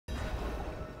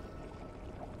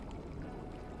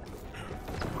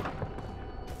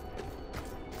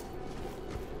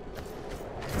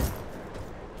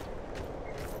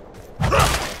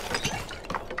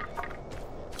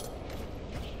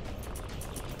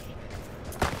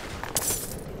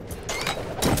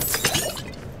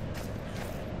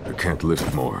can't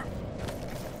lift more.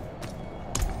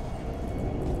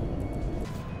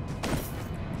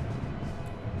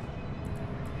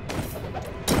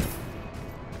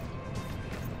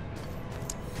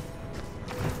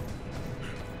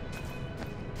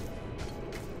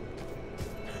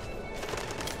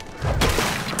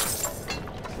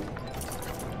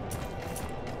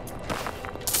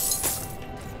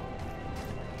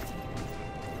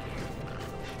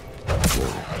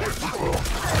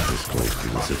 This place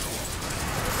feels it.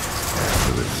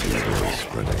 So the fever is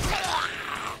spreading.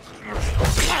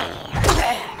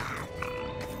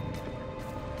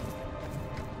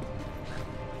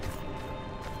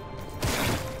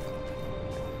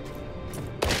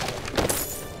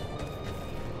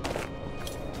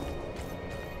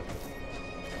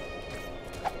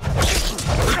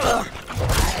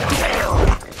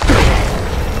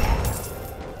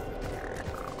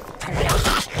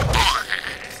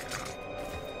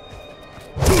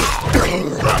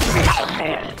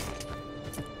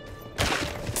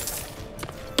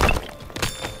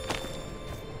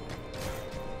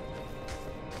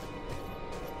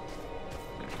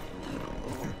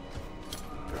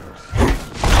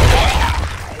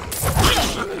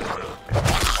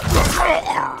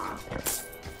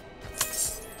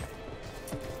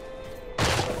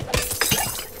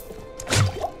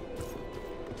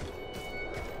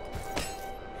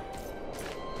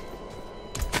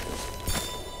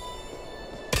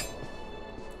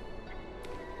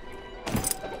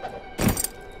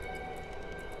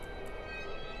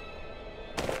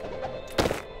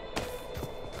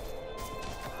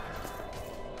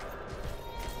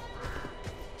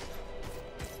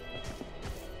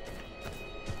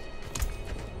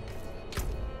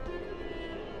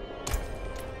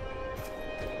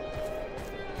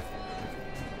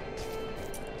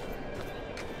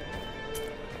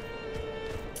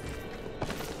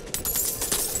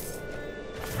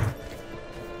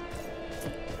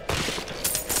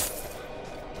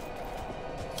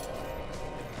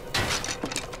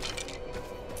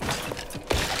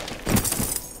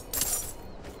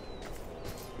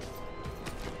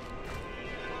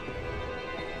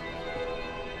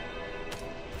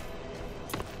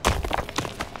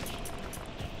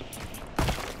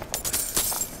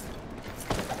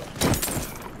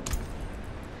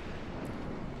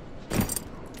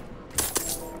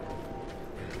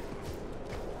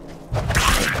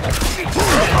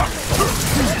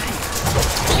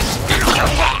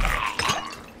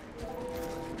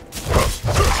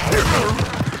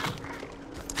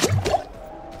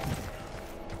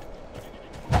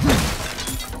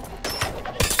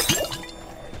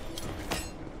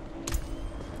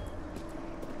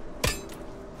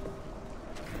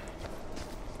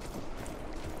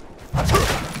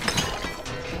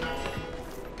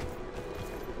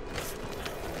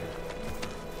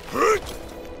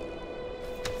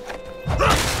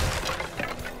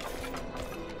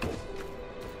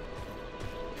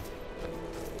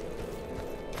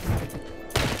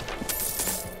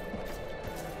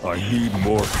 I need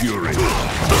more fury.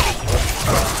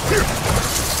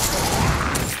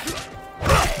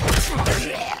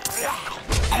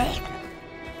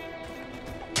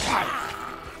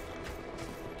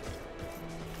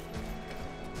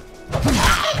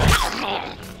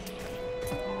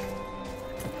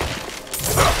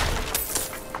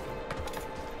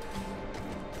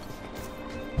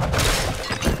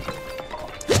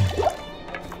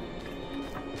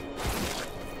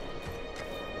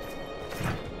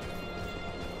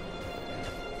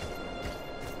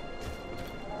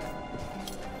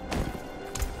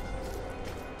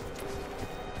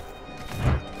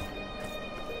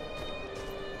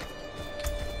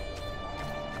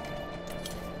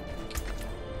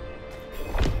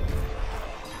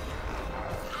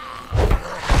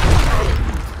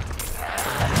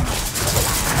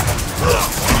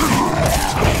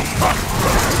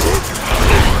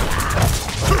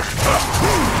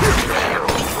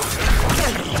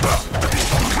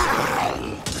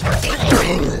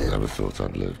 Never thought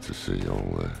I'd live to see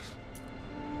all this.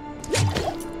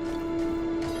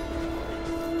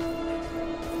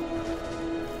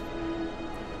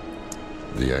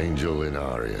 The Angel in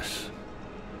Arius.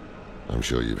 I'm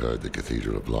sure you've heard the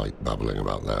Cathedral of Light babbling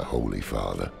about their Holy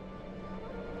Father.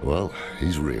 Well,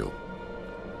 he's real.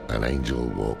 An angel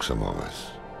walks among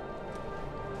us.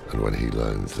 And when he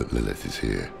learns that Lilith is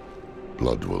here,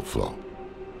 blood will flow.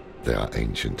 They are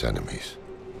ancient enemies.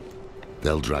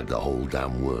 They'll drag the whole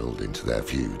damn world into their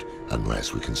feud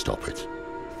unless we can stop it.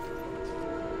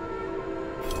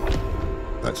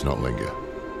 Let's not linger.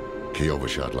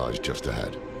 Kiyovershad lies just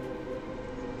ahead.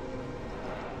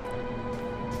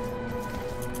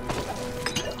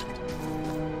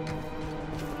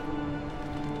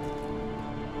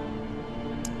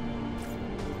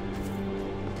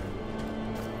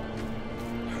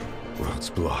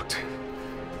 blocked.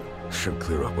 Should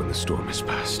clear up when the storm is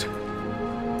past.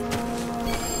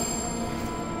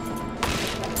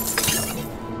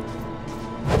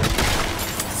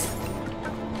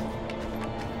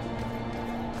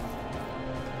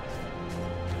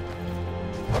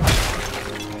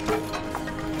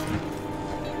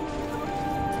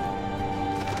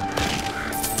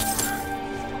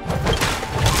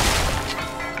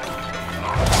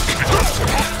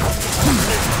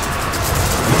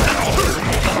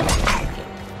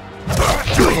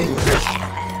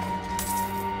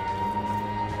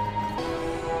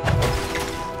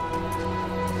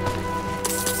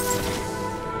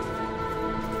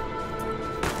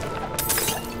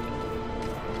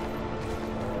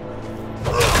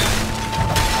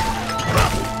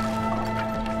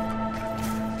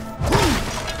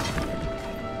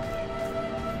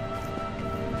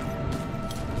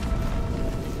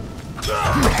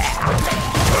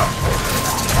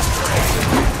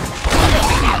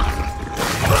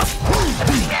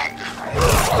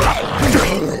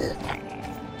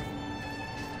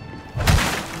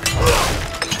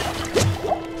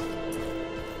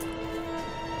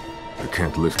 I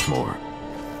can't lift more.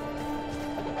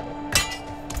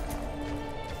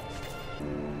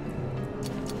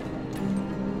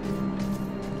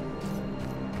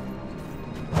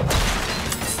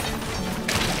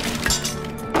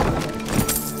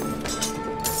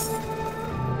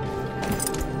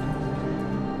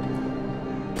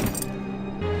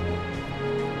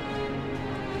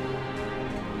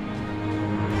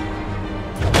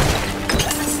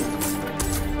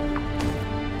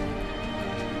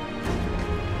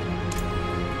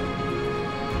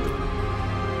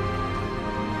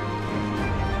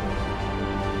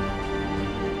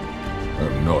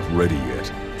 I'm not ready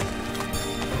yet.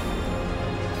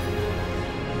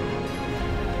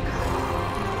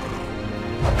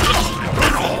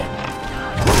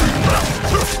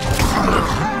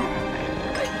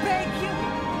 I beg you!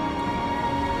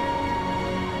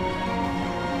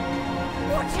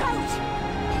 Watch out!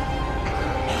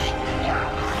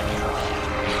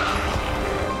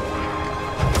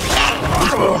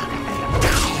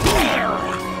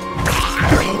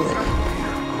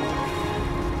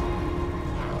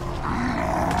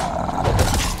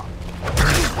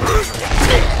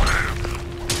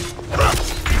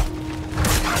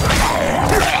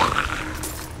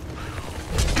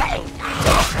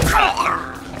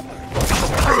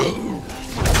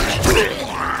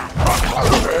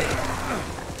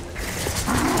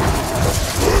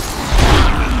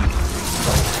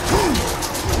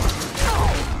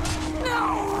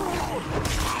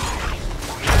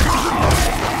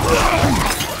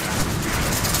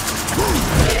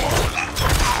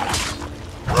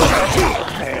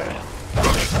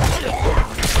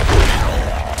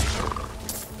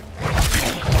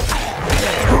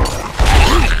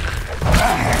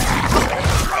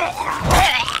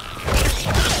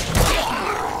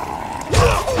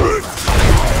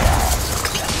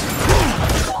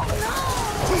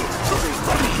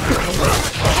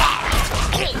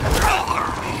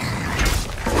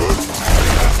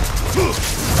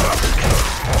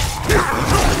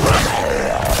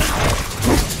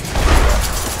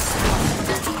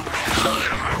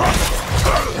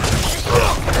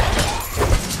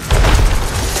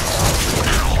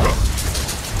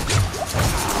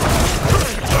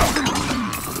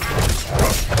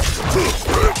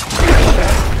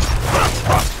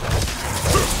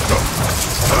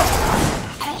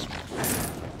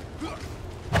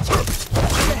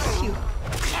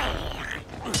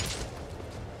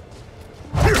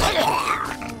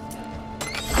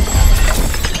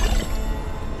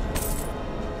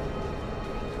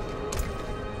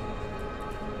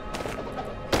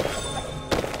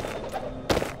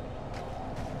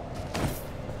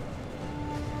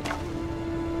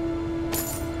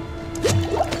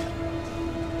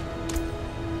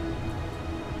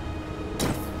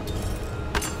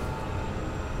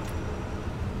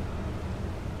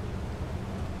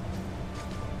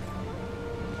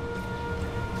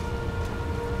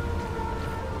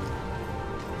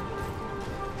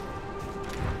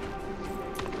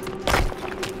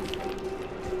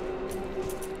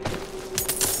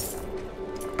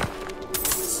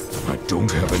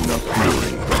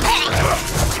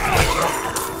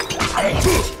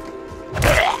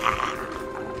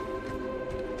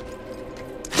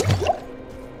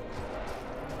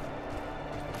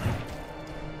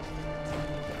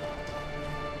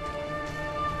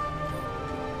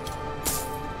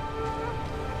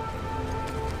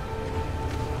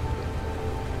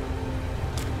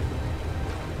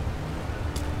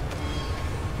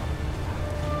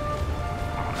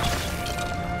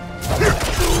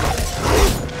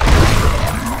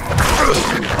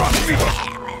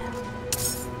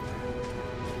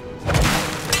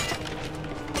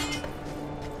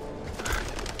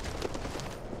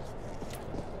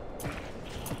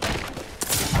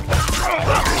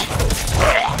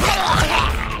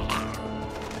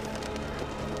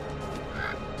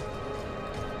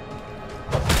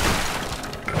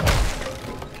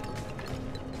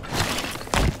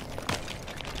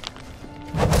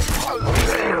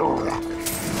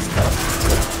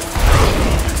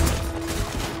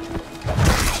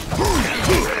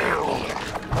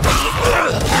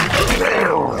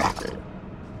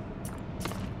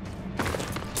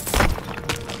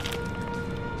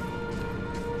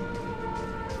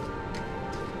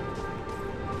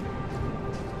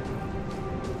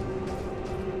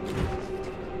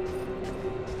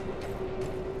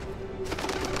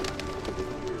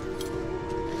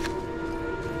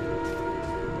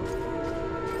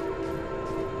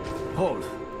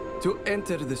 To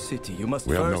enter the city, you must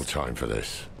We first... have no time for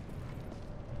this.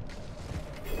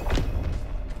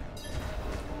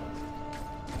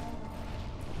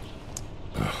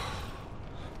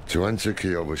 To enter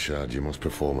Kyovashad, you must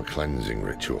perform a cleansing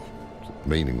ritual. It's a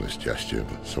meaningless gesture,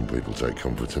 but some people take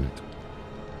comfort in it.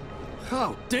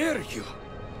 How dare you!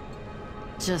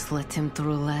 Just let him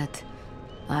through, lad.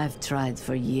 I've tried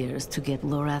for years to get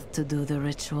Lorath to do the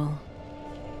ritual.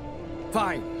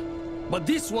 Fine, but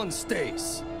this one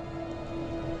stays.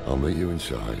 I'll meet you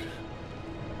inside.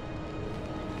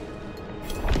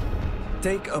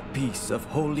 Take a piece of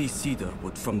holy cedar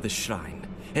wood from the shrine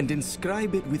and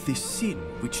inscribe it with the sin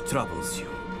which troubles you.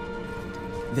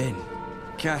 Then,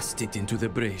 cast it into the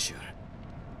brazier.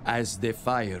 As the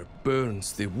fire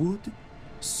burns the wood,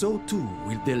 so too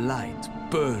will the light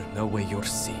burn away your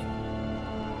sin.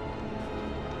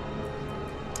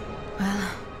 Well,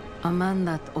 a man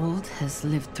that old has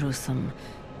lived through some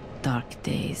dark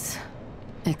days.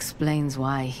 Explains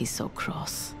why he's so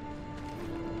cross.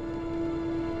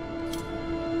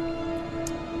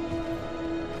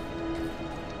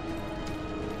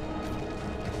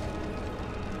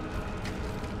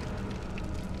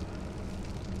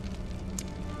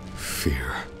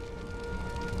 Fear.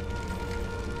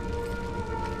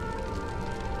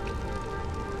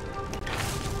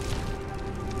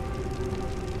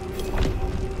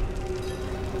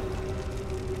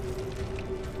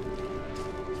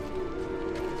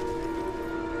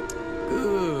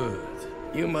 Good.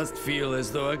 You must feel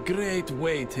as though a great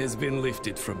weight has been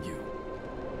lifted from you.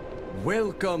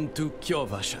 Welcome to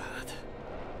Kyovashad.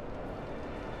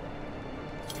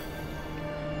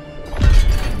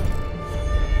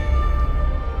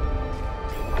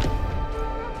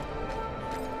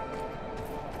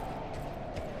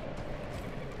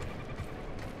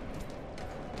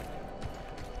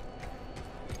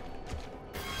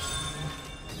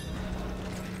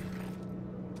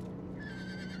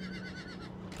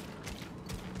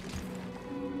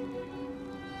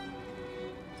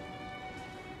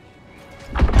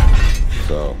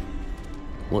 So,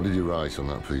 what did you write on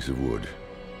that piece of wood?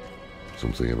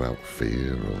 Something about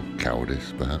fear or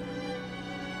cowardice, perhaps?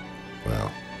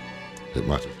 Well, it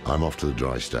matters. I'm off to the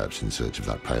dry steppes in search of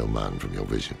that pale man from your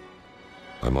vision.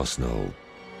 I must know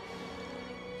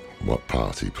what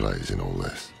part he plays in all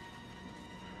this.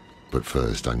 But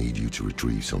first, I need you to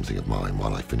retrieve something of mine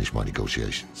while I finish my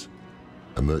negotiations.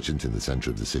 A merchant in the center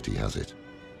of the city has it.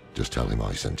 Just tell him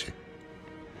I sent you.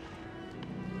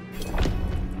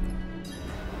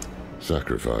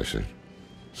 Sacrificing,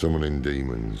 summoning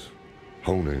demons,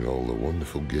 honing all the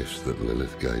wonderful gifts that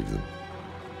Lilith gave them.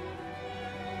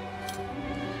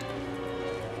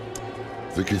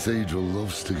 The cathedral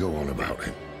loves to go on about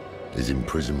him. His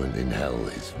imprisonment in hell,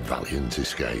 his valiant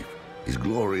escape, his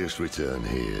glorious return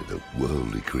here, the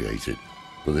world he created.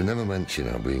 But they never mention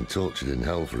how being tortured in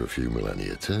hell for a few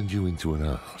millennia turned you into an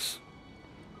arse.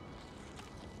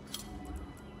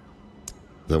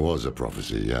 There was a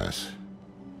prophecy, yes.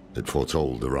 It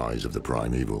foretold the rise of the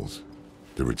prime evils,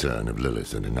 the return of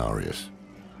Lilith and Inarius,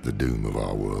 the doom of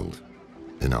our world.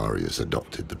 Inarius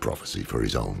adopted the prophecy for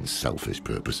his own selfish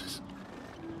purposes,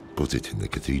 put it in the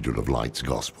Cathedral of Light's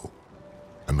gospel,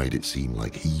 and made it seem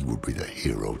like he would be the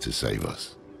hero to save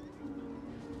us.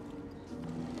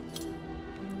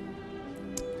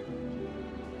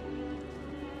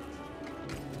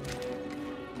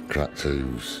 Cracked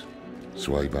hooves,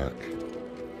 sway back,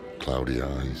 cloudy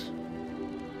eyes.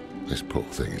 This poor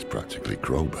thing is practically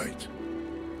crowbait.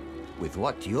 With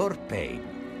what you're paid,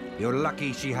 you're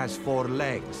lucky she has 4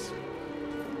 legs.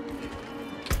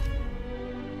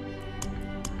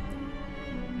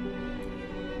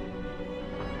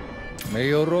 May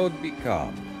your road be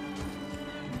calm.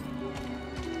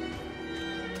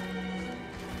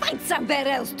 Find somewhere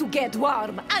else to get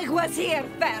warm. I was here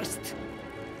first.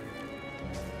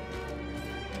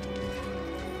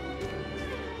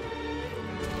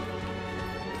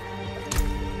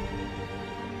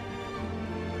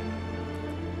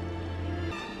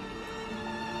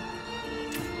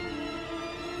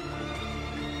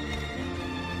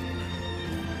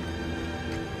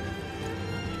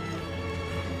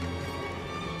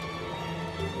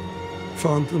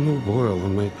 Found a new boil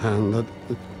on my pan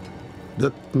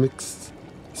that makes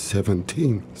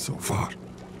 17 so far.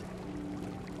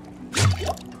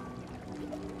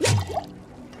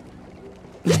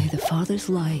 May the Father's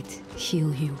light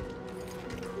heal you.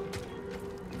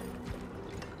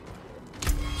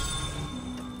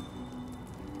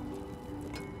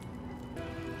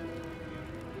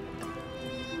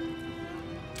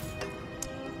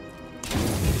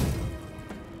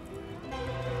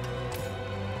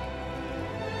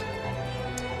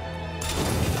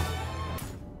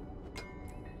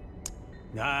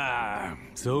 Ah,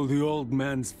 so the old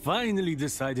man's finally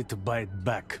decided to buy it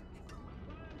back.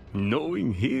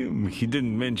 Knowing him, he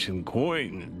didn't mention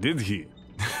coin, did he?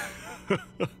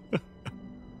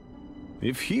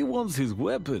 If he wants his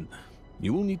weapon,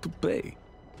 you will need to pay.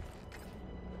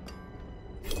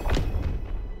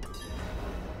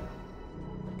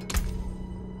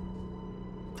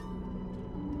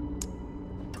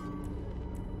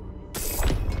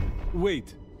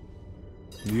 Wait.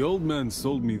 The old man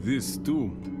sold me this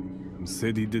too.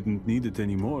 Said he didn't need it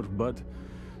anymore, but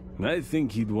I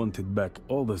think he'd want it back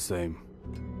all the same.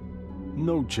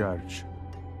 No charge.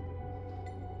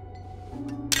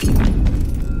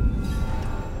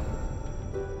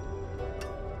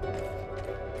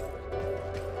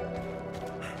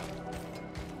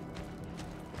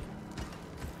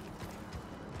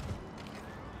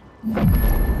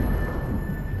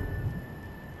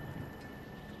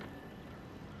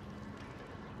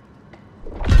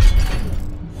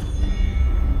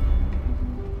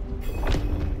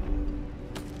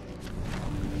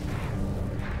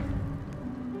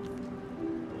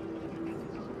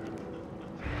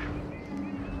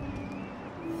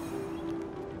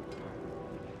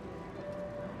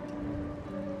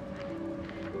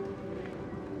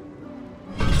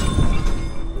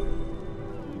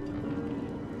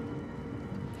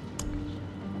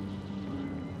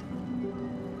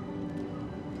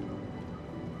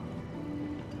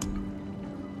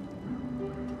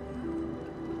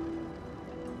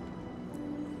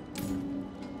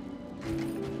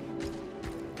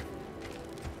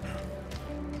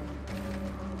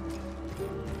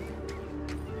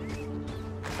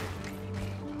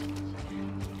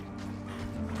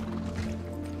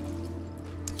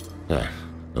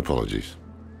 Apologies.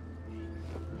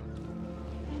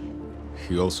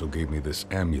 He also gave me this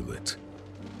amulet.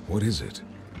 What is it?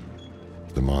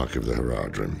 The mark of the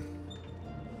Heradrim.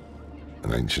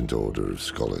 An ancient order of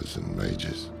scholars and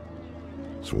mages,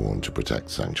 sworn to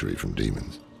protect Sanctuary from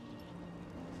demons.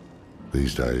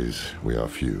 These days, we are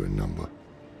few in number.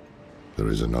 There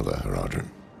is another Heradrim,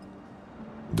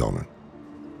 Donnan.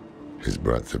 His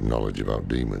breadth of knowledge about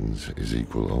demons is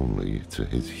equal only to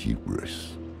his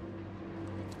hubris.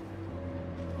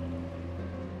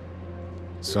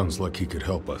 Sounds like he could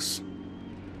help us.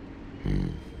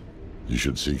 You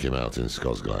should seek him out in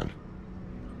Skosglen.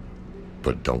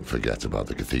 But don't forget about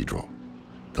the cathedral.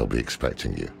 They'll be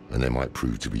expecting you, and they might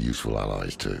prove to be useful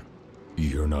allies too.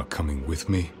 You're not coming with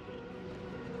me?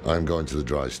 I'm going to the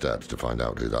Dry Steppes to find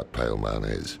out who that pale man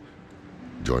is.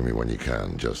 Join me when you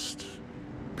can, just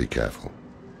be careful.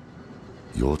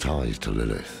 Your ties to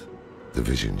Lilith, the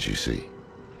visions you see.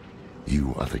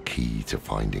 You are the key to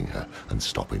finding her and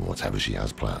stopping whatever she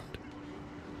has planned.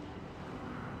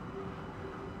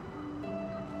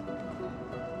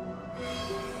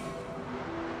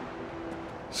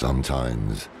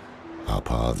 Sometimes, our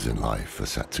paths in life are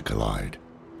set to collide.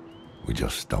 We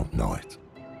just don't know it.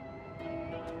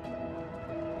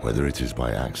 Whether it is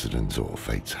by accident or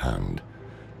fate's hand,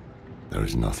 there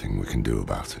is nothing we can do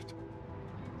about it.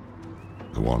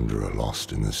 The wanderer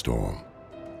lost in the storm,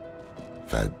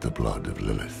 fed the blood of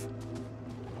Lilith,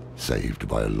 saved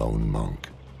by a lone monk.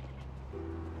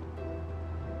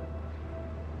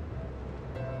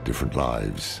 Different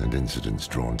lives and incidents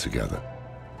drawn together.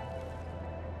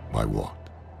 By what?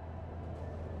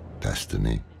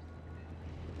 Destiny?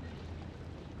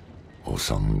 Or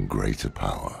some greater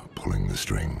power pulling the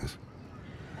strings?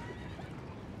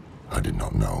 I did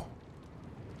not know.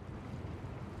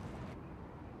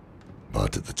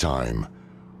 But at the time,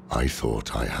 I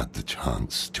thought I had the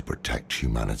chance to protect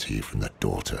humanity from the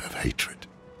daughter of hatred.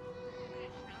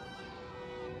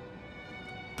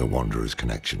 The Wanderer's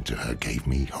connection to her gave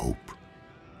me hope.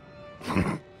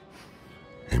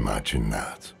 Imagine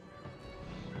that.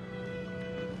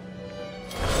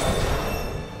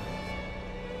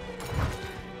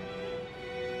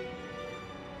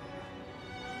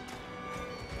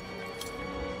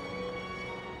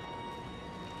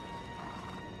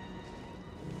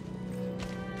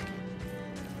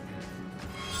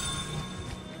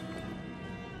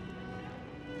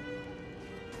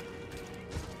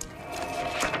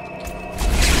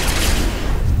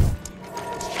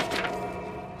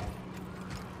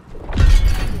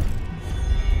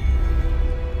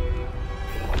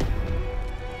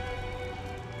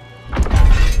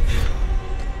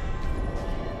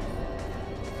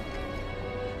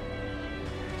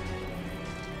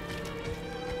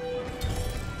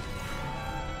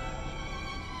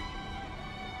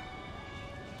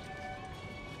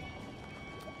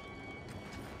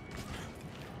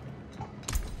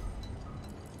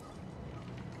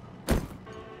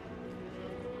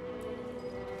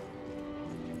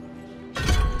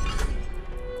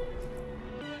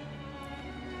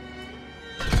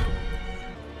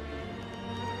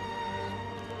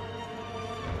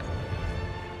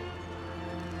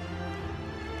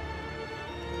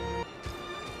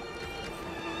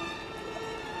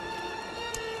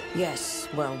 Yes,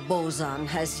 well, Bozan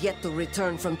has yet to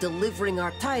return from delivering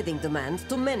our tithing demand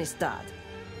to Menestad.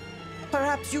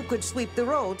 Perhaps you could sweep the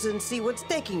roads and see what's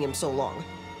taking him so long.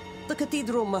 The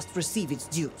cathedral must receive its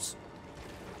dues.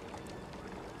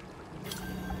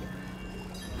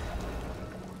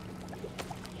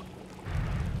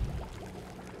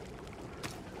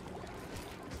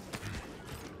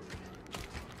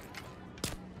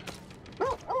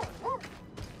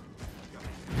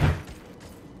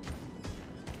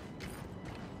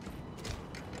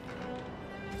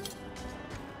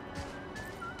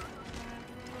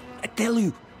 I tell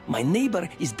you, my neighbor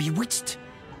is bewitched.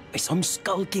 I saw him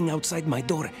skulking outside my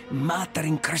door,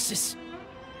 muttering curses.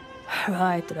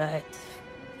 Right.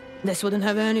 This wouldn't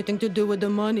have anything to do with the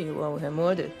money you owe him,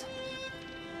 would it?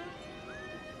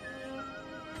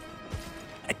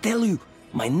 I tell you,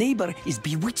 my neighbor is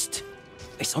bewitched.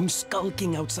 I saw him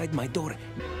skulking outside my door.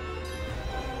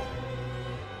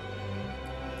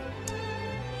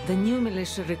 The new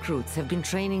militia recruits have been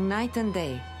training night and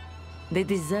day. They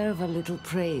deserve a little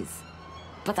praise.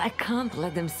 But I can't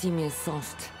let them see me as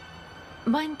soft.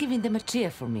 Mind giving them a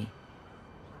cheer for me?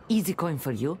 Easy coin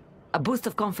for you, a boost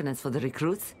of confidence for the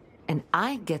recruits, and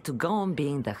I get to go on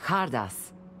being the hard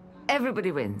ass.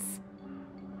 Everybody wins.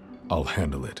 I'll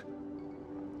handle it.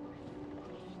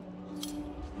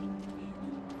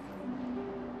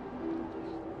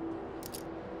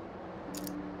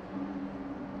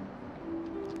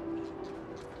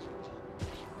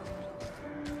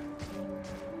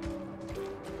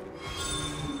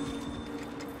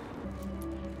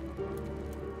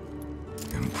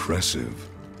 Impressive.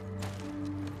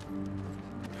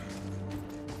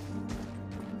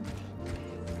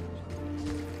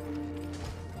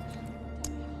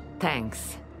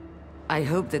 Thanks. I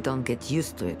hope they don't get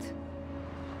used to it.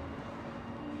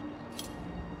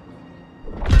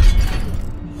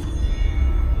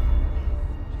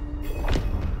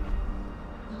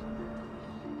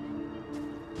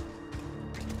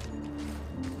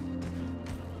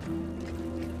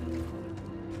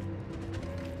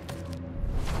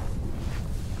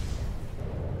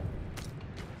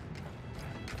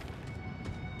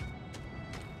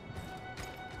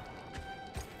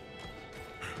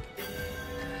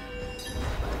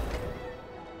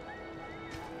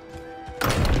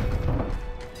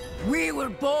 We were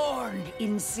born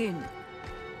in sin,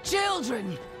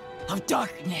 children of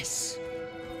darkness.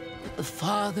 But the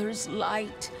Father's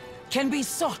light can be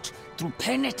sought through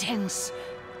penitence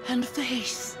and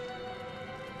faith.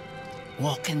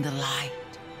 Walk in the light.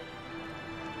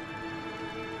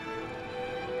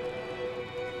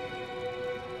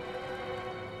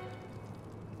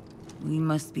 We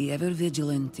must be ever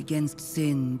vigilant against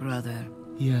sin, brother.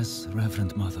 Yes,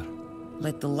 Reverend Mother.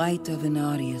 Let the light of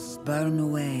Inarius burn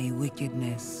away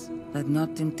wickedness. Let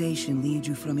not temptation lead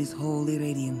you from his holy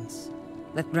radiance.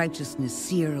 Let righteousness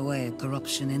sear away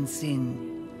corruption and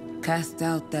sin. Cast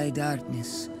out thy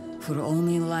darkness, for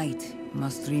only light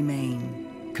must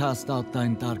remain. Cast out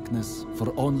thine darkness,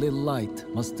 for only light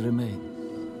must remain.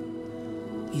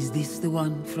 Is this the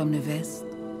one from the west?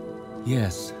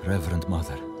 Yes, Reverend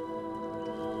Mother.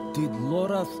 Did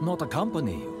Lorath not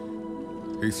accompany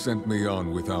you? He sent me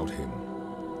on without him.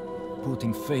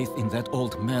 Putting faith in that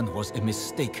old man was a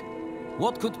mistake.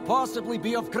 What could possibly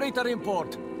be of greater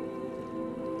import?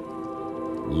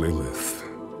 Lilith.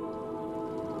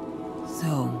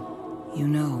 So, you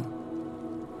know.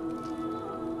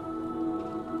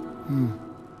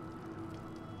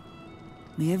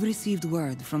 We have received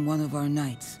word from one of our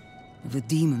knights of a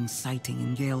demon sighting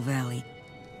in Gale Valley.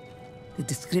 The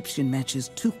description matches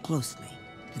too closely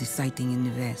to the sighting in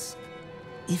the west.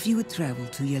 If you would travel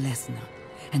to Yelesna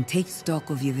and take stock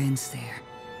of the events there,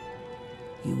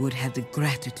 you would have the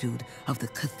gratitude of the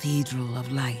Cathedral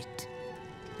of Light.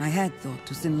 I had thought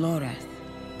to send Lorath,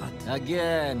 but...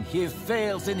 Again, he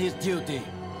fails in his duty.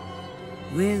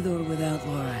 With or without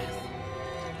Lorath,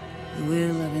 the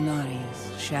will of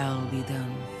Inarius shall be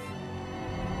done.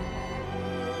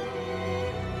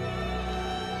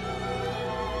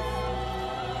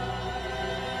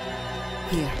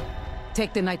 Here,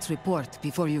 take the knight's report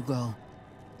before you go.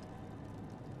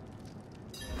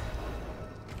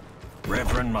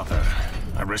 Reverend Mother,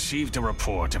 I received a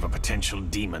report of a potential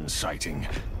demon sighting.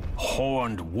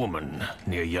 Horned woman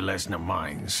near Yelesna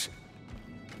Mines.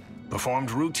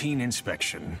 Performed routine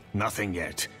inspection, nothing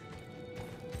yet.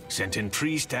 Sent in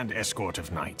priest and escort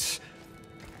of knights.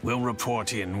 We'll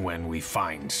report in when we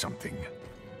find something.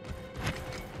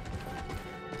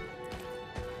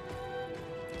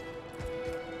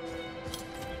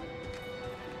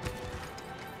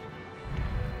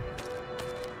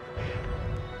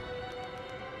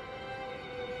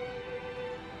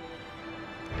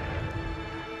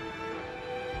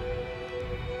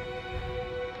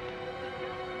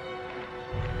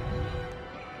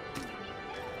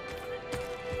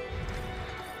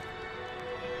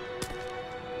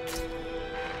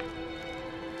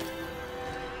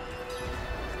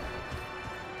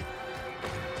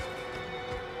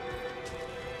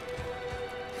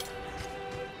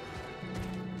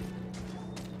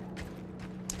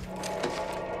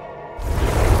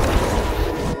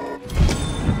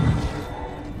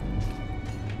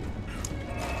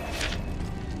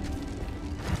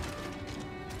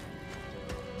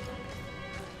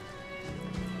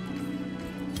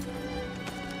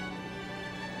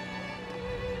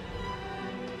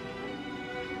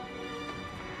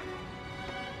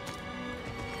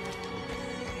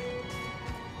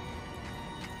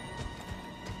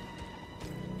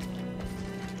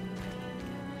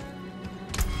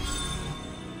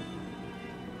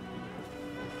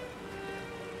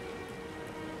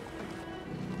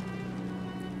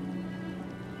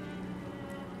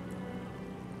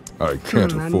 I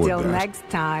can't afford Until that. next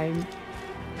time.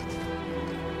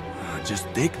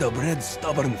 Just take the bread,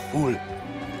 stubborn fool.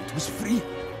 It was free.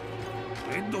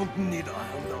 I don't need a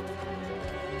handout.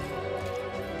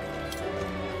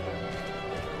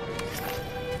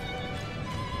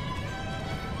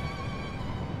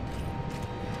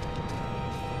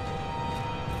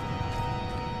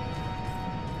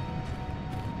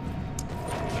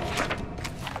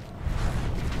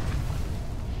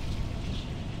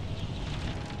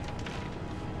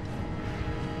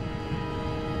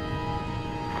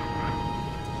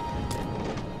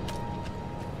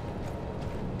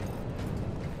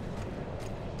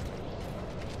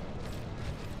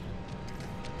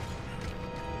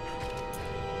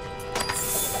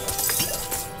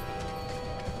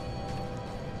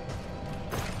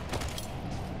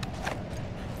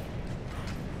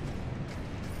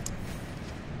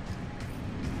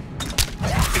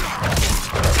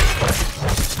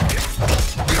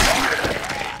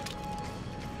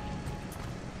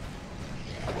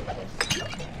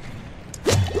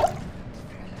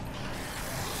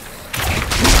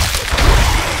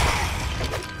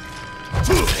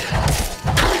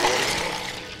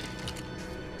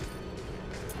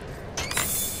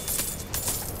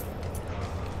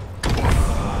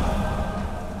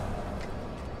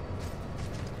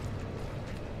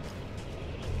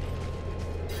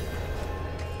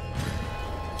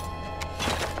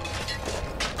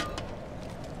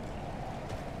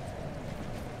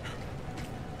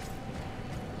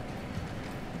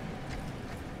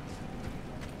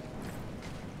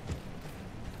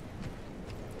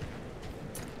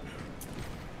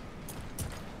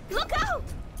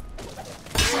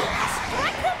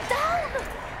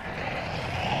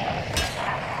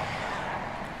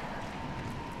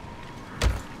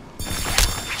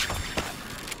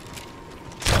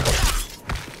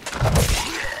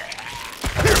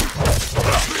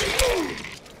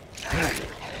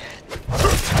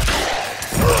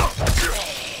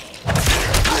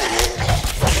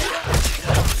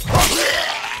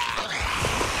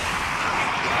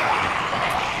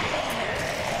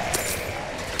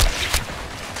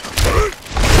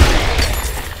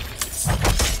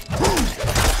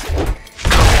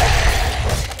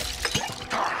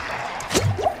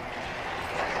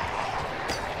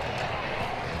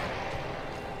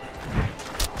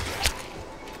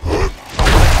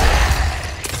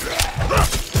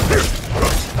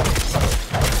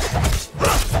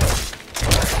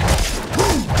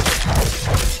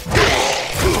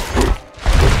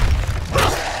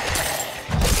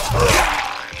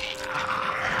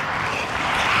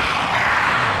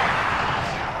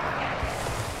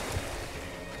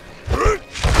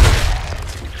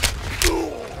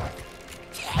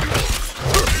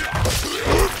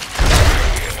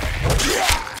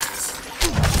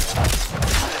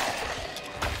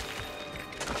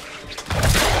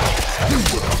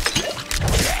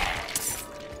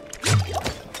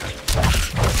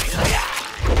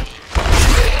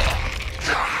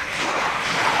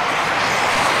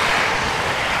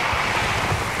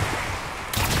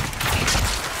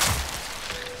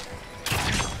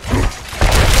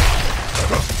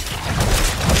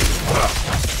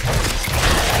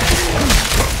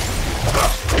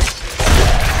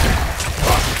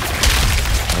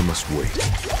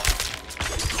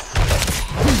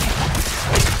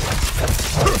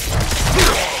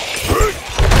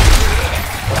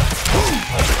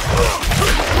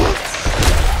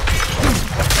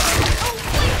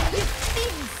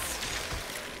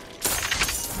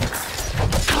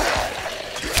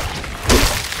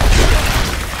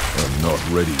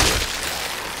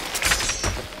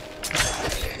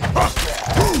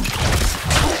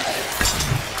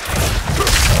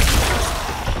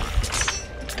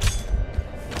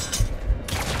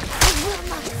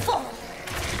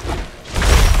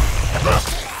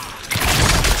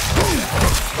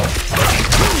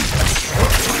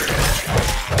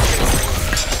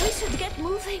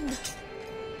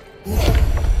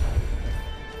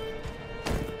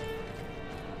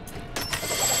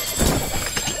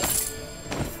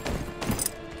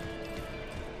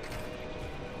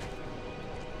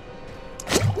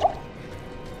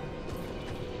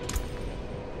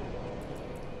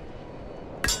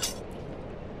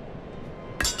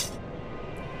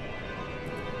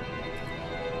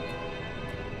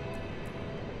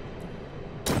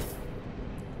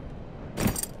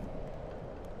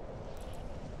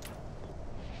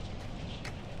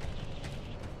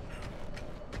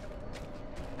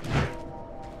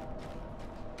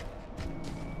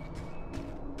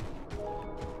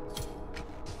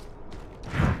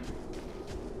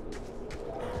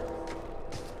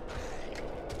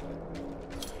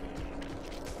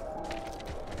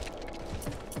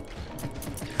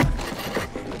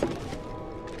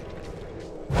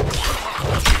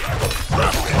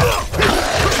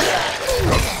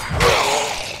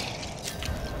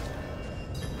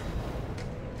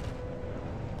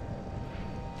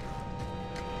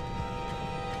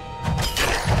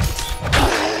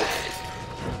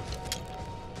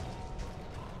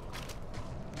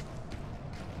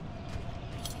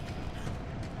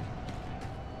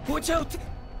 Watch out!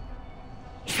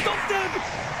 Stop them!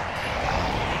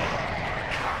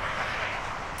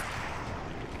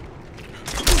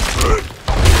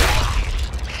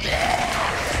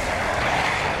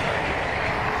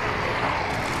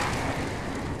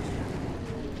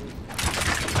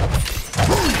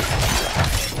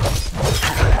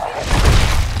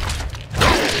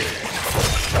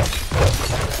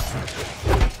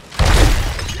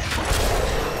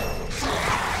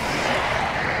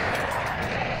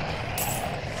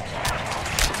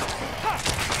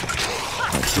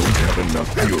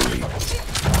 Enough fury.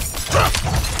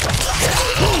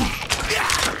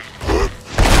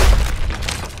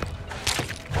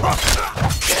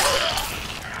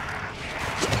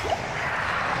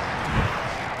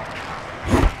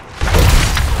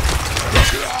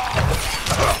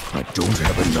 I don't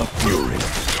have enough fury.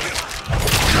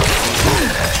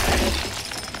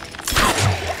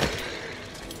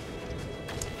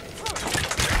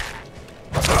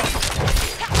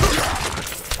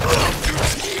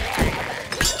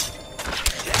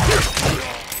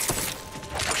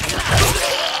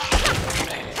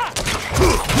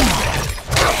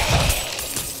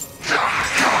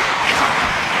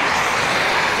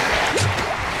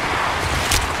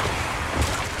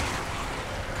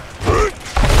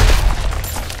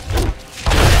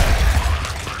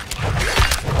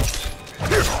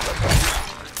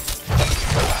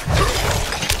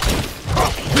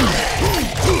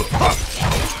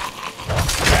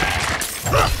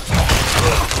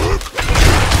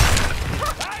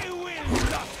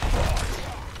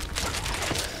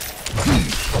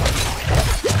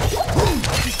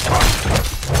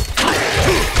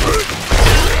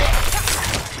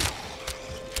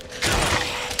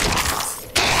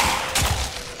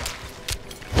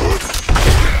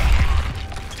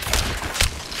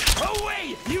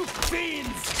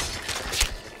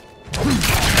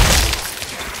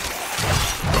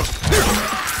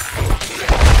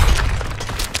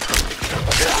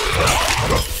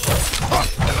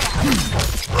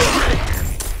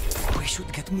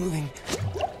 Moving.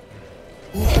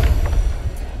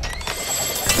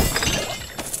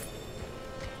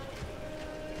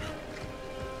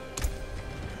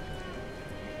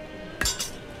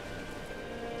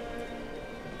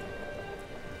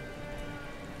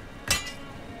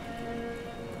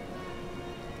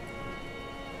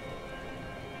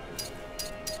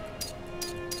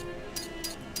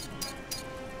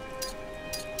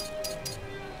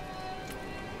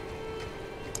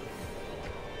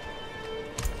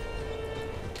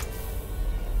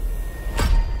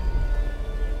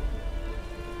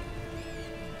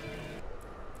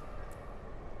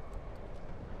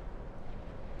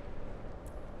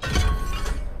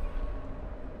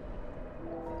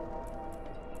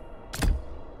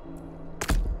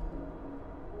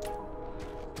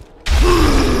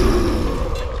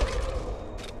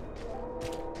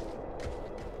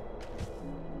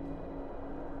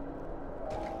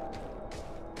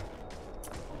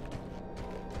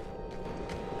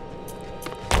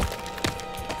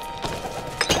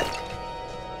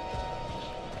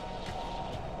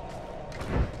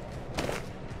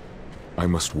 I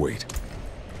must wait.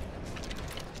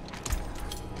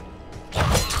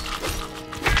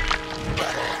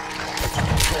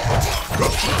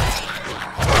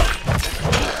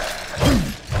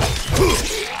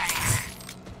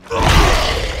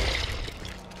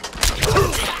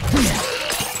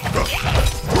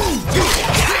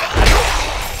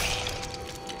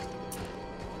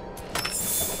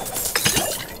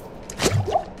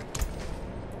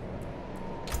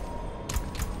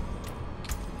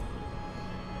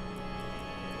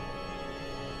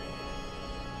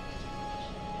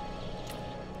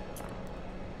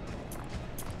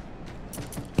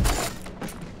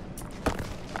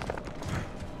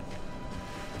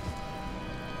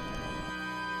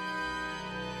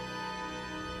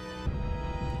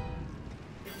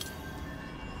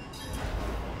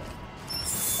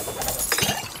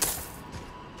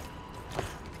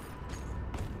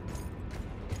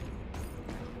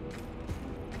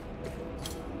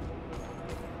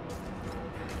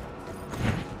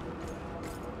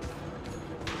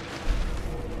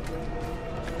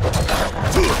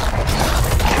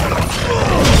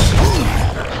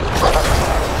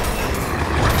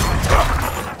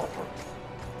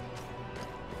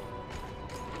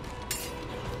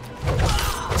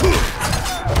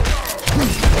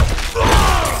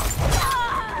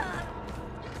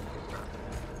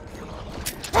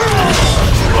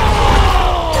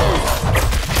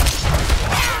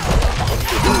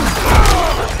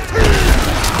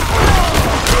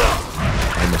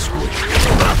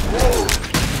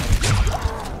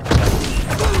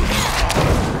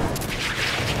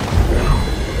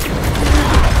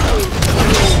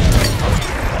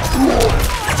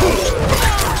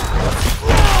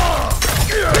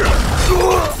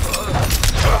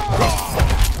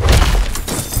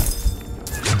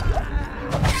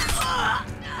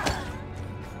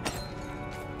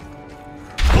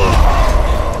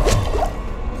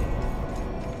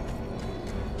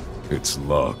 It's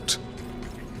locked.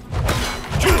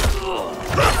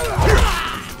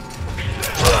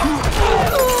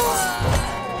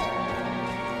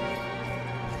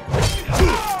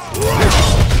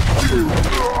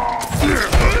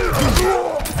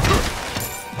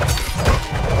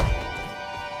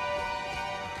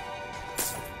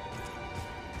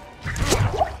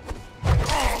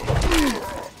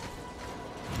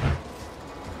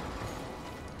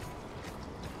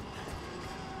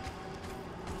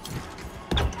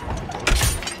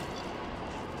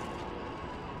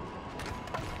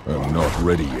 I'm not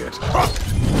ready yet.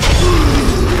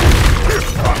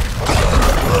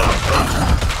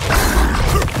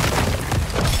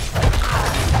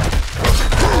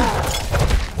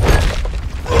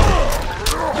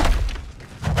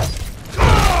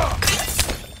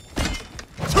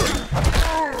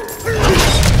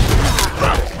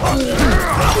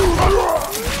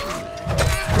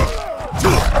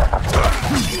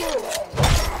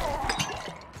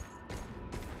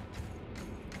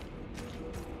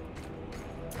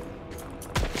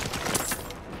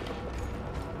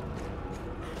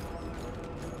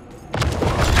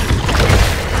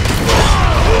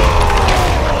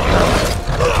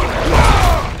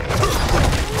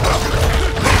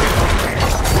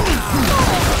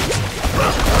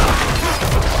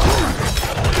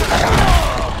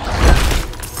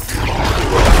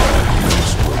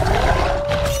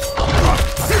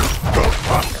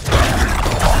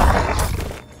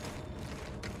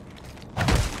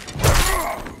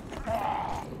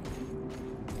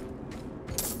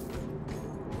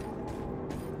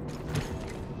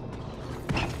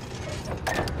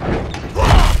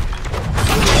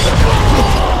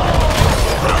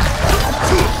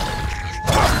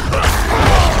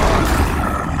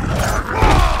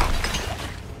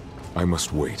 I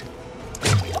must wait.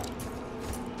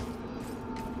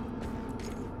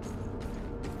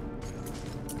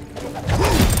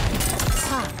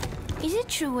 Is it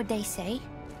true what they say?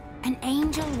 An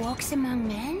angel walks among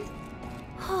men?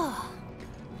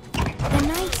 The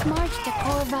knights marched to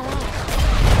Corvallis.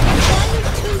 I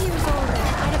was 2 years older,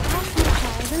 I'd have passed my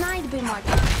trials and I'd been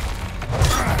marching.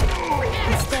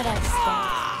 Instead I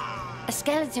stayed. A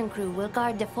skeleton crew will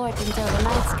guard the fort until the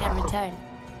knights can return.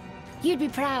 You'd be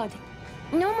proud.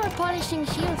 No more polishing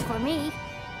shields for me.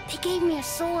 They gave me a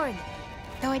sword.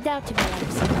 Though I doubt to be able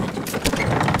to see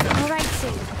that. All right,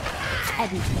 soon.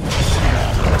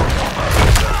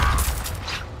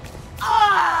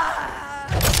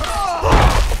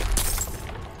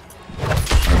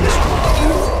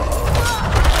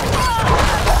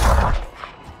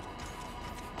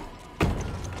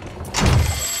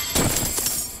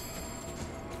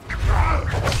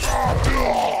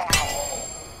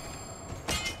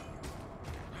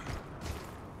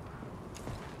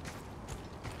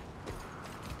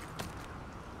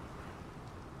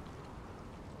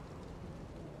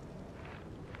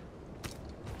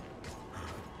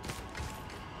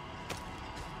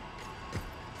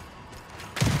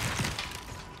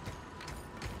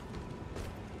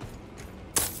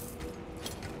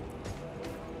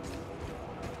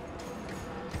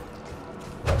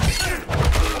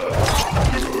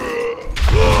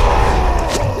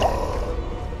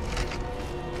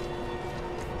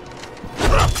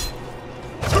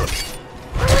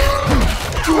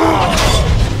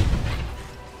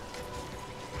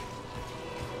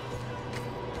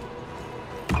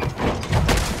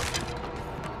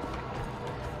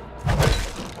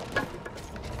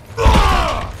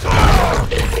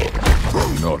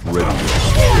 Not ready.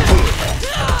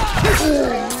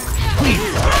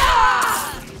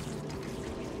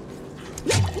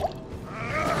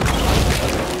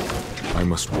 I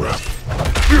must wait.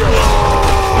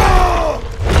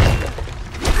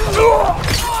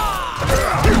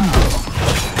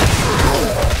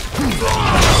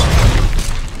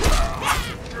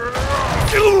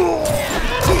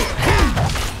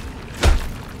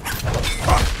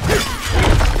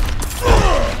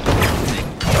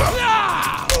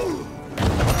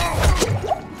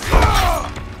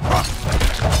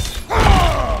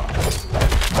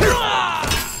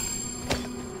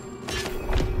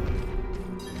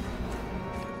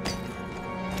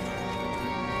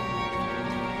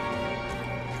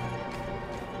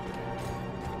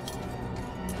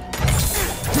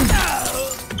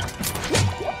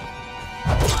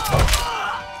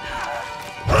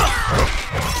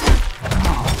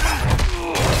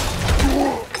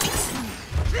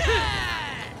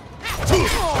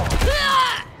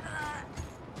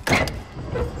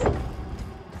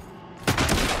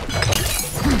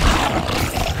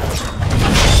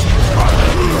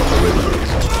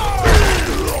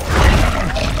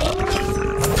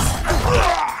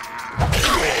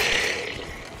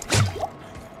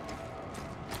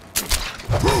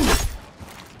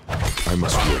 I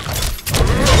must wait.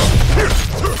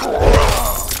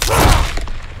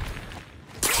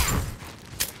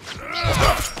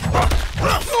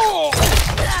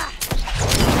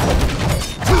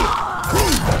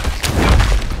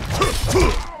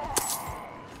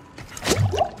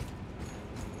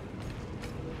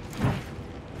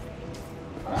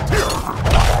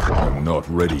 I'm not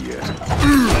ready yet.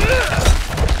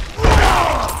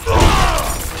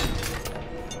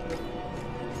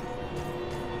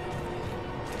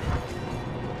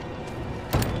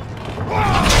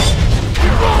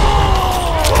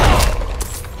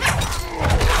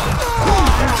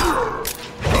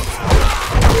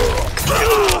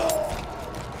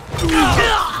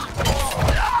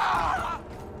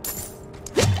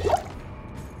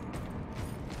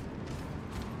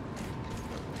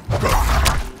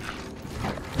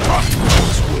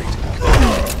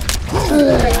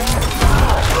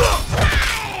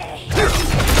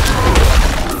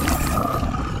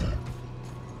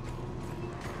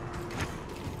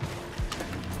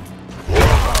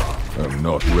 I'm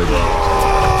not ready yet.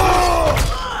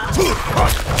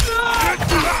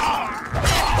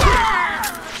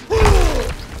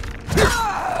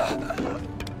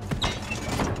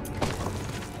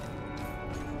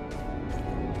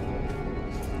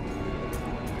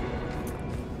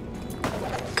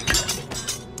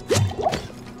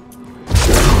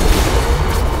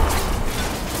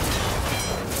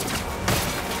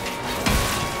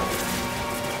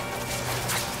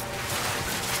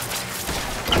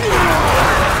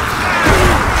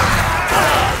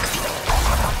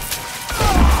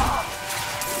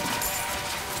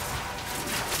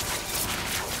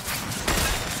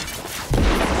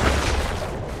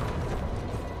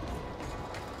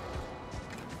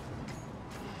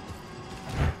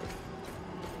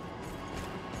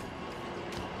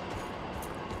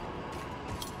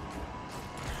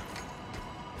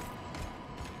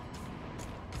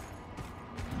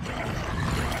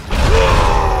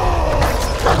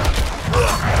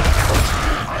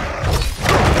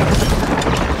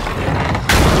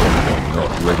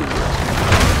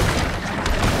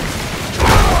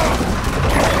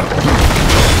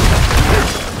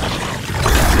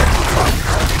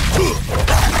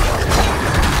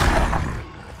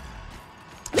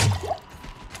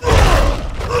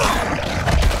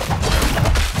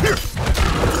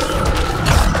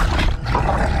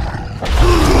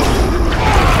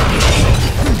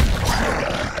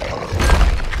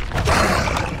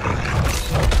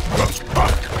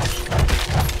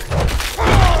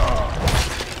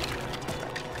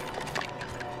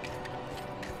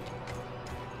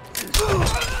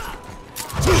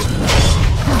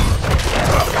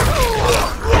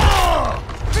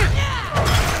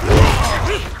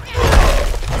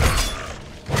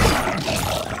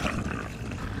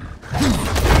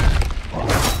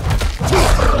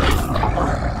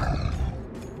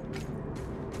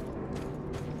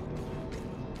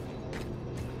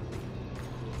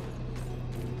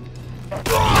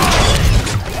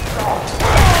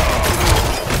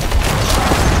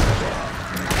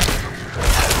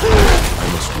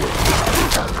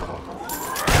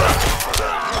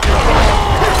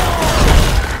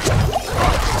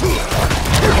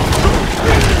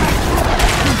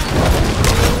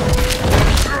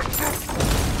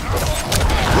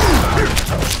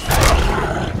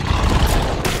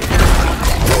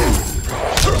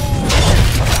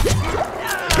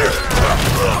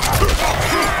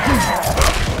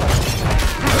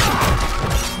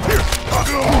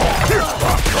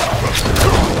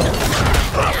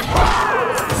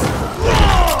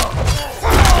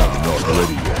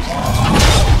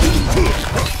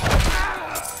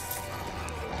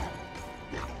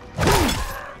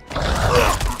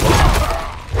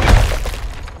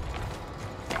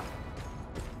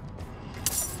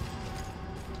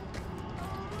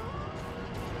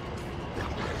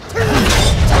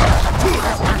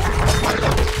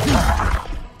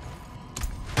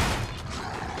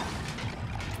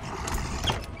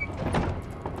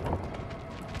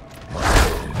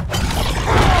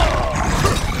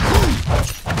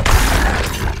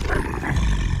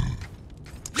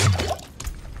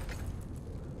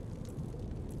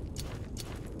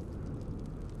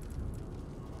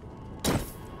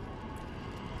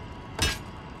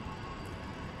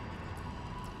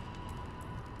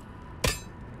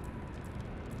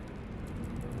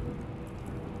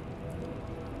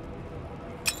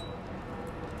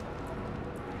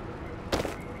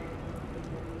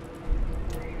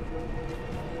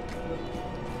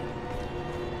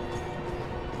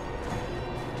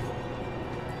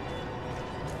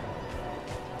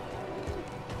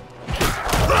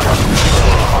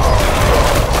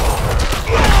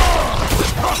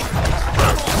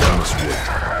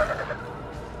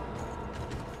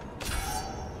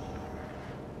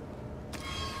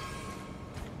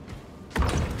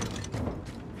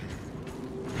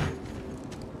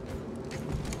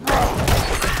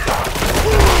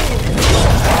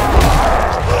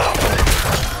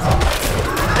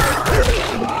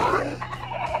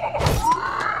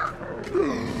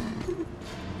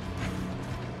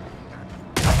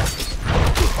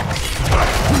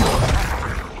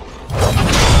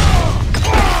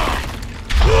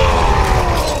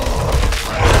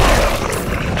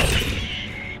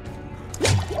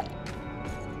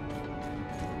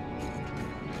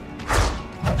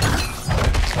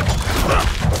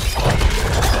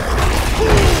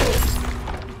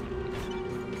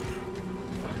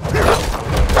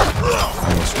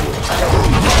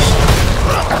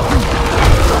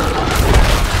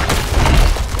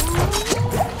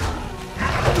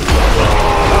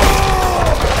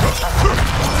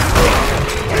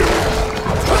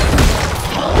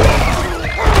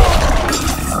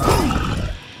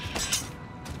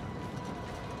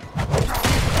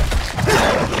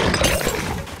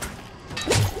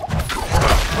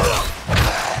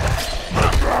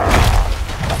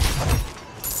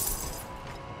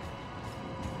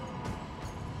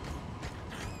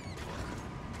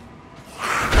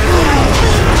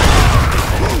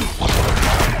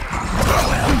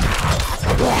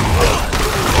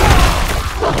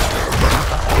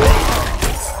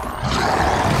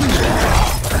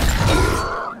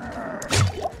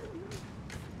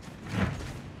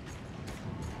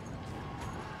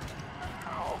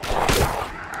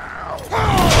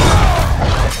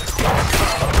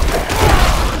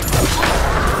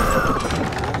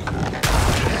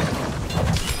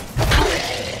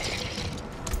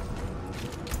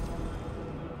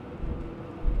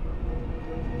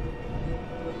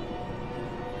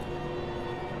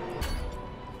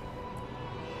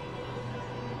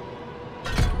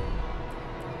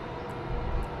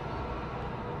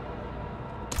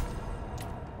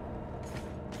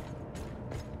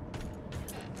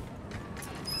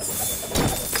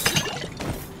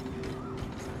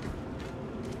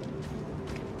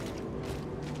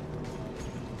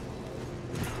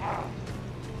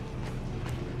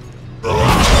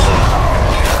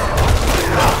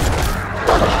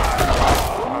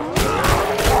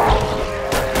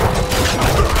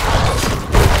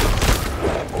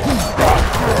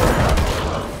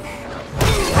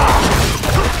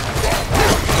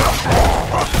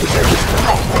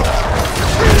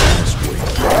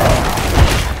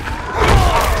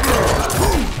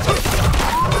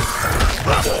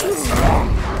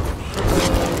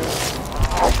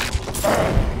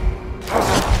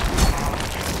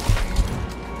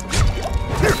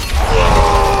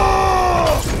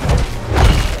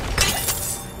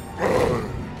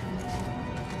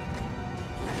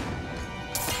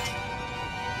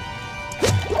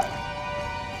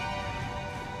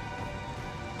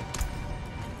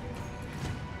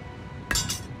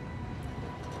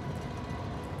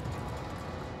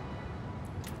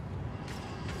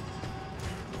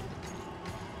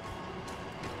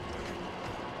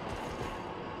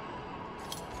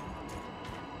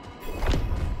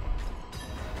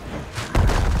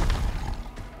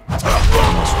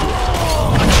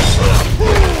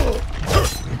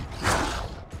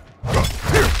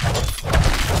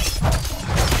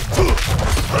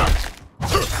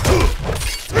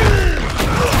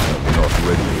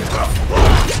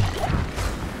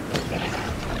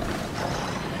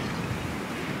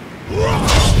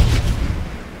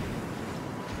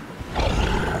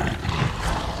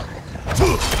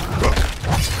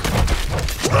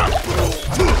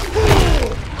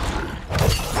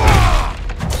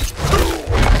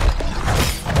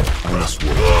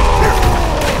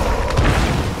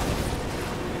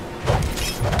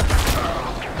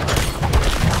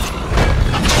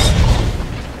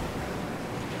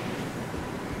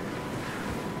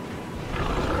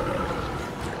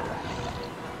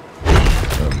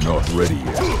 Ready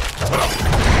yet.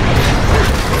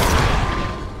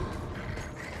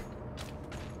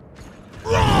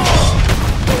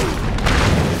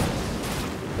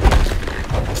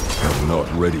 I'm not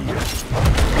ready yet.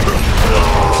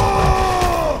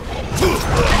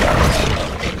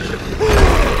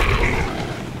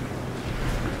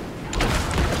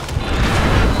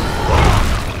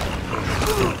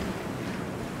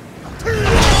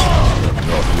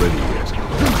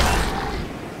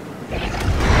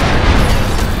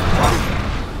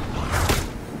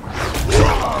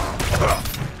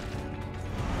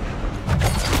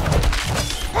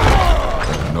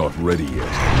 Ready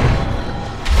yet.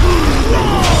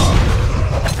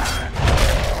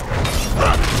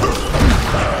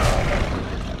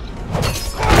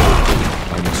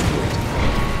 I must wait.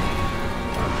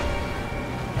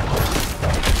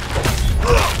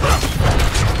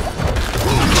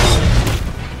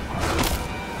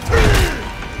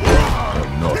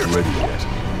 I'm not ready yet.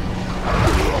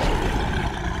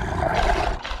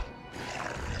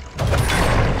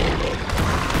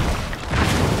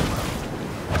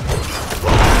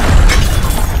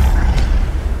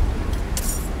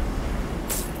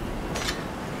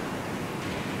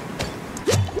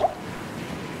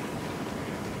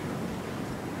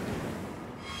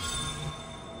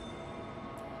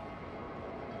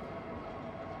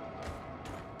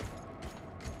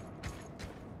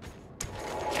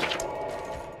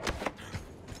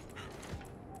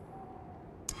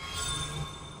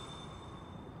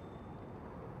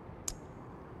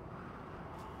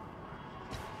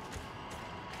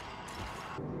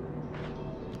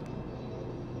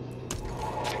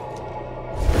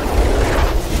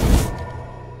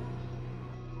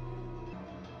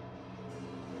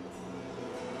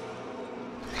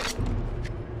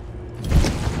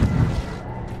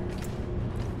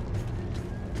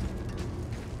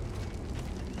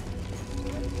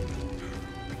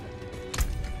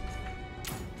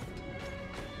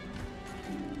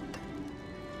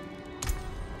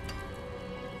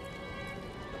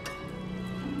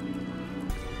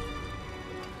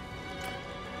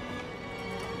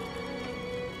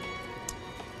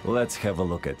 Let's have a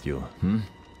look at you,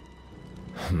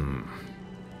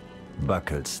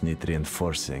 Buckles need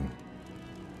reinforcing.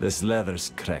 This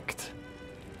leather's cracked.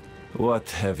 What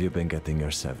have you been getting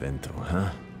yourself into, huh?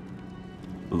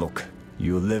 Look,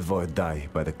 you live or die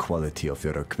by the quality of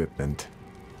your equipment.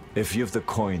 If you've the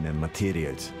coin and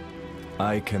materials,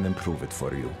 I can improve it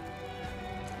for you.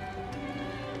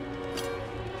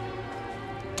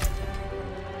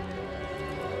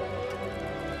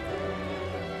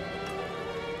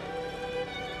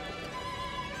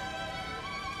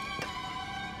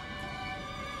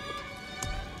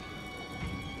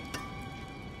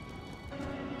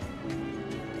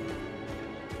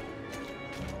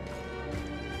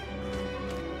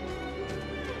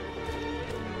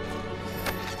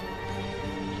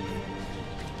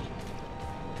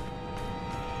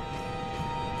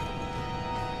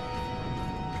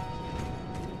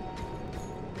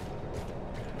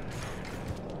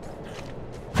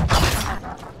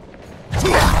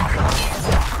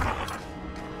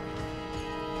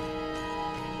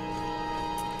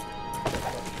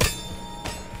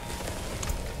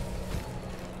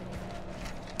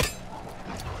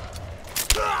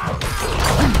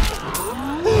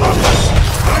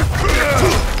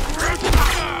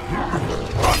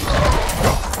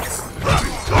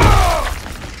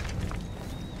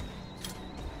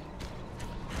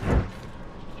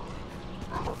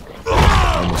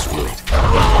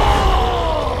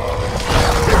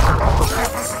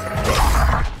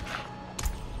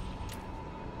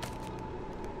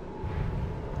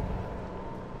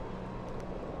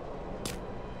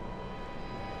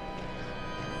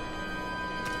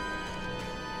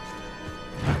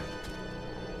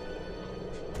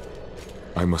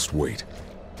 I must wait.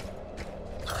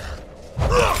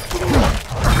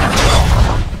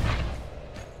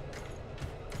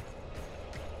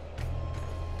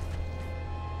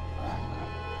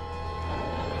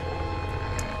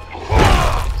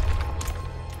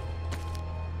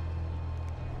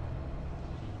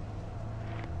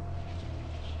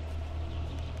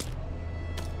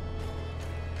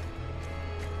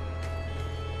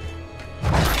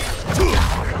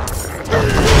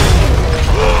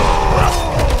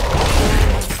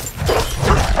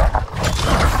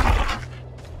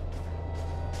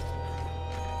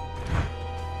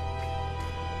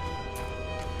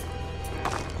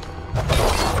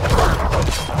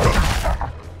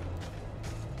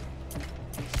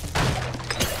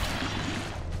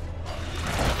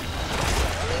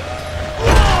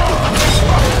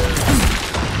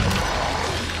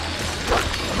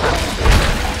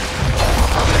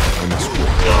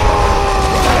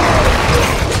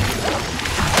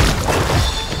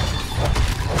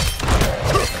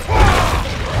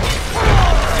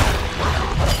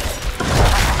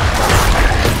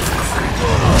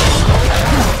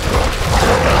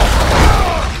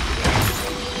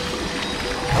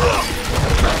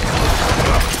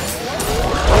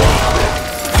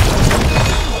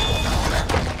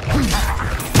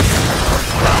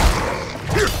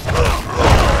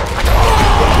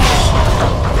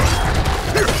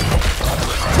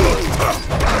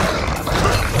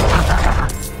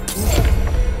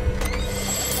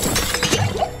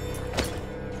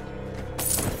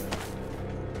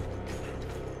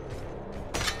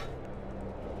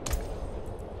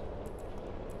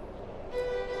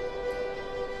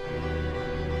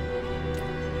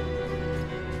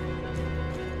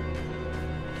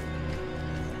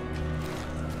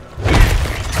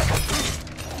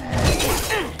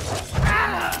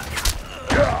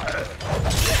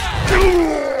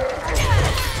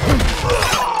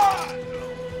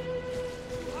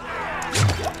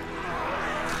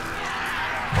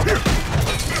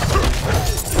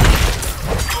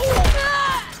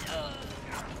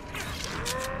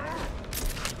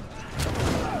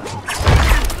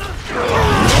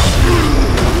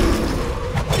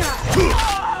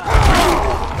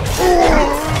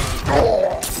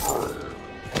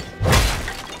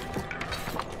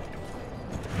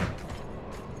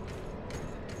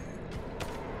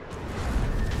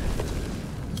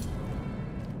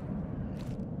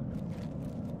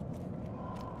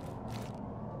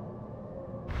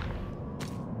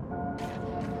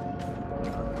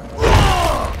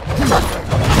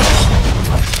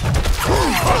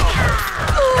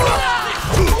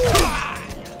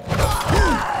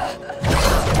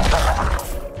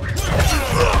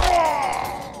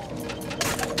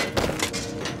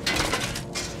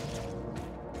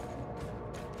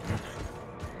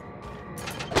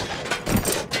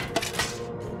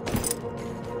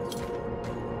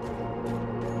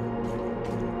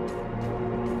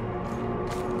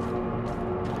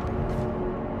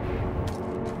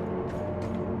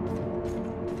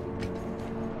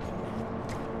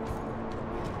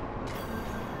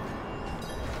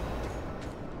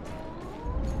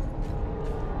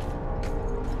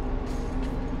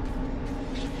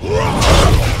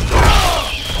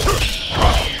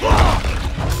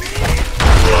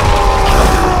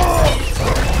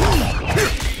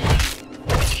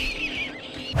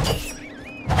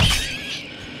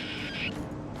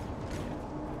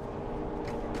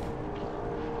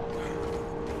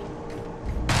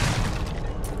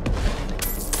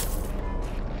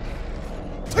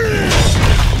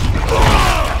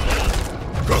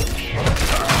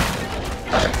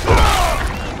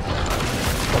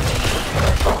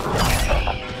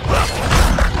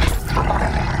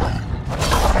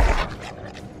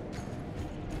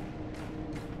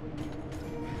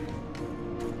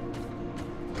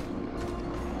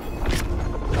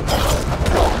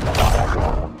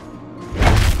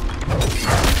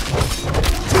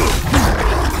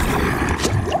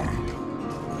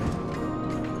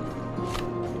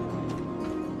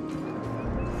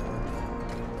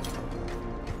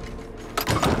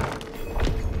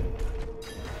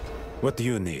 What do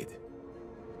you need?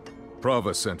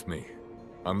 Prava sent me.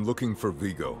 I'm looking for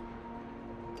Vigo.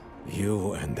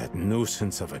 You and that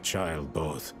nuisance of a child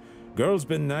both. Girl's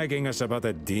been nagging us about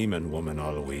a demon woman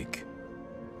all week.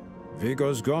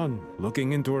 Vigo's gone,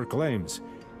 looking into her claims.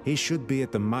 He should be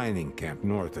at the mining camp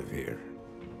north of here.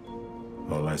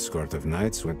 Whole escort of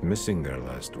knights went missing there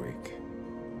last week,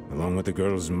 along with the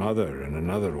girl's mother and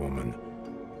another woman.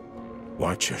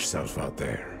 Watch yourself out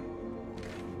there.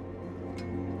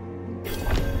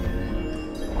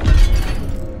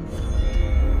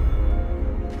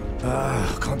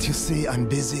 Can't you see I'm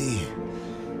busy?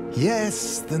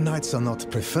 Yes, the knights are not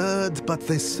preferred, but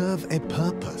they serve a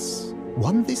purpose.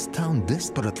 One this town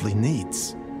desperately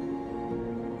needs.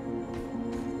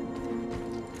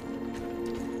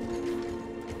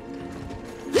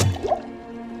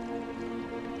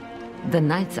 The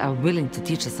knights are willing to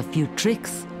teach us a few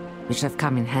tricks, which have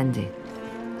come in handy.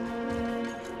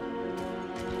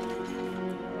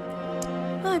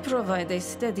 I provide a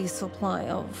steady supply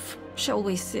of, shall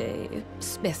we say,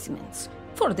 specimens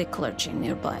for the clergy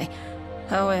nearby.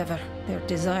 However, their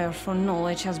desire for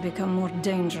knowledge has become more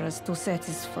dangerous to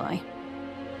satisfy.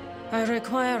 I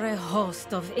require a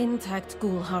host of intact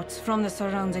ghoul hearts from the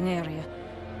surrounding area.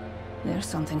 There's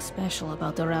something special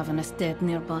about the ravenous dead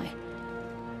nearby.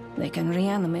 They can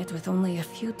reanimate with only a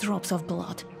few drops of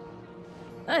blood.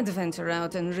 I'd venture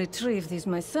out and retrieve these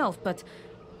myself, but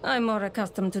I'm more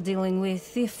accustomed to dealing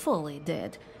with the fully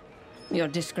dead. Your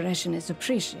discretion is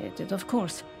appreciated, of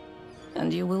course,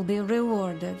 and you will be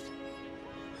rewarded.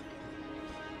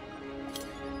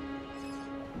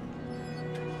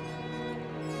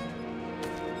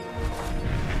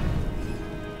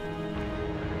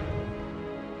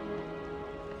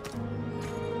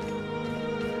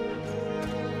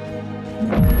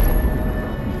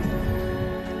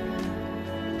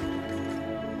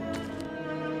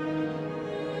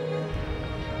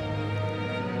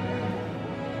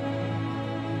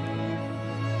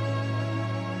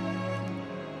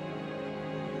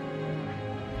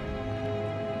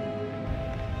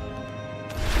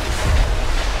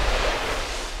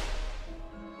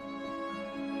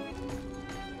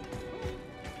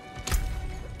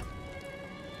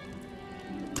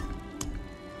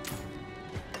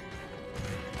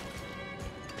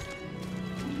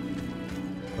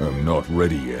 I'm not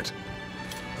ready yet.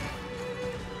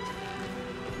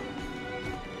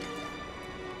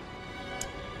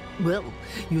 Well,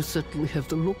 you certainly have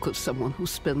the look of someone who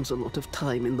spends a lot of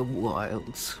time in the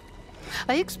wilds.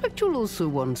 I expect you'll also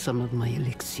want some of my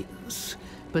elixirs,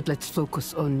 but let's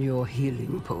focus on your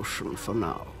healing potion for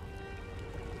now.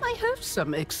 I have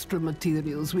some extra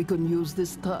materials we can use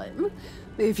this time.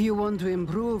 If you want to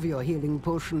improve your healing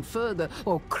potion further,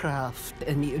 or craft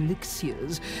any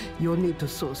elixirs, you'll need to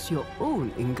source your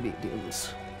own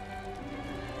ingredients.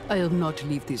 I'll not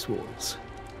leave these walls.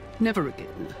 Never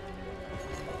again.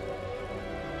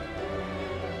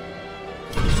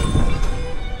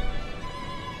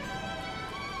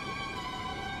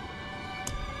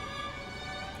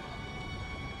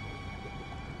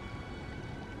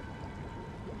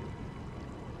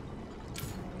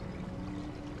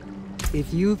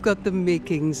 If you've got the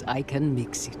makings, I can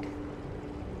mix it.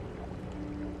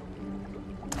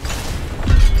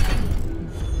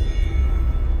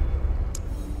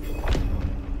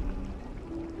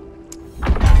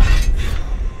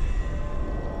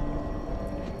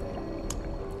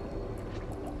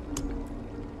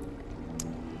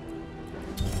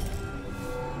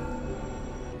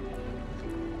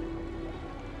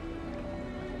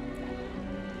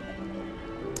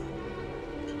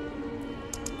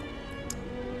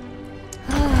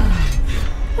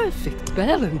 Perfect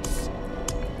balance.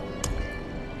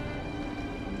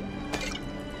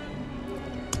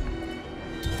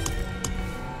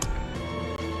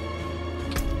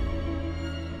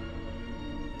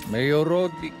 May your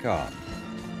road be calm.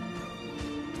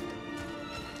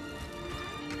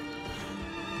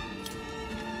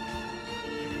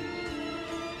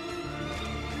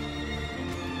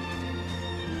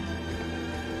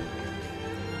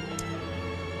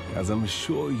 As I'm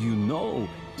sure you know,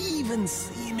 even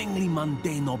seemingly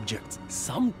mundane objects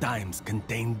sometimes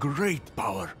contain great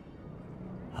power.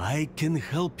 I can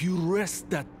help you wrest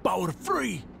that power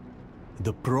free.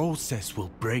 The process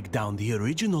will break down the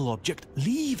original object,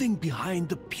 leaving behind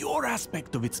the pure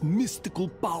aspect of its mystical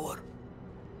power.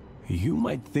 You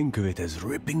might think of it as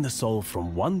ripping the soul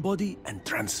from one body and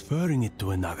transferring it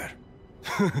to another.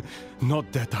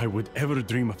 Not that I would ever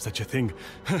dream of such a thing.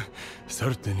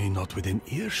 Certainly not within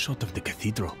earshot of the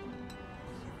cathedral.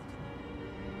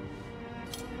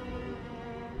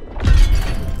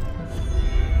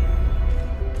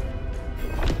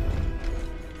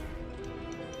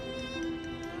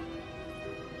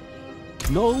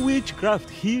 No witchcraft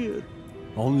here.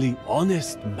 Only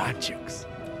honest magics.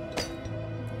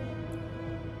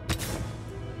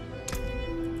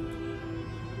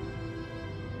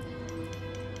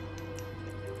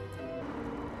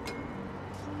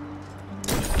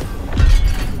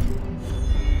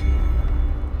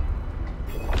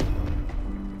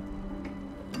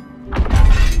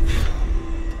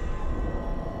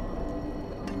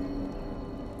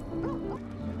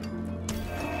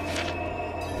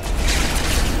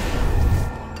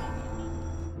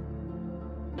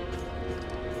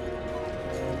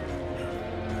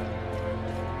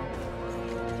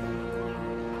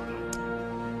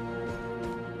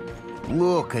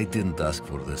 Look, I didn't ask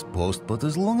for this post, but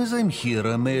as long as I'm here,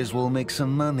 I may as well make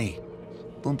some money.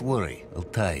 Don't worry, I'll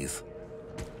tithe.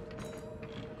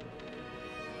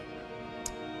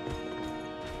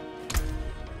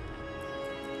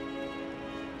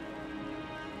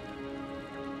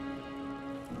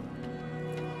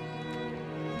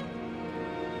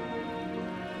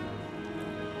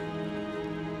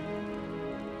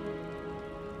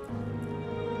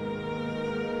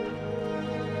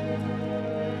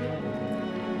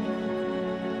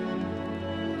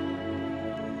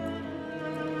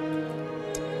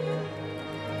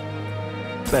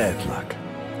 Bad luck.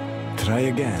 Try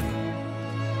again.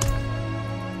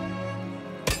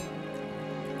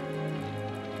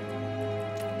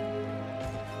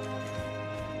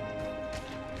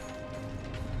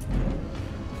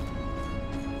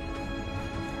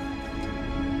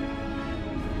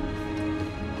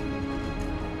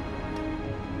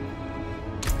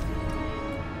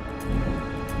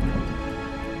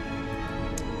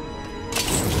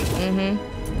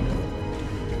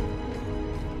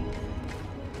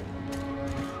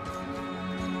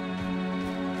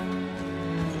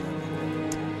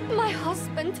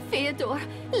 Theodore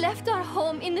left our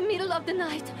home in the middle of the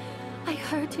night. I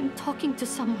heard him talking to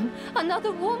someone,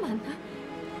 another woman.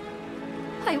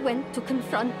 I went to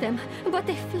confront them, but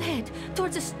they fled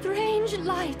towards a strange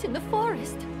light in the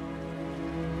forest.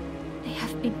 They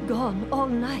have been gone all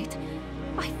night.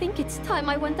 I think it's time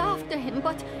I went after him,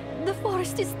 but the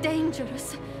forest is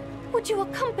dangerous. Would you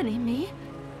accompany me?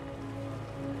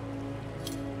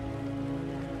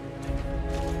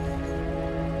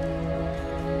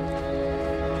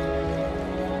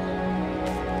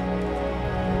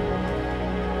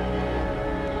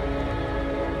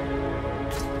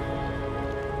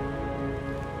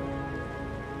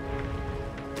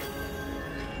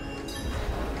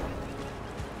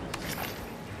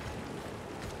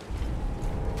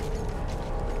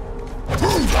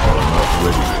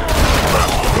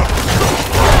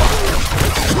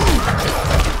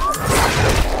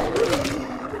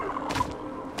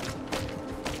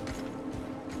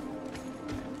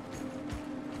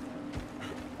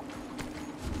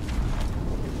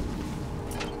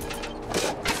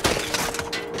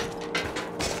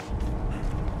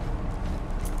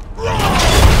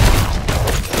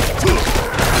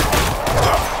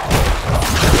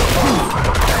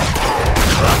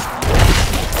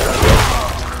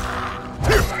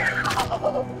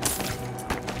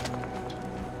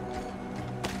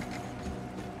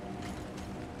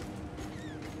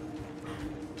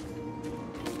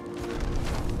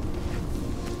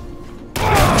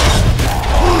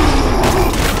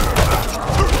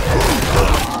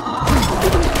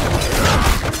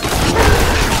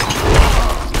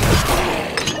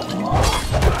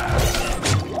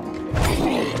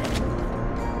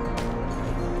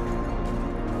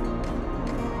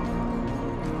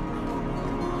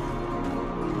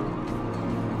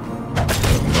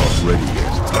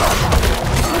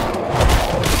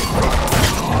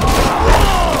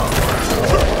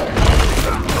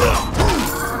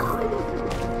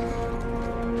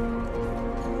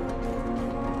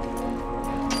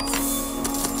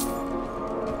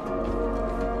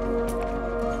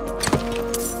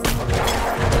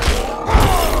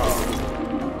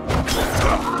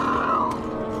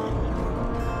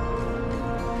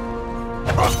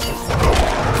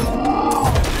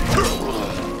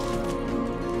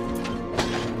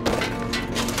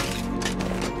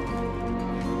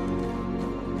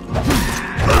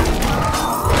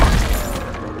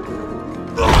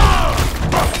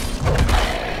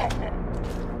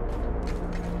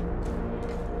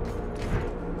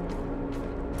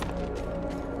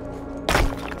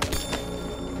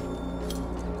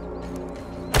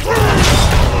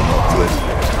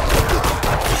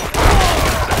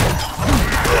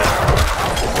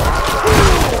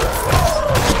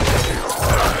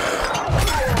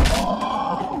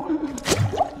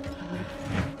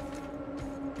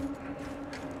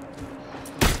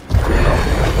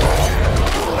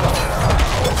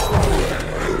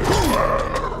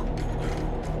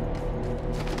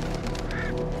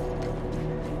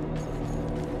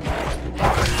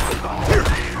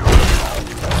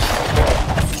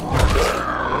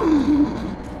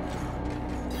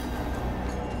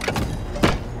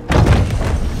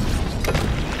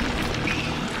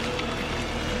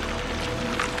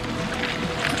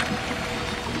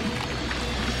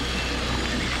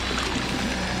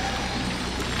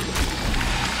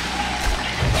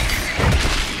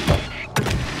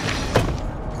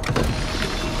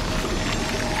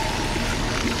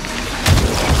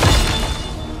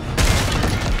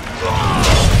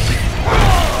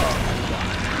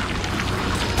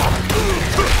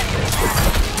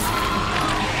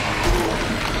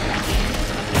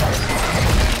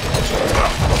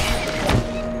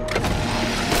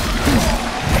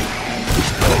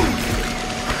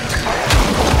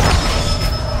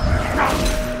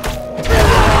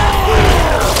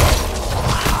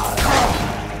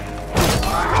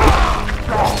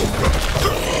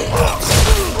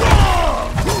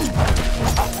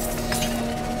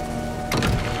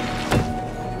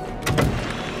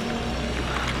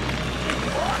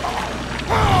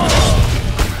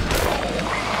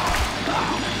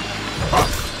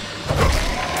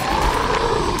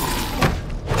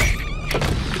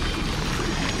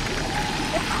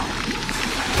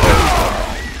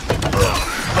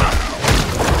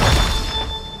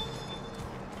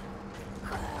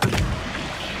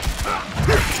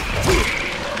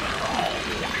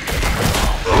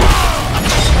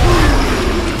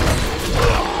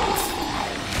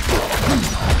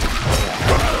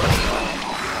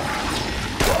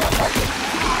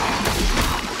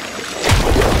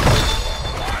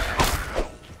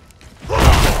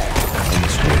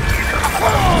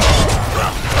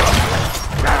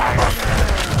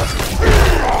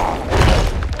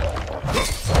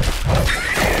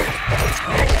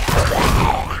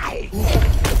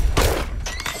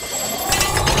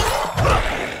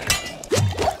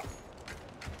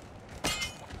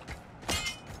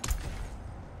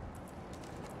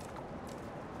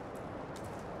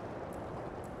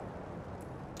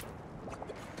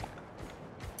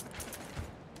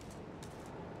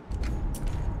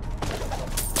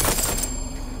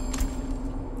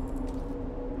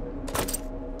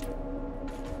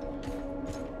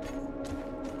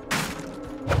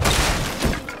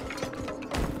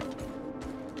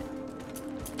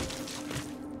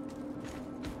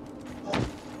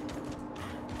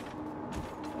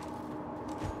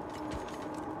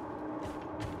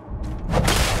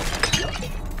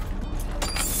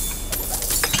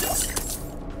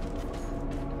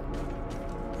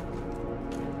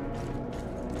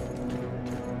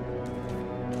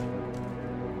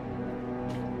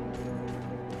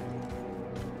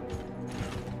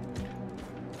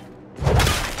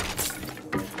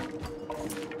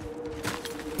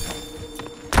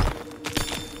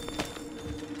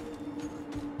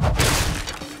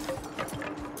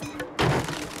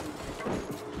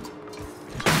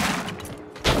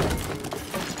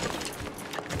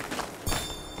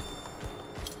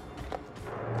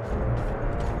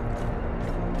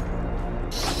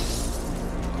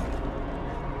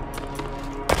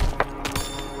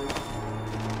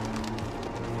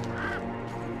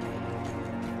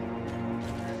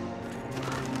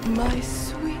 My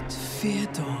sweet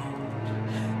Fyodor,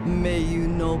 may you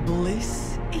know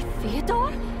bliss.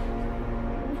 Fyodor?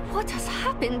 What has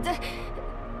happened?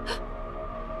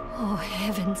 Oh,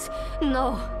 heavens.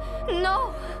 No.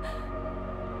 No!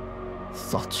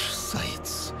 Such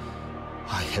sights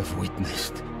I have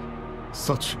witnessed.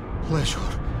 Such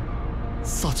pleasure.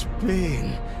 Such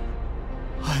pain.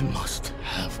 I must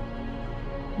have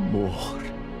more.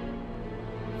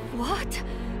 What?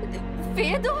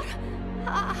 Fyodor?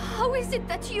 How is it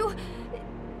that you...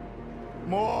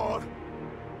 More!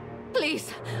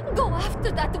 Please, go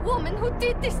after that woman who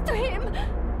did this to him!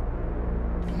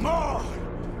 More!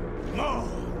 More!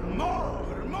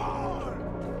 More! More!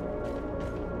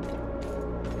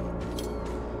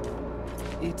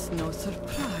 It's no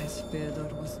surprise Fyodor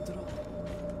was drawn.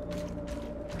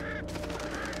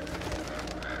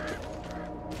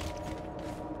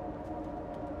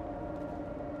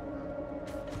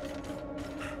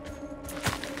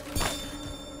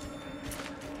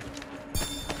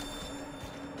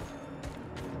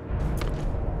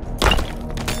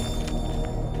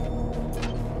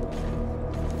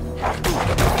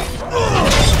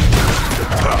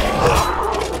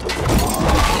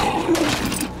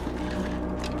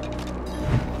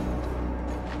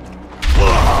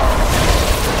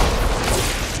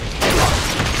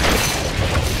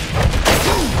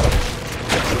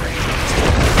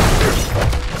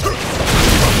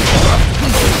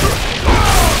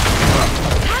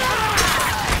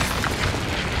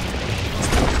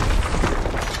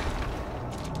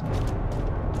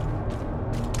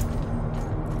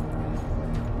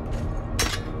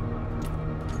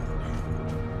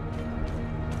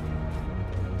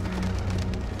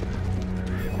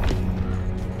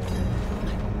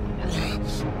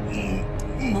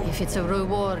 If it's a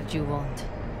reward you want,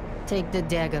 take the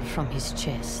dagger from his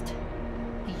chest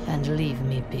and leave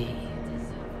me be.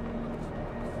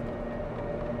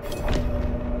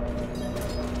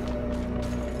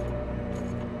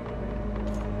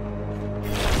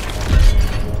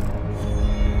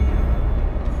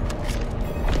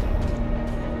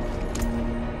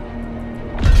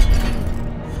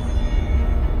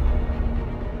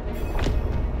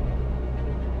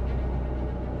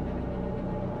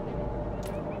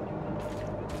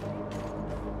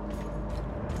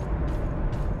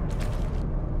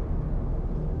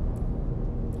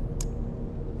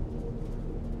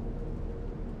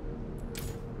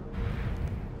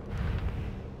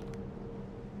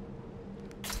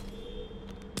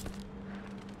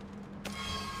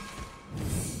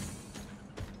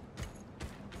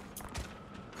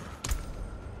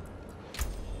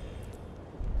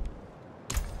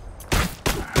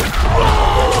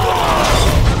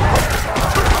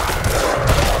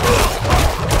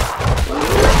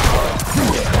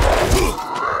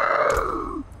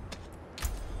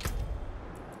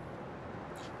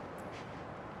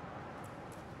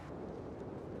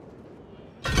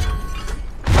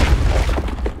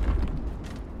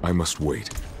 I must wait.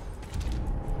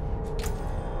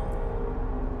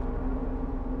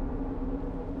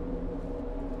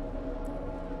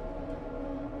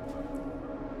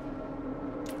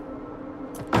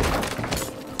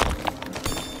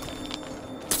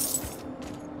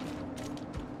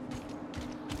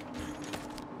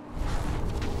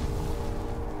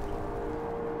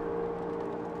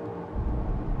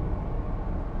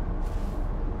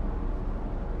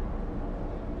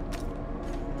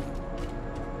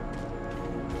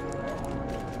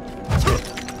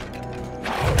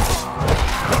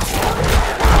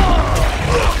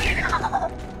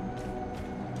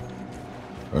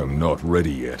 I'm not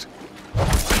ready yet.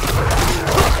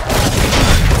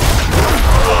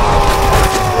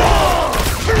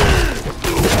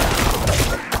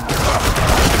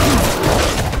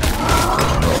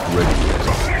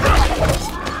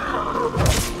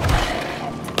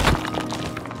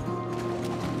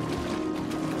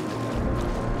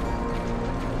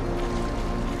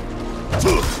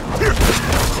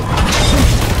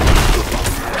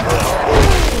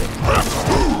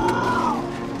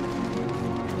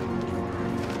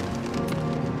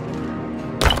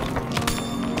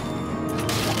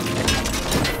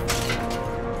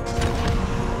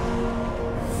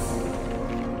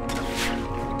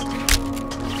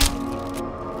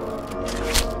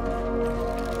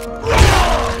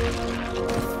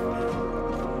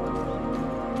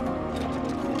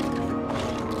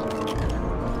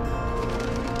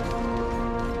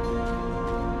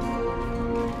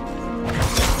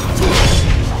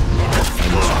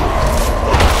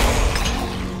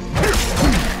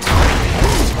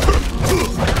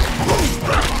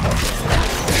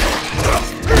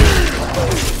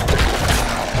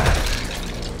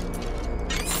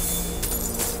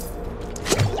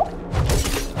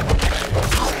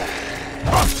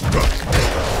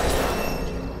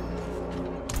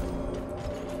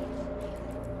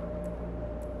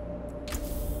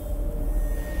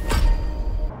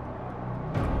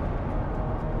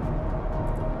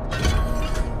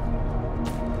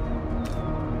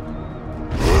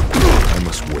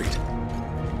 Just wait.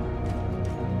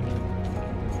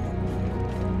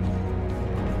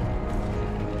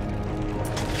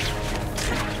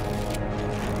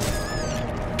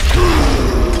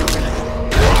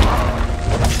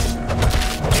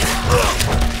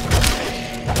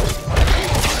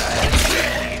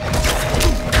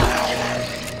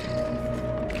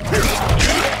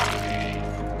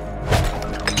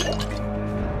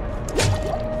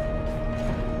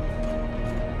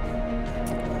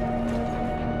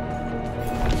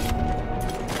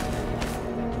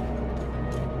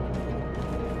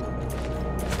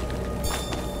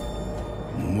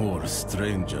 More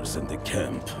strangers in the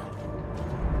camp.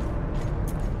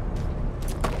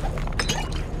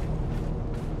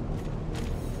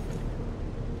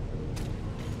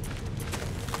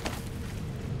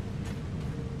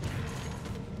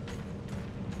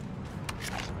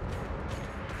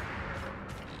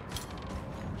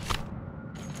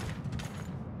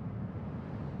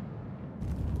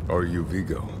 Are you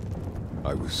Vigo?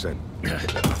 I was sent.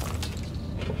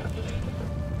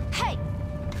 Hey!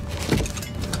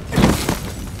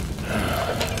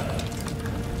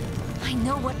 I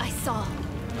know what I saw.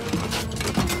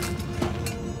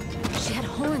 She had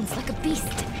horns like a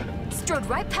beast. Strode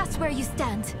right past where you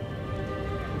stand.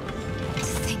 To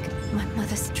think my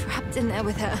mother's trapped in there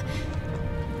with her.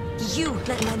 You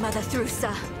let my mother through,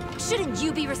 sir. Shouldn't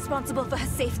you be responsible for her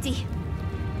safety?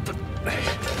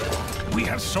 We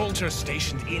have soldiers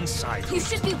stationed inside. You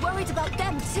should be worried about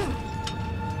them, too.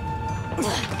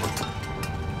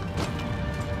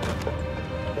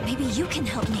 Maybe you can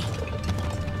help me.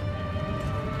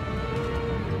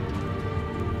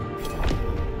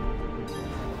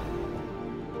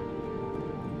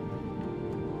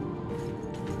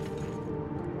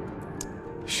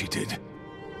 She did.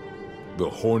 The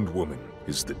horned woman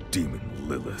is the demon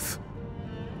Lilith.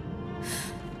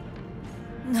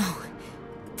 No,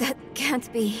 that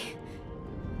can't be.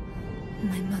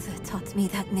 My mother taught me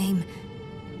that name.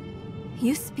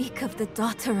 You speak of the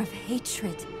daughter of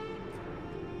hatred.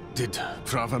 Did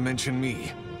Prava mention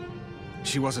me?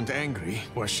 She wasn't angry,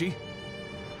 was she?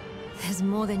 There's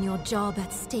more than your job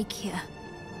at stake here.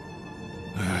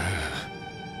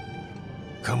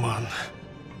 Come on.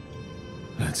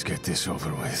 Let's get this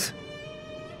over with.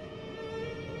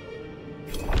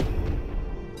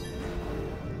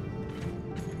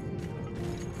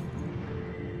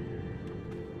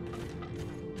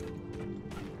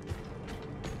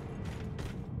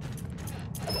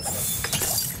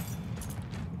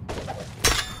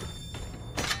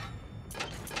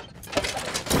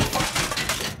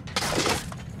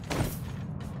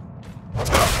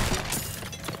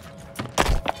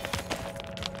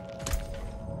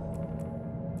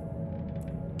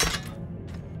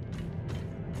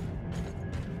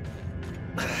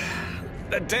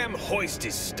 The damn hoist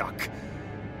is stuck.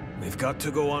 We've got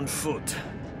to go on foot.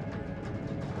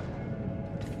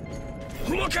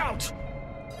 Look out!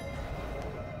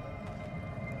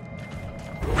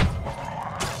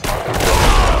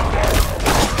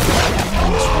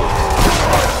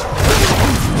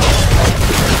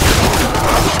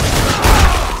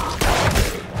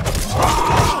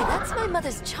 Hey, that's my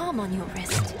mother's charm on your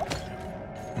wrist.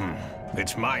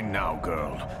 It's mine now,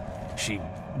 girl. She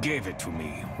gave it to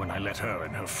me when I let her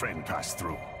and her friend pass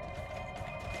through.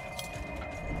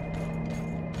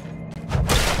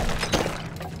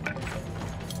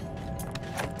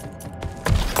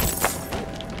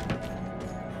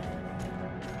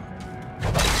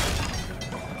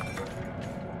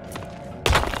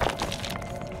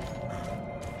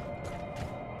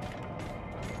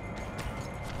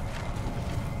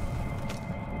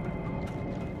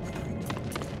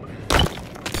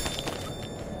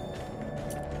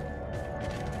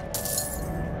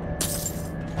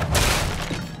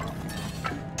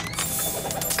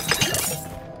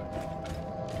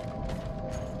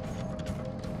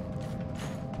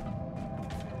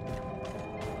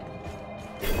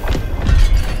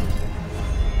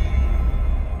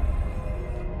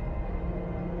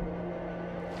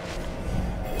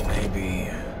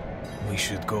 We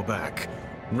should go back.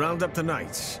 Round up the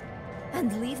knights.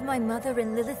 And leave my mother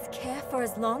in Lilith's care for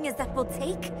as long as that will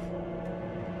take?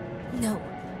 No.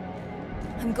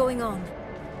 I'm going on.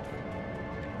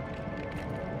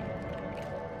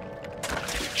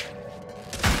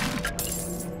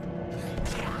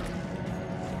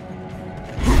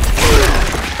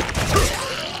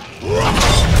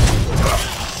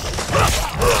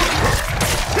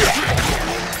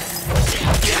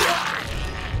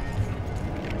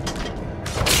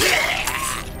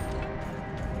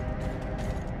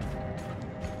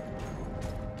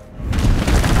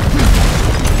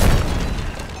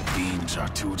 Are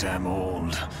too damn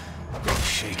old.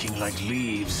 Shaking like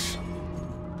leaves.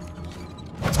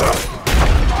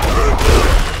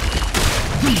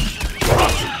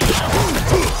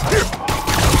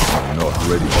 I'm not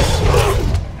ready yet.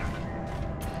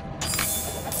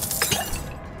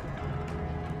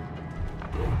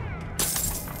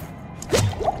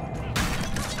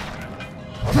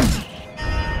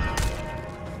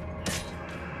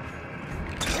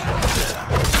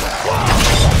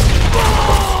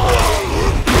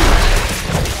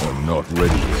 I'm not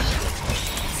ready yet.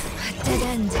 Dead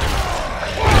end.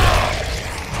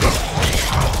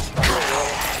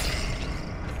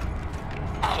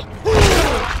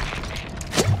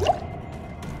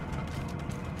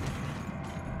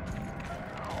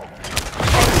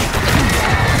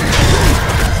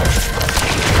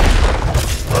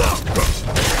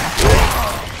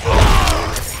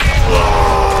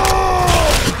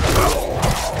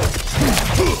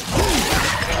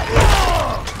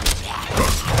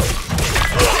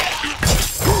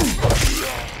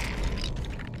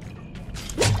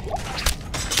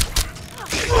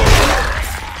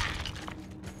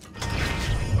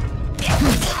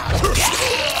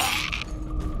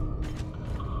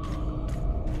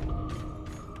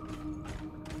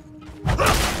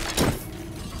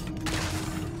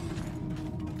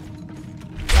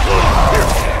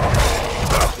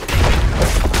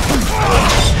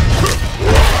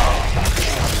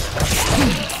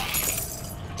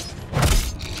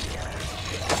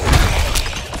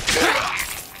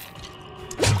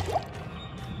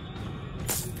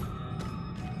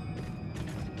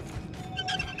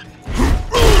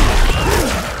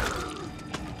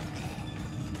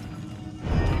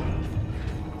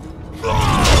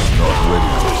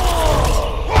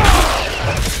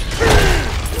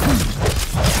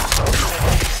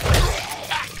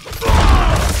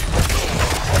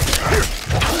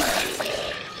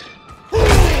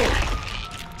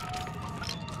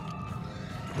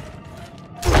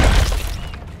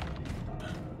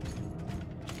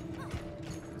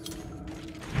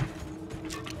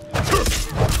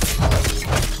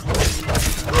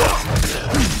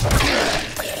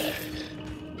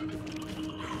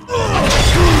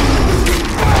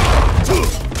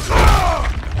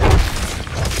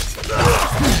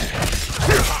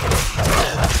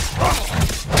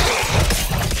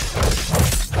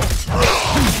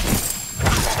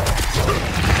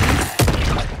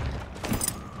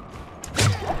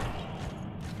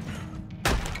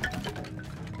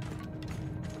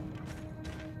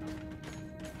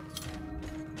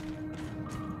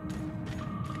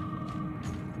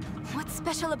 What's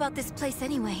special about this place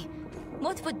anyway?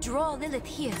 What would draw Lilith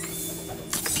here?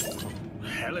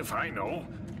 Hell if I know.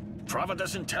 Trava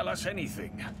doesn't tell us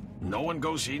anything. No one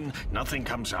goes in, nothing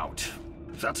comes out.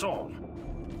 That's all.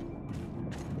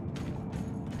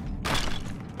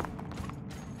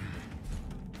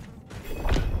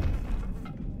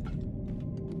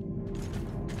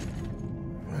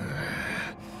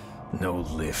 No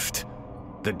lift.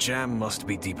 The jam must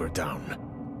be deeper down.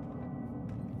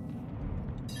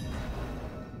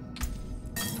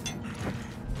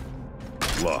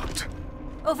 Locked.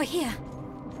 Over here.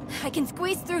 I can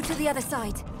squeeze through to the other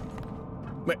side.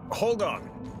 Wait, hold on.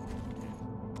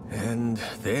 And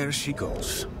there she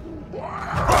goes.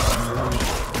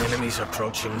 Enemies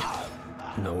approaching.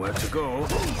 Nowhere to go.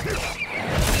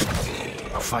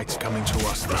 A fight's coming to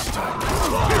us this time.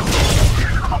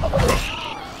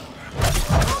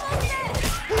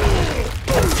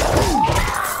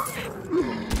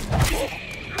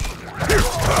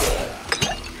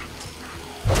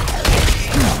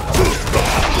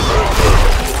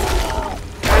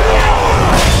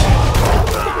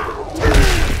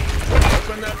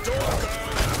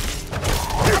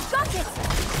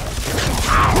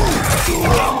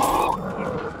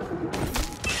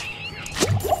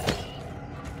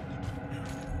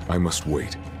 I must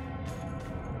wait.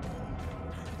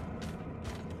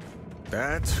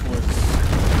 That was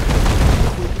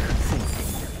quick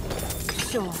thinking.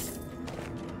 Sure.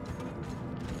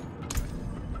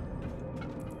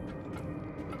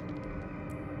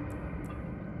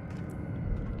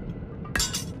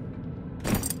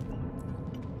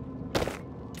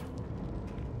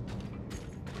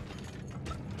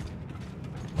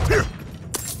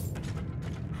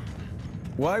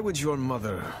 Why would your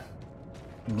mother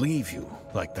leave you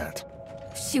like that?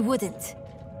 She wouldn't.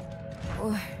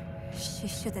 Or she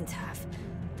shouldn't have.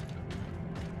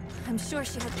 I'm sure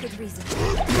she had good reason.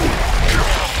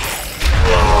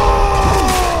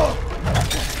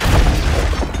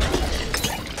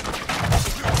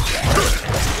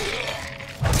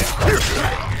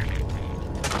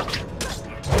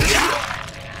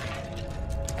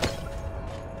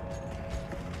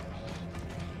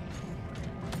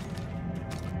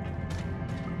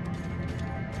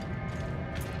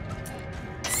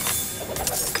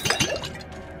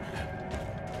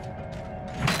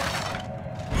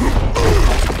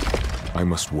 I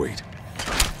must wait.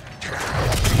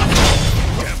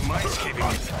 Damn mice keeping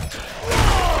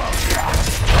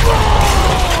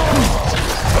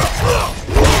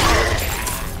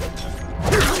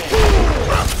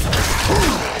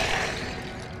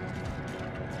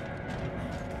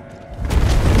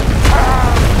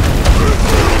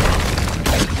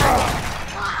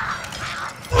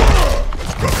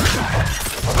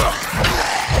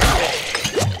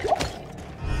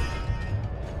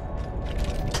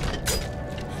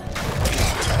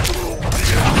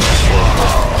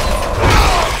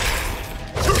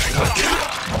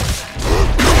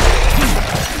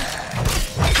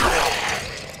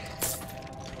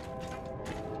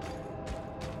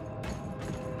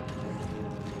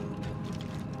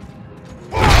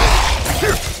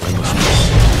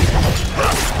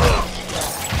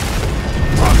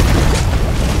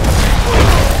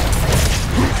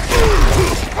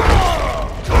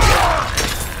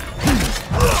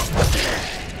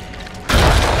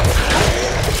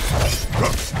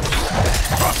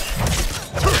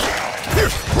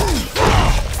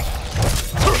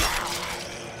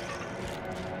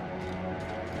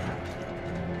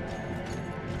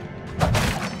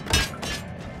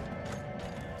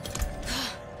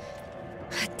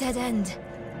dead end.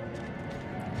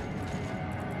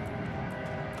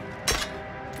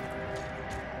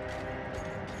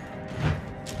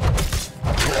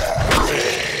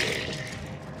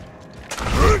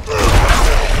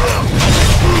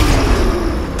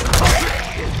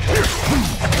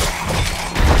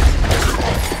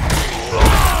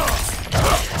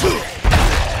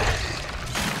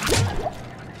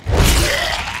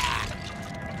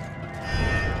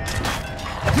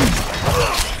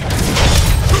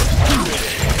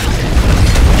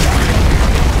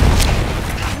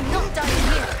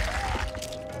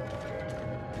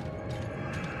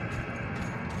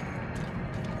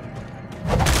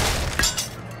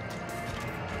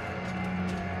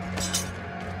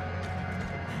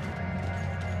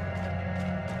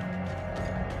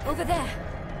 Over there.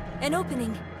 An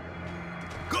opening.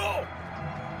 Go!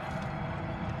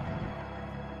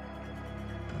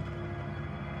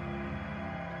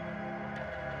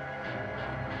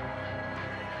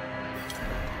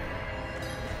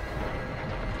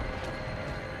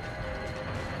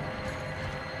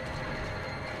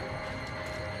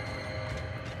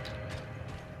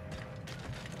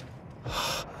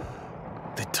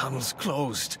 The tunnel's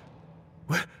closed.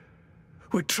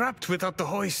 We're trapped without the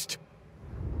hoist.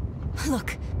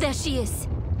 Look, there she is.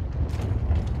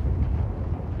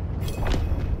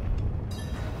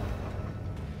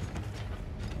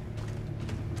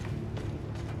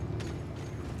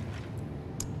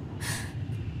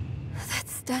 That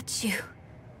statue.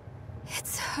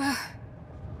 It's her.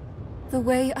 The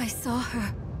way I saw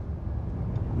her.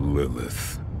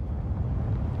 Lilith.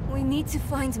 We need to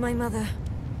find my mother.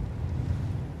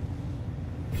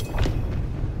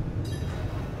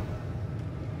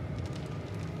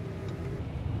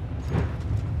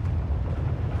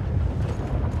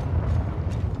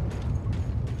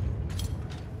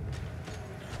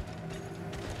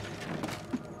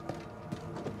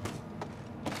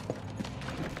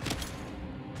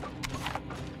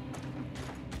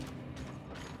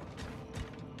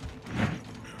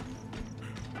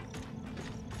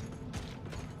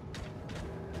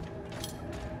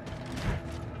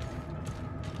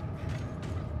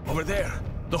 Over there,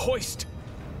 the hoist.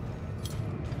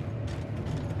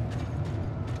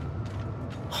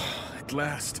 At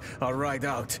last, our ride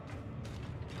out.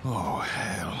 Oh,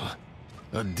 hell.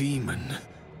 A demon.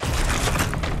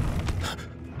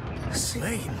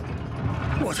 Slain?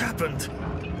 What happened?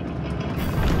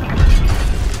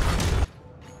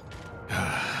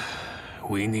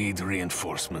 We need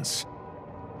reinforcements.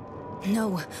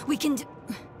 No, we can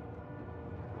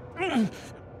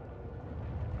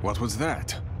What was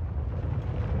that?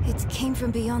 It came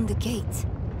from beyond the gate.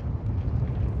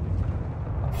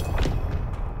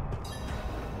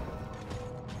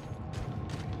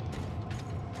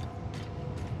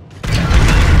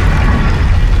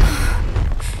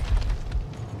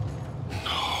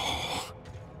 No.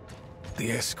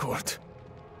 The escort.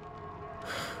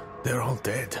 They're all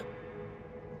dead.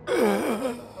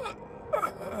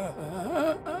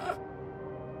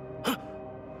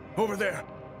 Over there.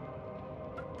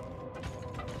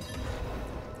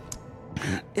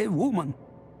 A woman.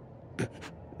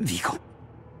 Vigo.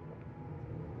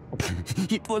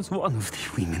 It was one of the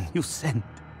women you sent.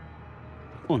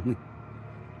 Only...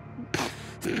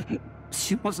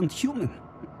 she wasn't human.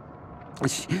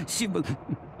 She was...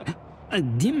 a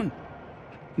demon.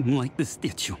 Like the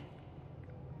statue.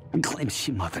 Claims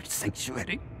she mothered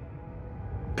sanctuary.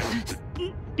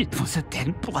 It was a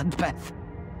dead bloodbath.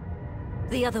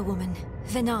 The other woman,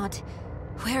 Venard,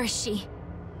 where is she?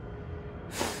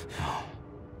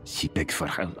 She begged for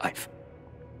her life.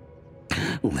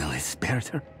 Lilith spared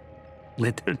her.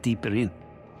 Let her deeper in.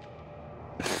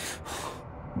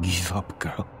 Give up,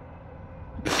 girl.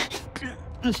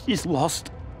 She's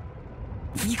lost.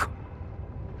 Vigo,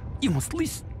 you must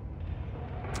listen.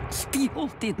 Steel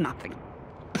did nothing.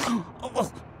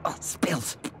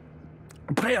 Spells,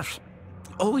 prayers,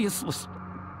 all useless.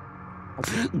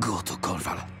 Go to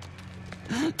Corval.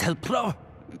 Tell Plow.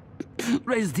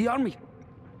 Raise the army.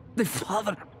 The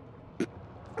father.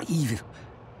 Evil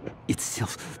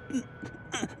itself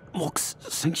mocks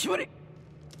sanctuary.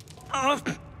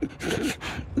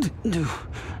 Do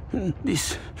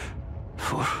this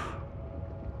for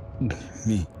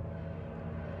me.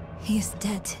 He is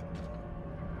dead.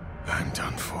 I'm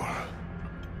done for.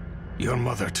 Your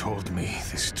mother told me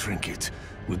this trinket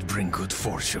would bring good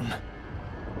fortune.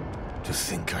 To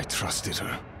think I trusted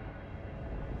her.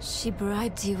 She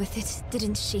bribed you with it,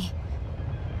 didn't she?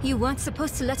 You weren't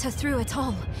supposed to let her through at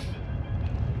all.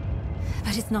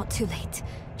 But it's not too late.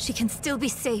 She can still be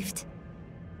saved.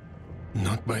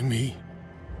 Not by me.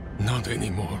 Not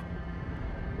anymore.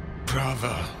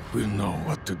 Prava will know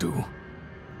what to do.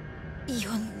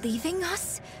 You're leaving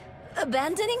us?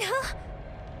 Abandoning her?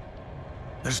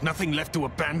 There's nothing left to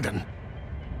abandon.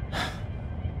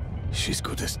 She's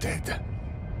good as dead.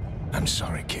 I'm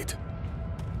sorry, kid.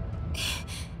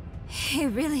 He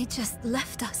really just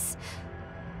left us.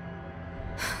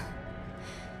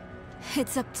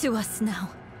 It's up to us now.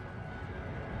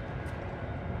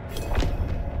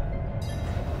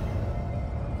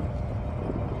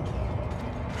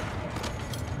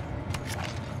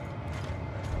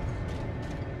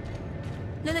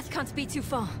 Lilith can't be too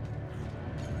far.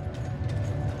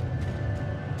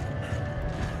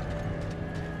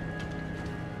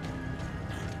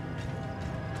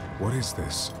 What is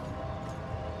this?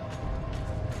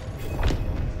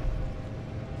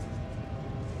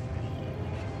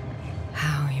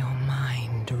 How your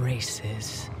mind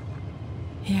races.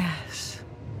 Yes,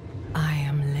 I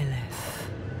am Lilith,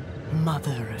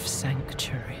 mother of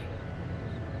sanctuary.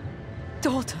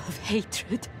 Daughter of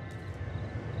hatred.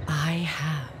 I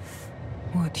have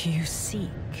what you seek.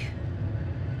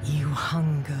 You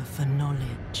hunger for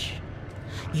knowledge.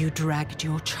 You dragged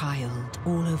your child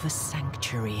all over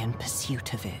sanctuary in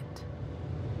pursuit of it.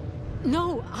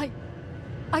 No,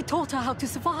 I taught her how to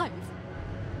survive.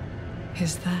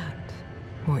 Is that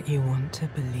what you want to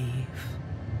believe?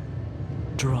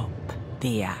 Drop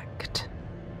the act.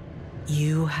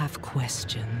 You have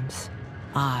questions.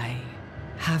 I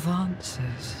have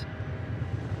answers.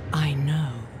 I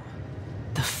know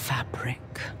the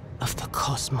fabric of the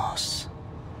cosmos.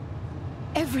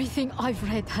 Everything I've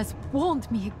read has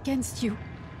warned me against you.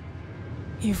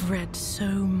 You've read so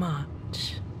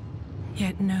much,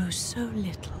 yet know so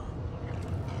little.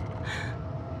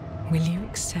 Will you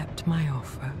accept my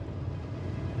offer?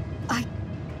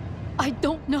 I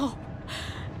don't know.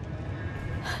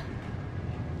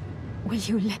 Will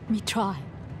you let me try?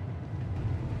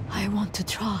 I want to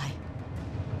try.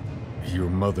 Your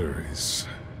mother is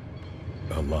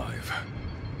alive.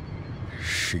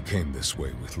 She came this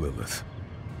way with Lilith.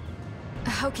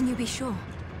 How can you be sure?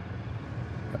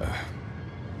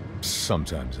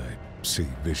 Sometimes I see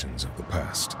visions of the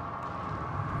past.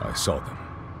 I saw them.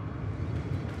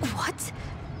 What?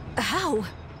 How?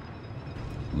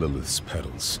 Lilith's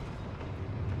petals.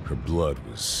 Her blood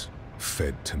was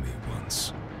fed to me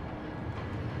once.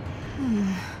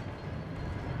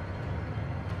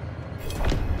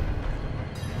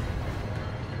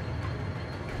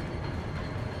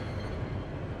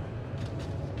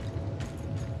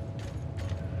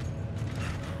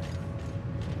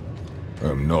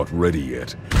 I'm not ready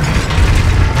yet.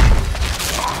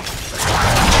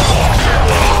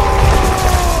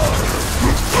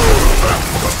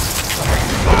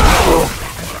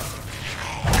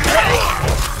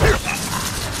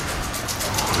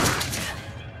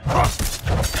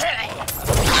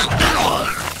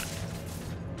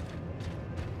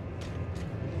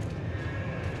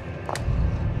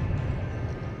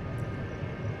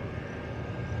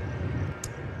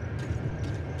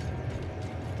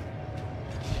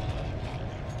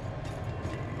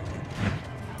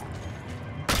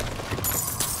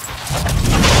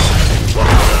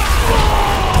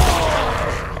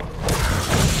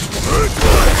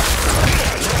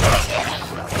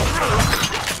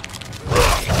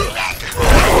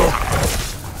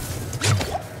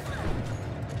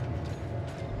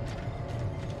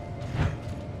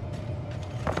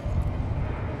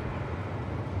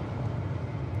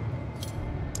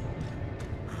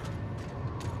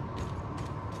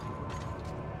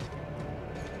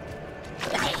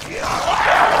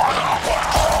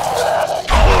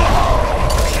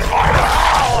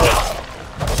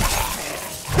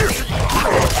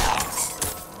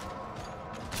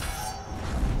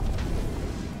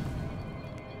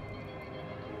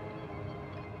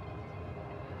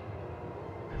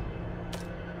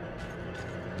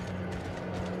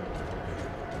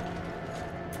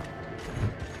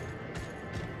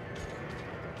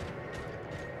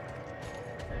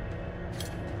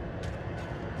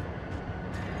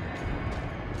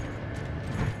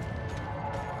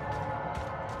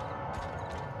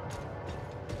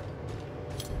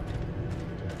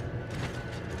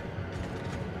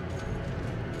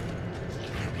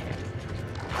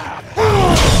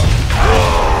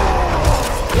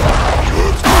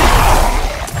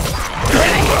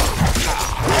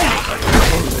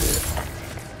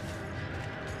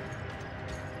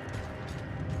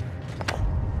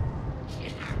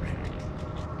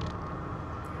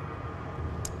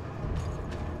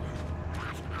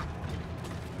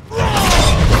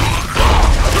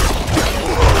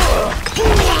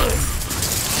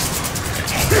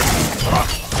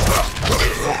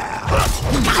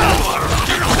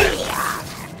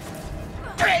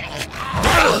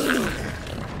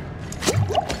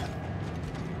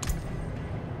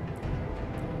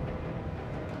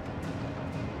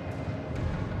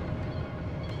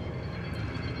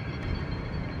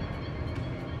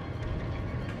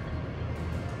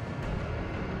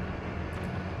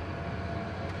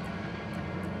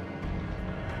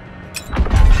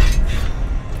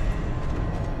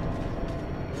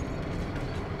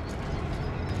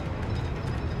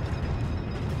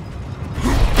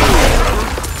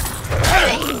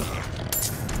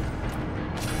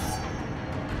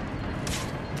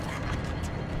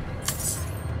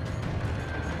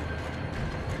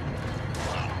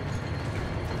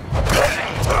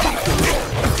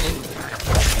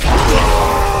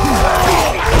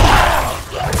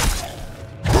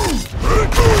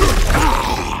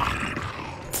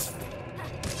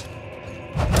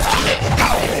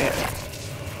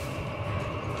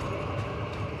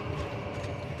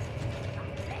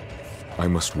 I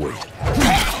must wait.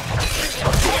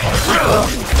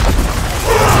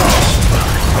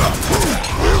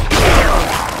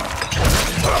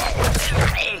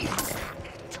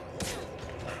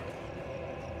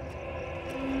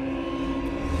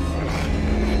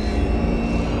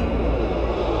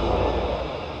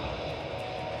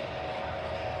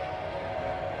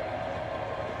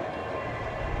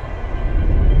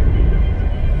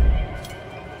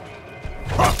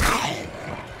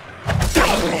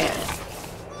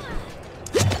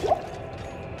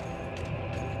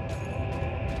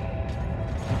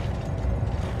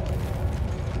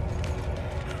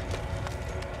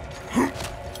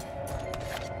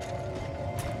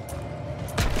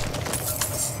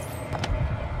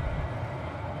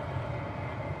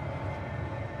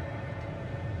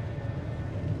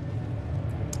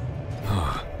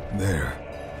 There.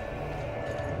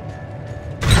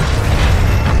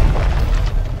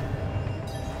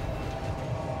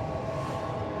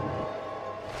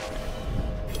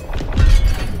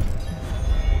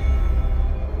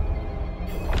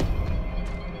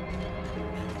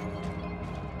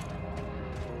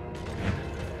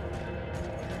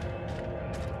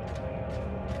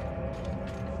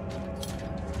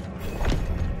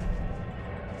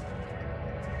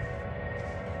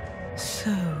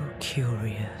 So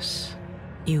curious.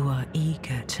 You are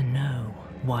eager to know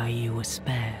why you were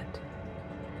spared.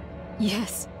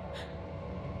 Yes.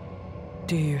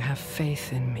 Do you have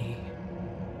faith in me?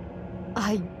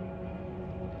 I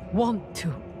want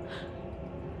to.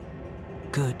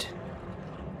 Good.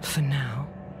 For now,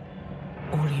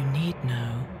 all you need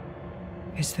know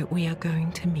is that we are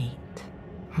going to meet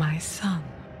my son.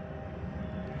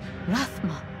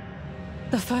 Rathma,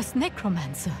 the first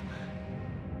necromancer.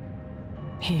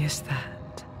 He is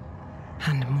that,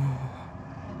 and more.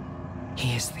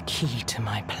 He is the key to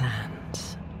my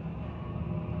plans.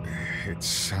 It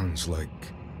sounds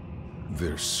like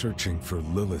they're searching for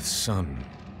Lilith's son,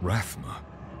 Rathma,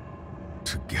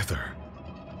 together.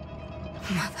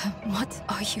 Mother, what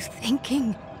are you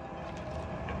thinking?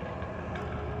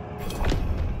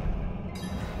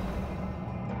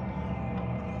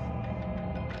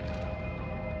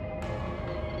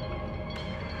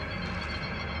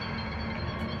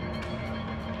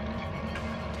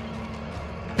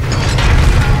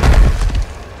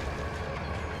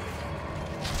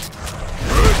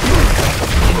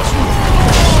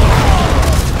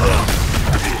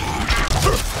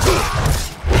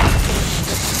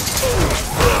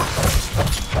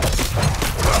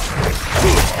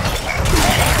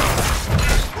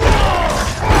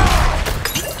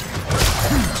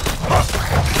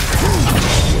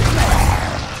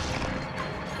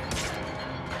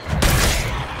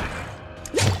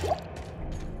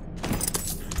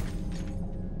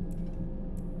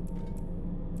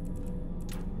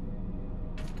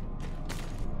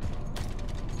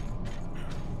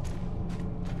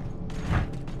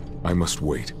 I must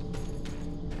wait.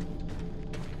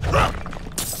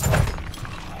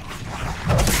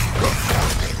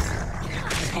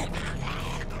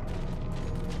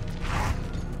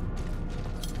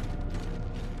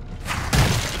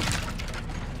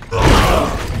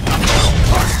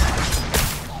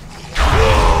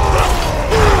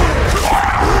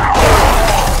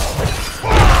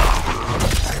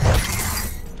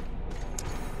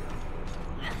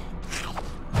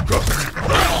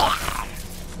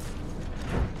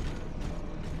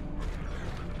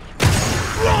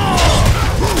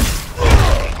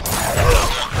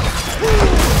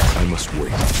 must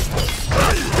wait.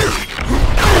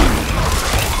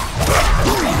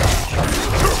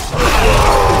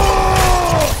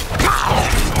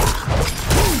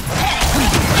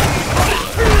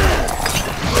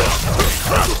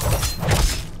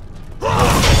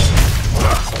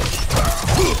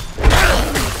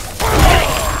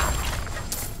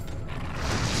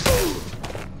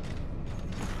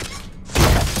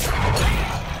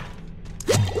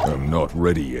 I'm not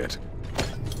ready yet.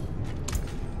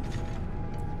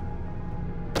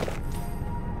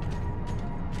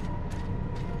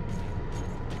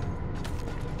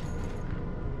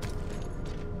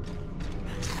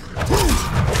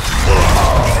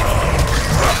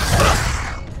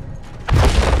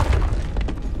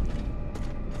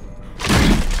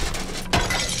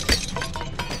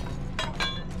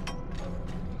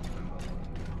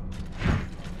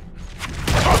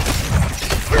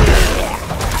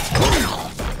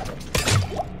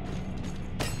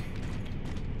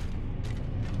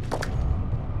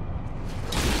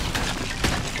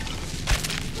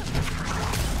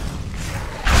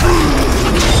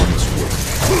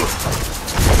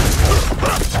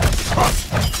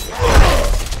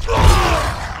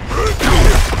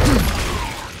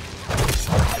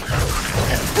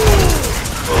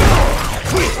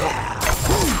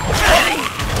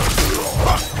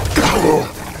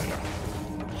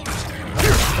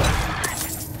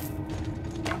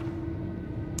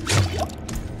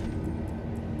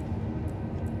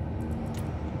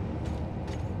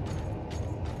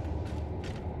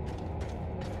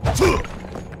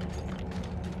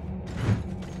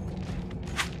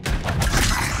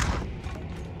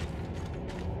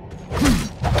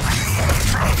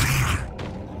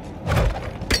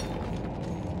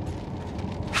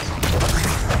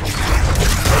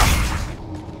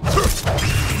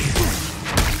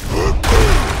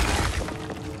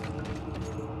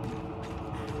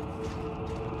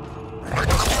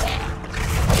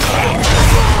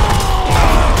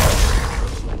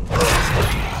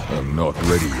 Not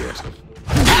ready yet.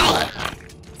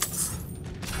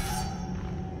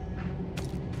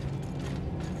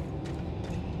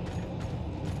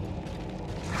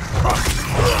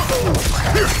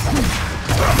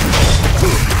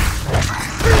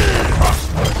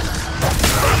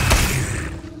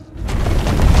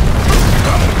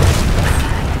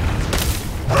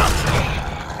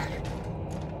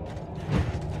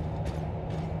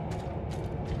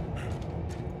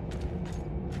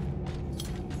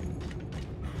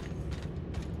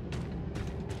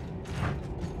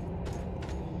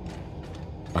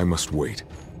 I must wait.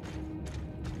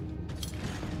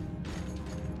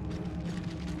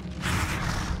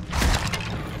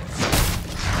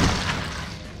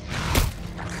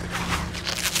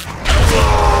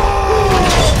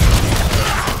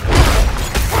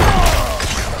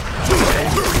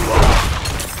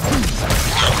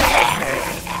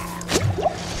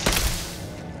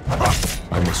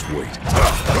 I must wait.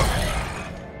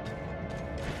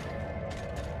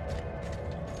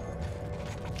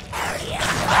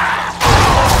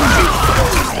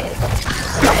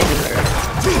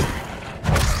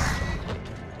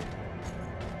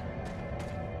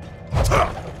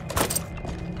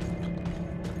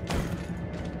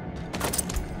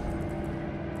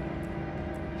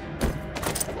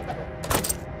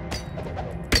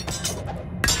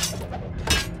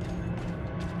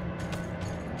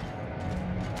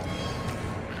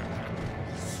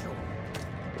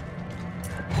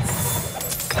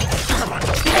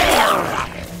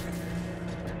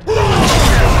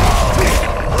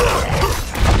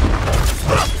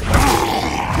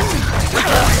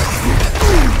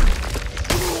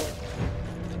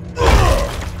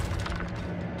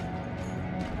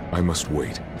 I must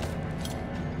wait.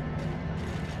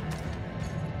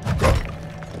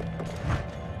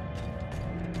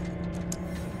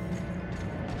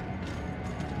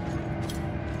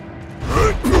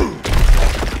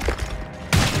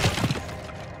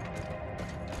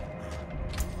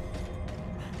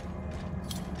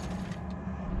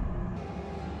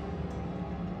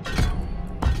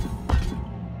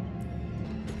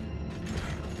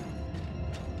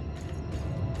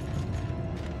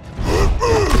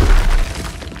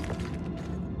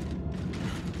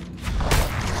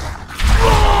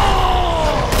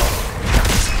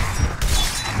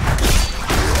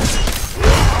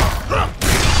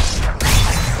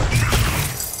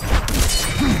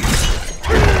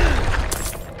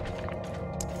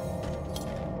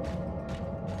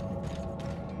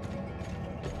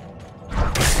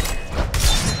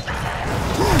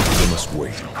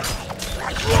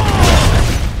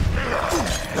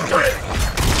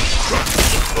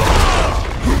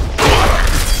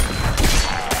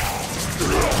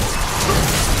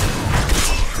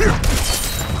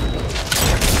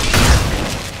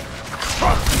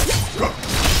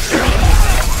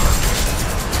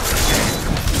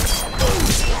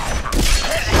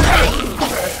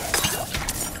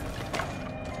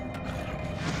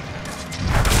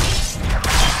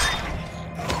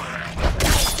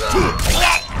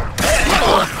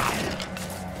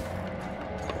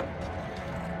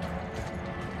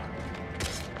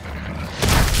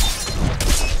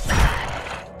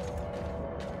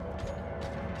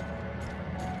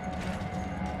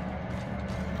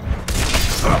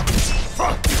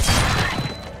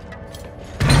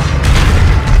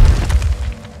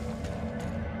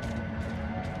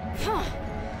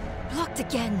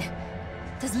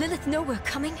 Does Lilith know we're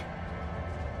coming?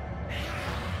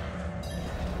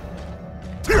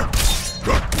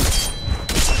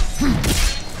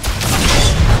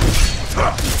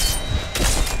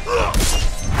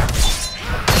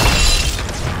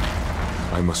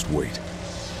 I must wait.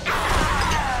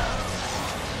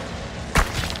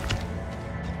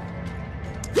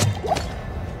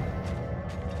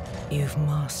 You've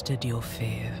mastered your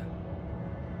fear,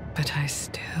 but I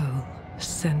still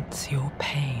sense your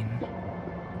pain.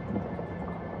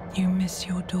 You miss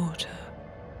your daughter.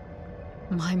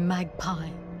 My magpie.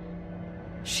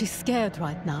 She's scared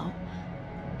right now.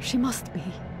 She must be.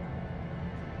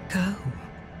 Go.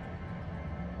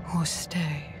 Or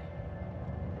stay.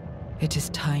 It is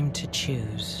time to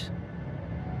choose.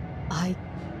 I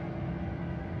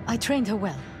trained her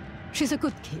well. She's a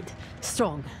good kid.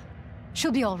 Strong.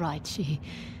 She'll be all right,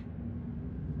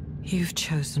 You've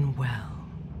chosen well,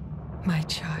 my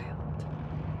child.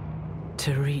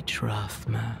 To reach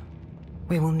Rathma,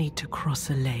 we will need to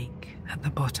cross a lake at the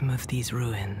bottom of these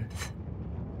ruins.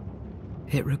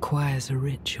 It requires a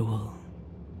ritual.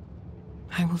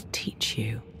 I will teach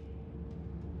you.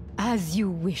 As you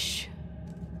wish,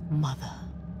 Mother.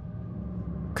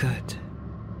 Good.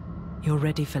 You're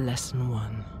ready for lesson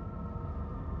 1.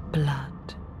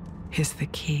 Blood is the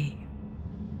key.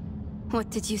 What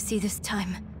did you see this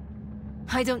time?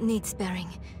 I don't need sparing.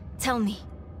 Tell me.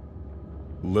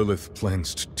 Lilith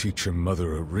plans to teach her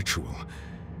mother a ritual.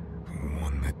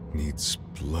 One that needs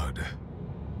blood.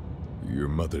 Your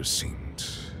mother seemed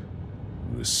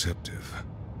receptive.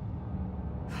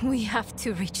 We have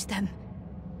to reach them.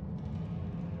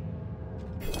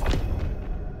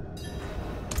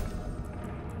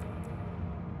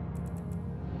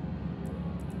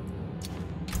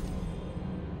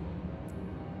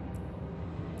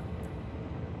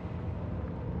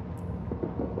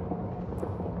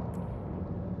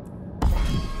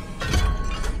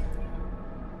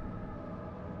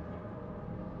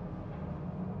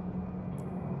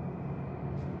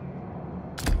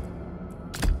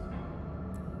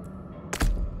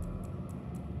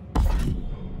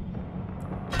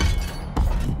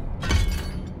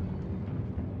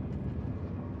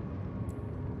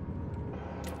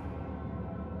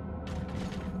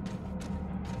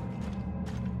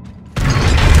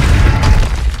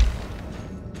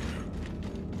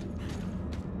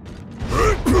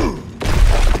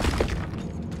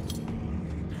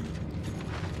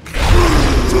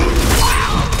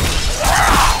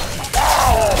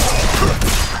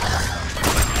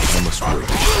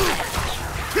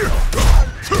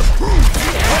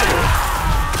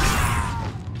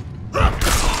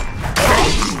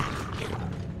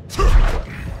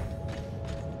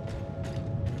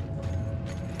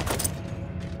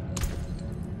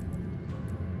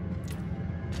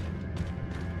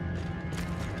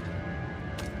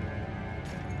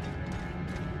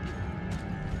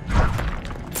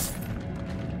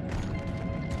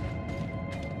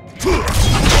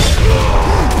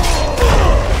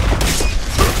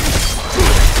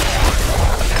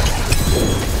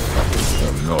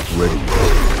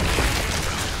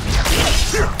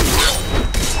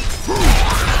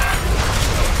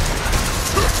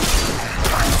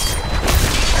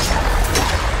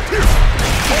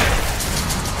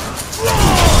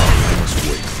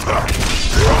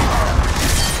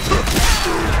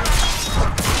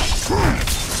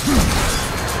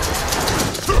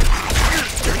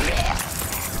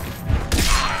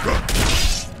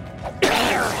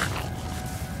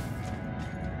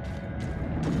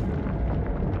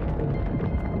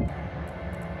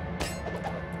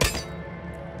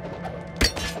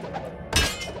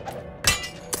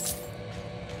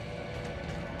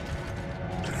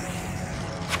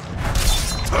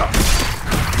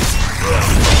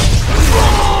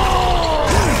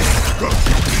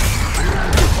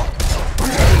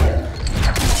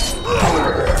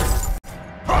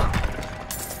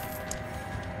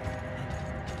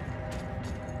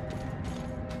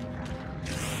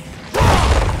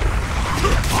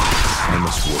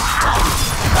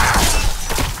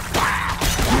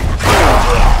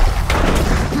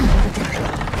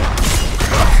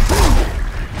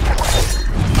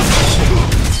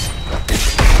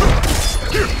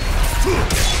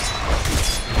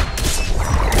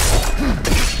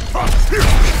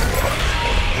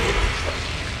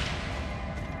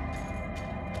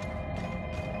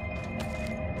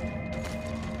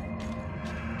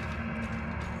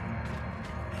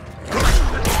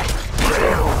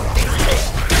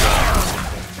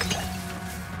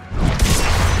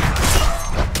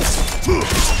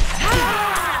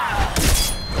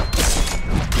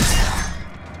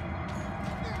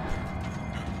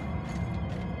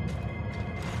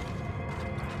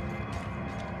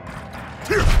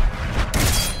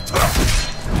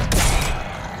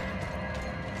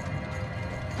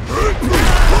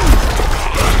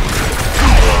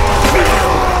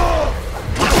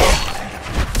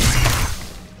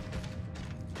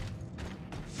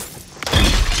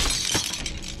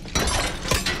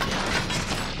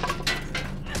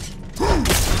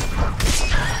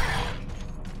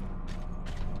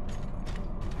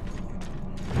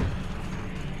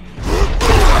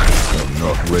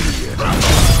 ready yet.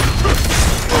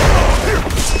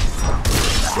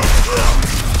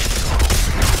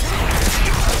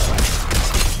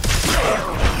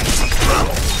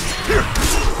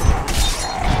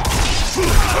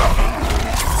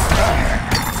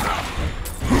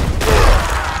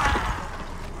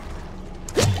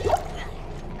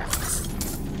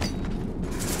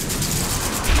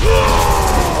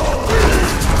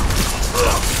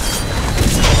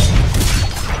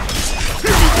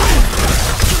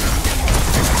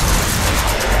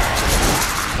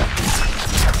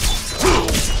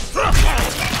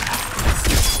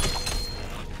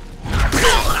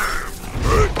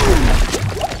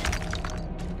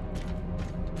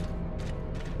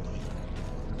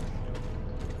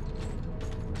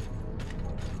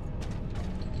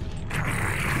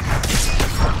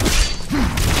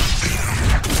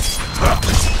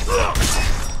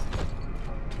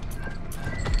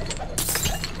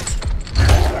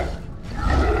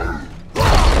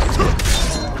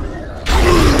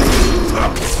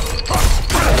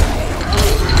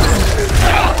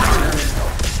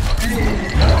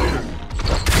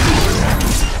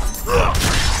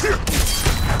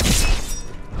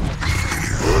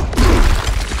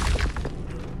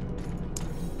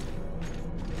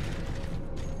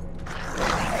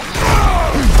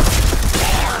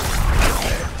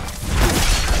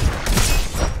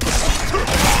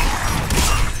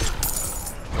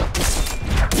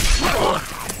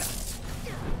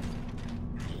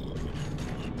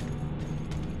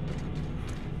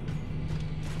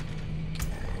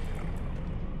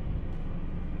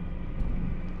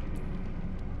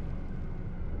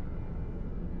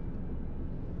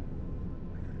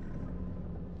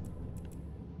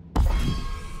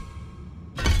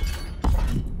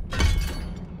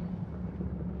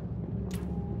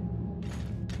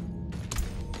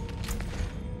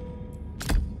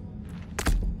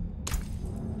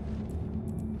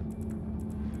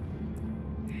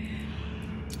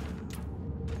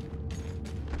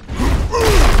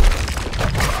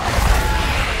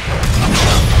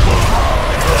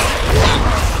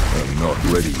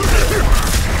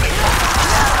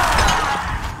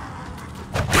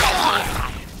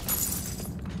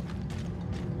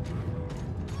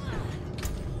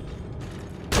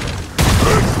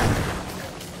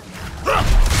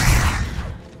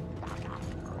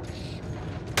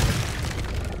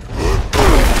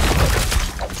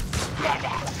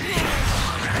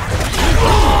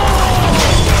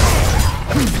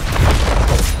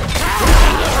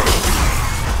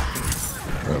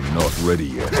 Ready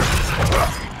yet.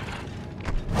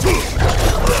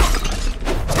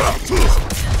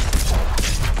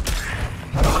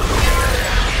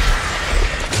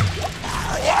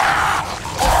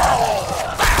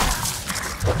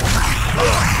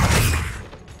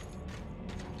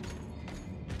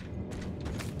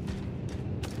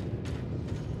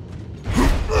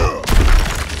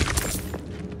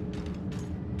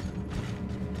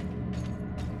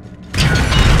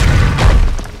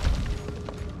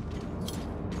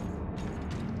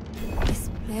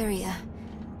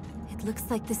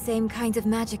 Like the same kind of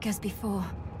magic as before.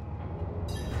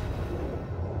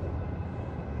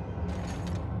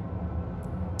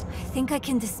 I think I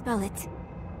can dispel it.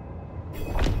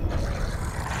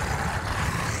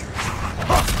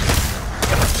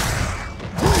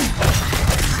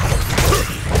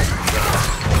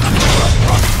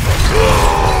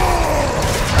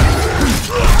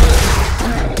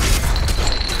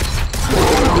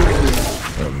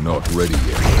 I'm not ready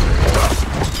yet.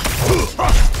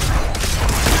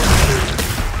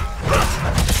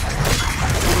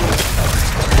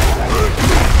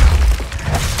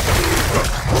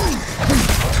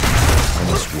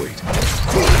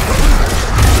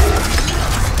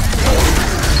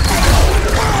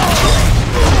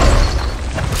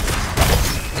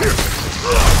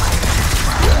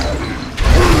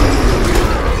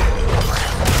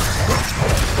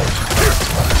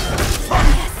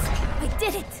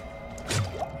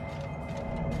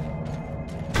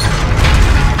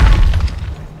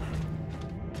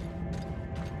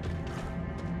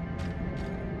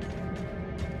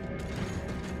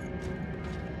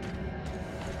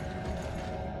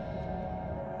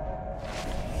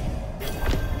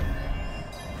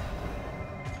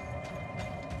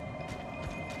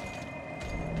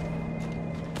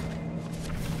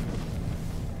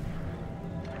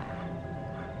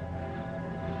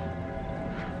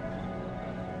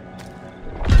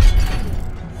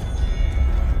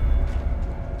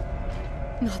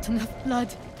 Not enough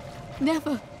blood.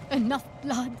 Never enough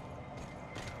blood.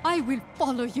 I will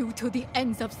follow you to the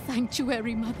ends of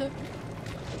Sanctuary, Mother.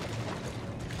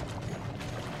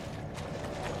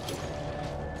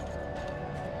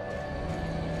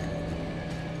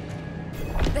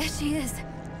 There she is.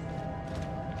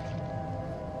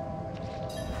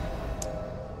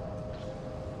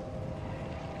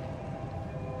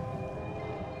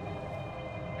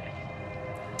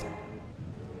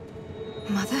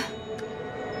 Mother?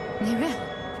 Nirel.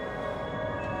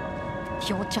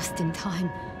 You're just in time.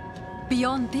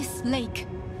 Beyond this lake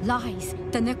lies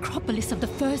the necropolis of the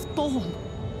Firstborn.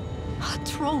 A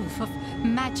trove of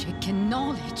magic and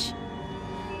knowledge.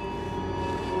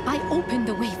 I opened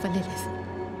the way for Lilith,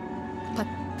 but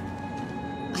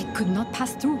I could not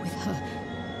pass through with her.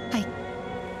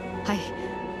 I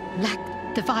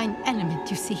lack divine element,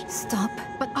 you see. Stop.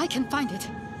 But I can find it.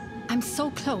 I'm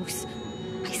so close.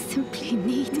 I simply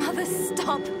need... Mother,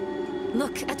 stop!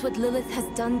 Look at what Lilith has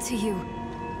done to you.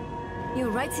 You're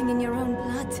writing in your own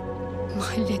blood.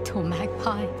 My little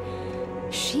magpie.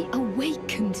 She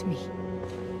awakened me.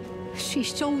 She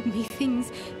showed me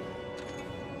things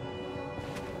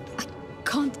I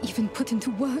can't even put into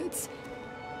words.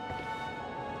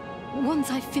 Once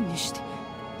I've finished,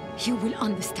 you will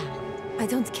understand. I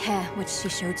don't care what she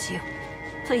showed you.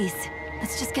 Please,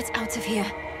 let's just get out of here.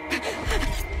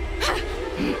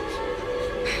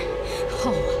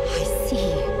 Oh, I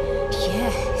see.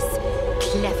 Yes,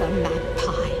 clever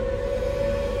magpie.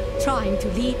 Trying to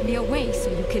lead me away so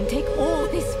you can take all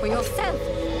this for yourself.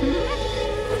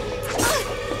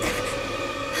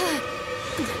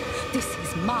 This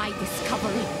is my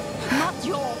discovery, not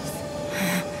yours.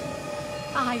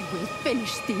 I will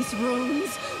finish these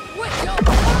runes with your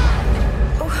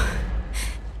blood! Oh,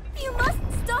 you must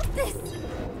stop this!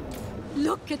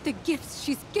 Look at the gifts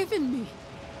she's given me.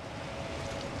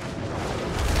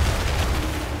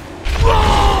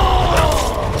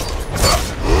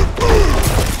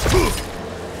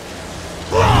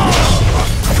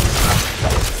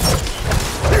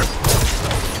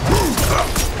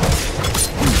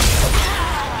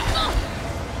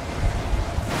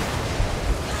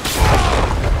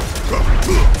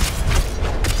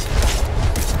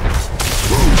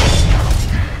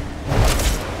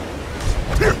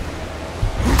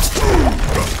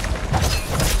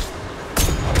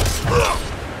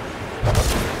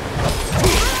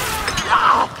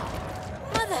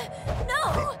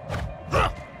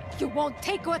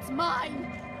 Take what's mine!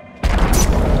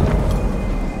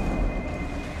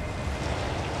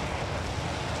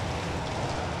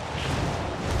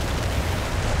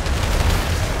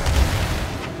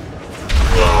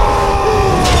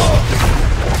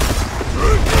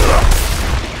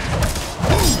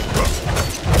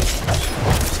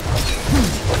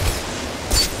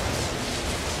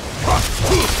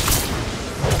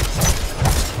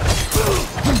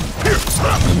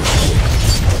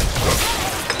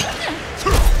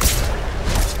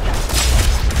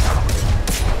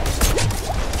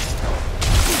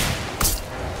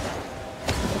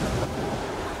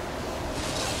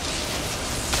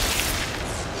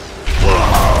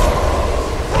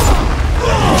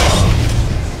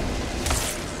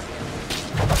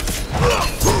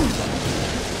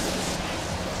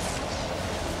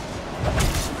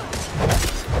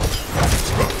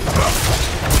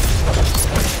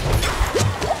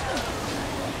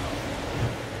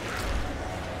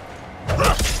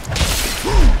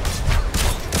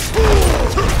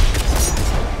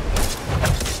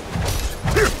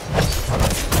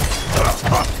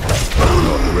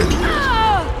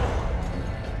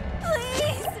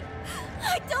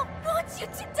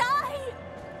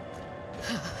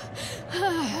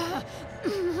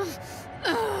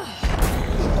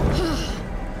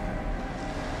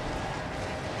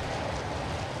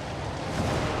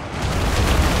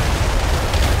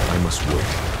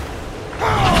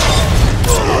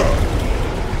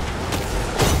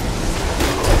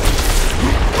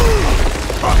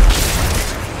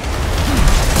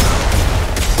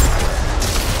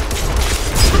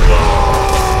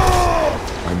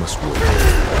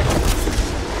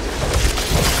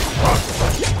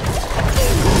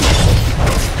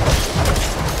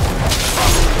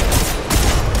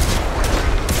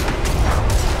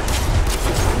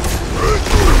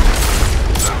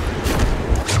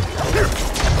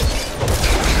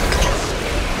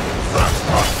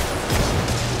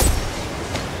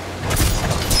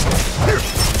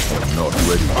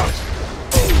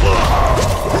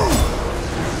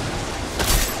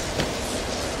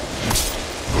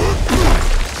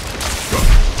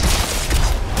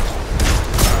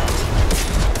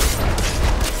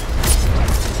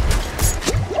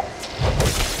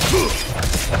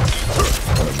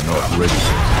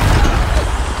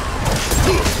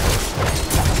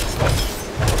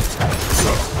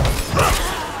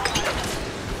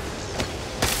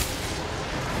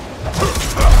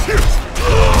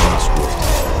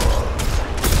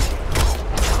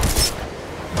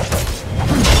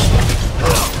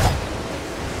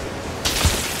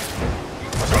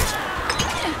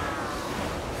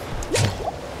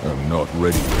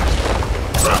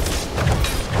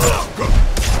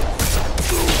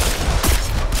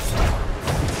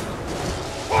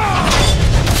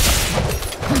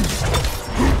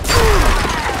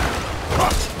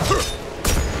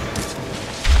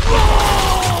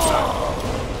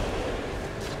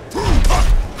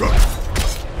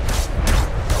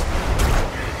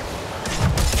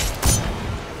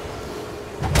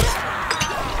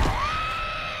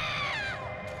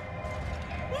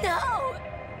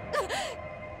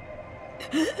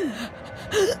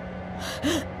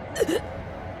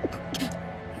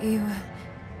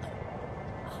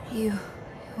 You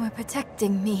were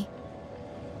protecting me.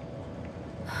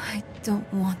 I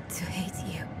don't want to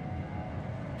hate you.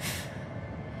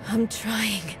 I'm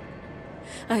trying.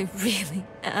 I really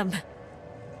am.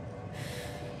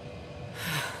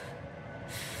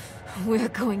 We're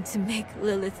going to make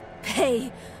Lilith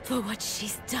pay for what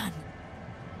she's done.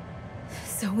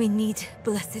 So we need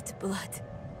blessed blood.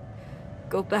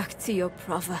 Go back to your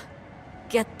Prava.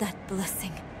 Get that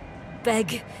blessing.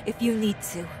 Beg if you need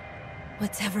to.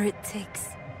 Whatever it takes.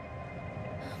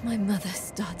 My mother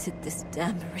started this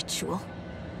damn ritual.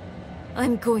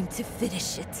 I'm going to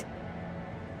finish it.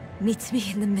 Meet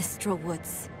me in the Mistral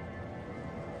Woods.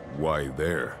 Why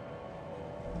there?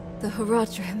 The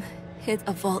Horadrim hid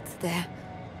a vault there.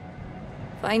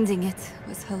 Finding it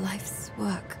was her life's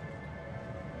work.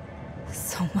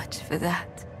 So much for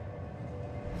that.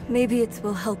 Maybe it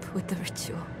will help with the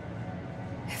ritual.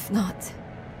 If not,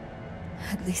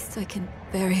 at least I can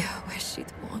bury her where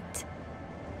she'd want.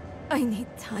 I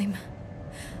need time.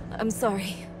 I'm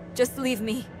sorry. Just leave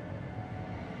me.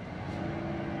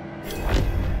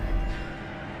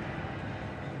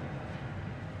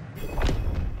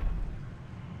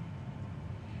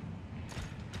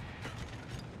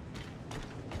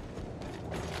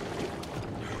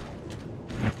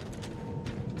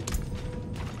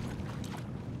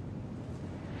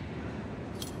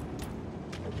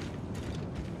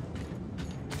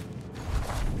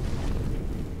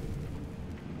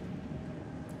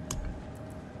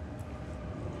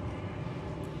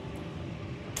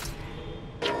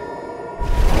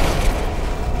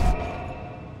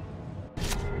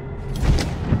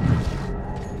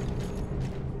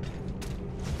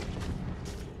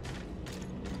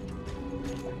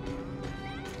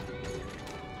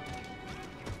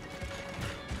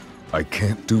 I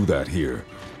can't do that here.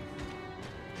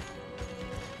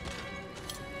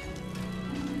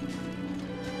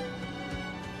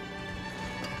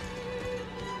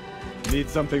 Need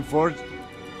something forged?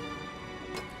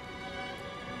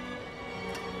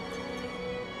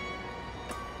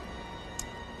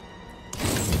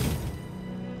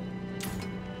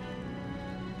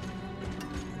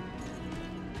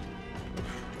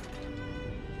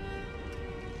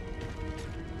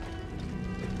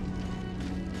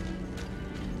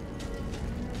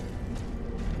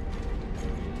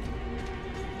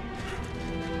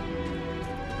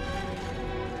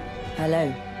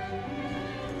 Hello.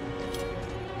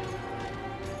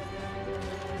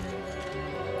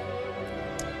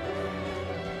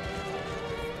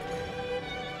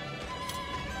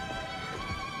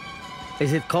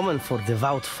 Is it common for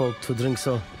devout folk to drink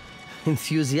so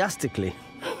enthusiastically?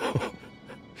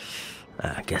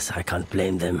 I guess I can't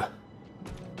blame them.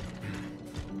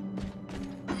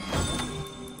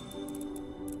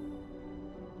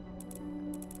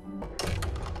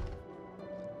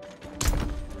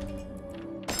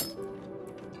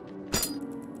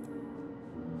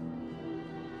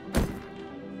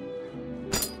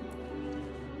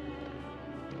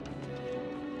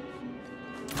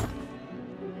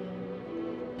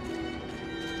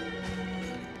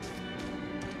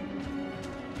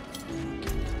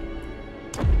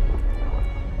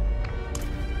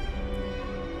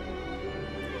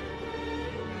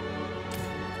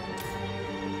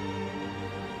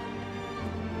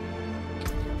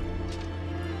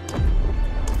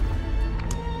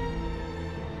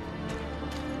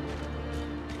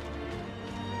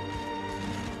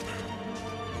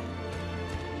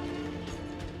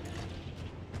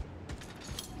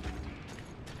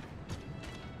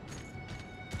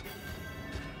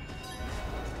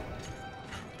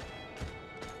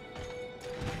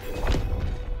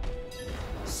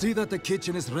 See that the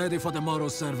kitchen is ready for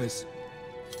tomorrow's service.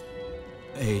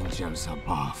 Angels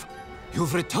above,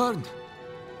 you've returned!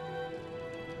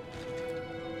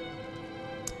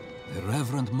 The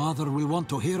Reverend Mother will want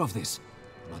to hear of this,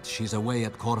 but she's away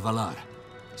at Corvalar.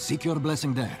 Seek your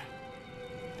blessing there.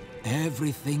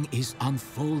 Everything is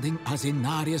unfolding as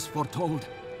Inarius foretold.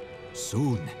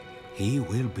 Soon, he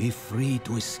will be free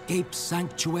to escape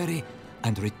Sanctuary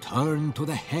and return to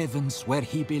the heavens where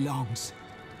he belongs.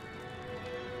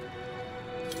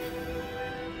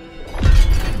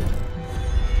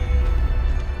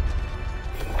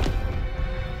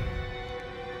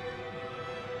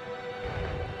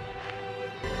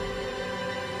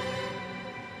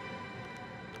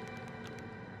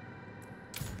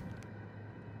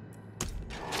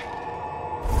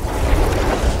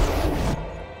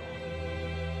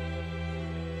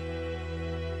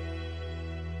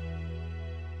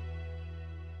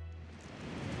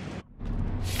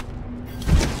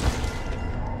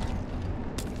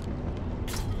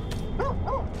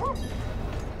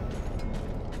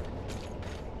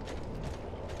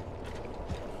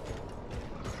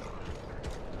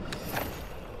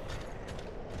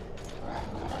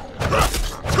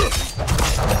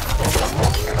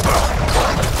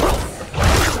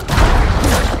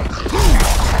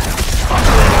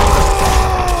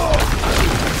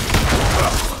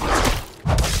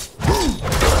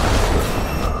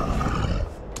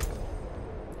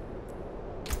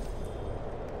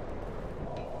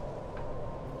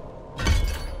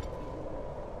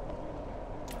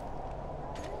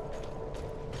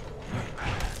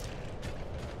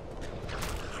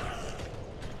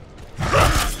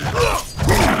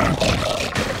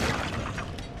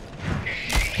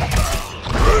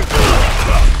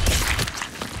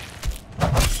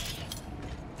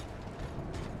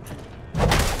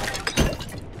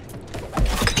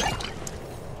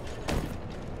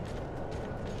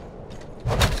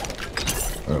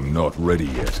 not ready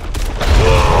yet.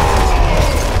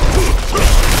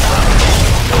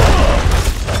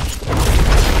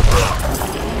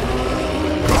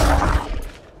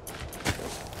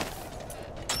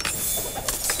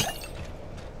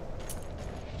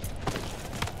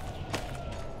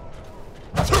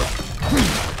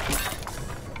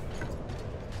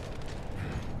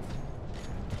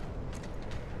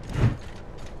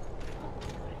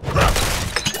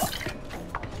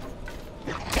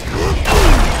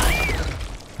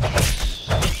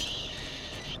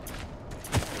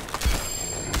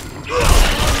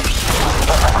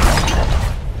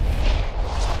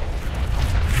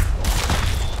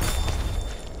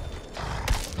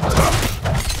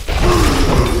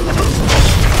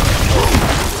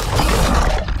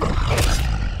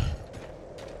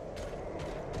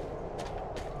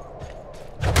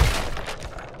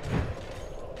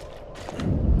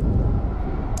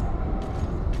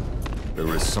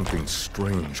 There is something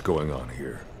strange going on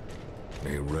here.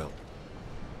 A relic.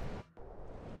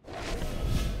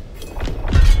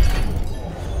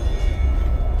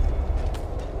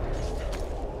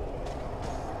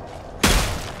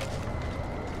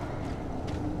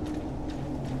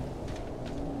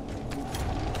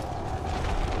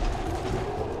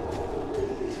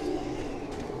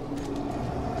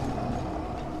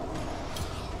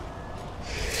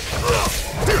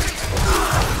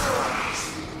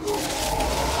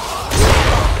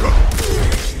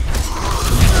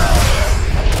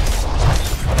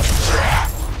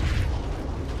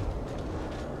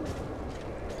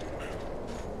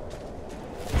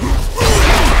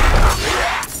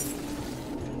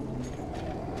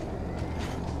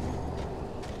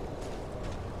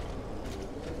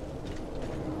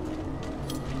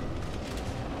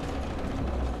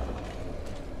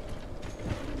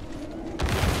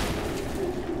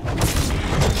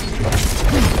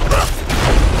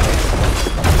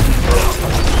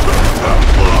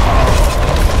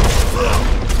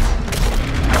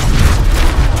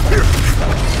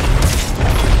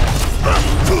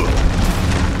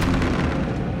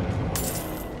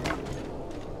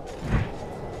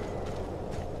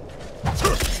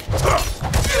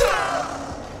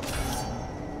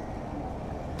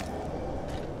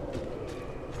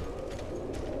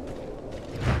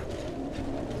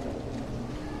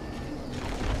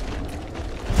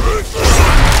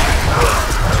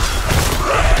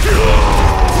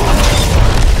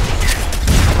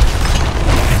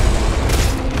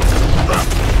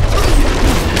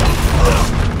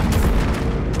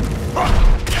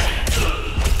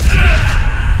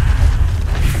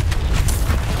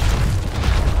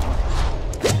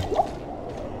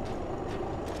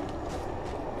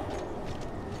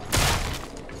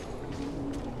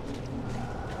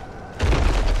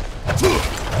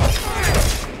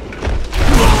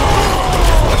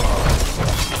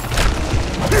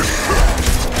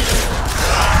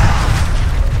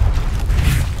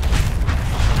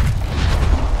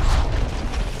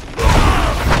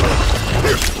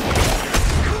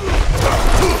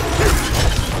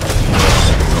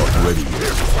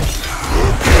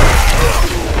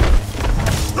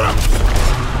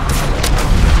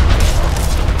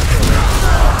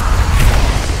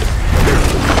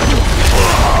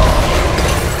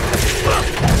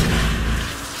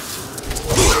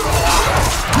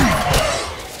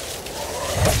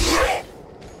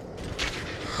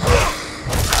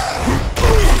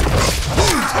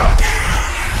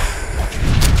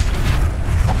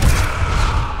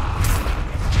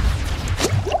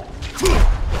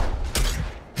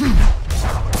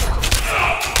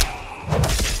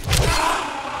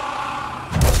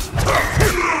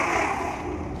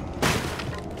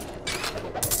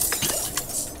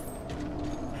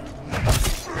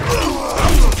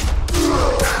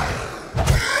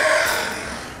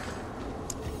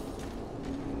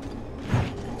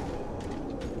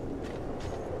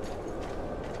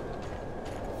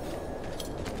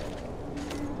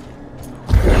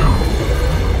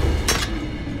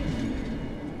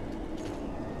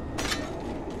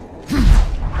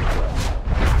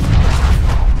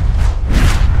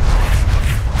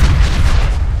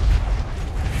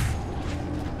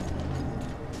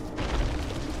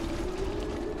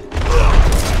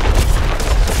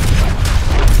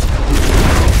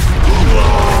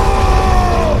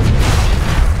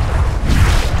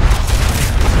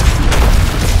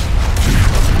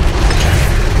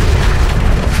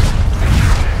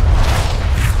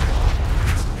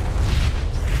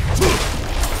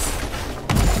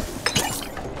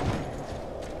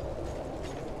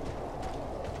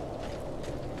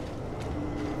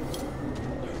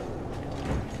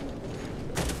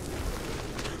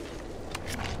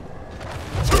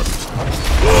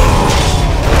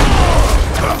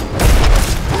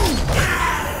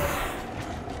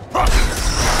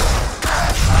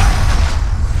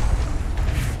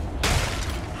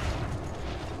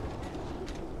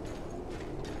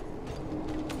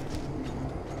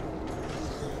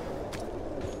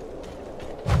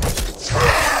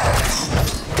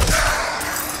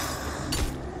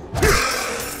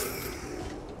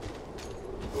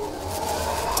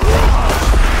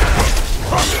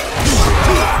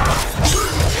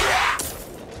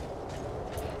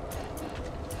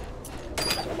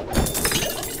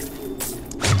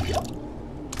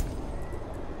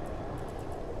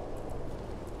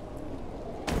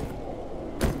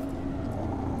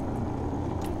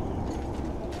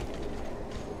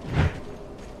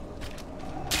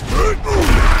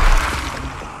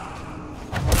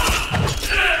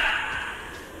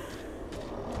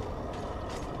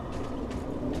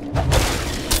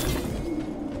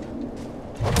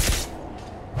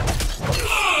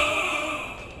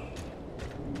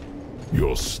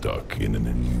 You're stuck in an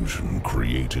illusion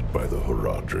created by the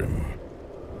Horadrim.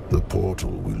 The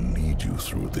portal will lead you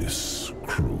through this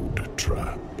crude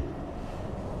trap.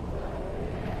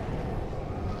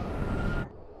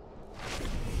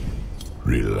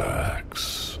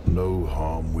 Relax. No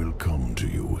harm will come to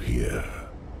you here.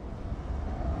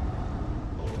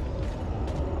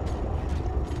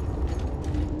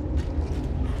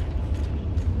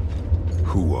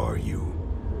 Who are you?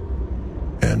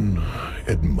 An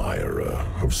admirer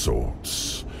of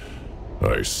sorts.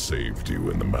 I saved you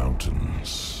in the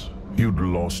mountains. You'd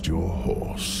lost your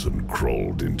horse and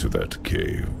crawled into that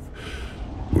cave.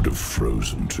 Would have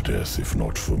frozen to death if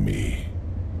not for me.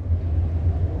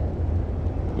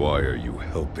 Why are you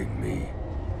helping me?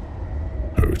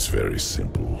 Oh, it's very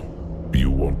simple.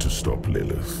 You want to stop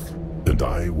Lilith, and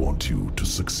I want you to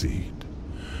succeed.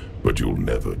 But you'll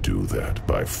never do that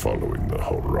by following the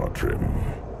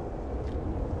Horadrim.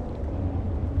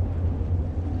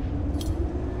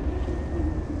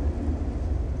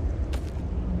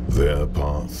 Their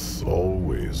path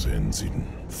always ends in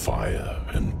fire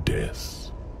and death.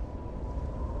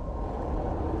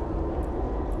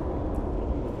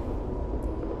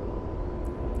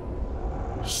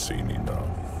 Seen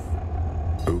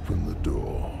enough. Open the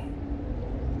door.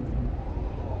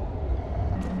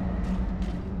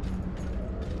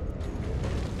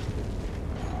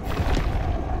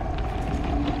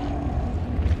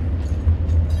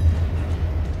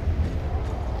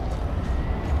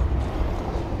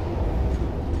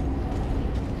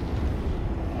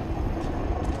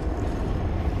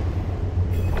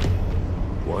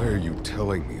 Why are you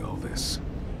telling me all this?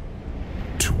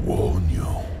 To warn you.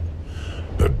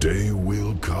 A day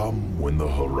will come when the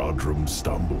Horadrim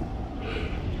stumble.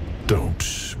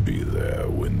 Don't be there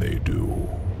when they do.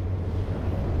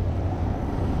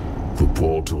 The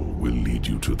portal will lead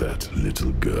you to that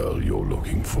little girl you're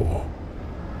looking for.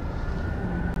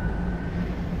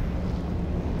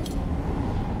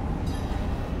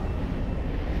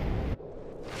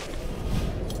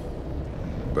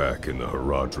 Back in the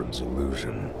Horadrim's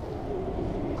illusion.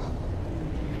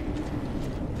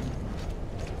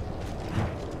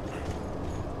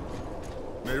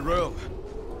 Meyrel!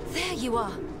 There you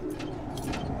are.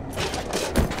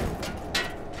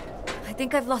 I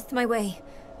think I've lost my way.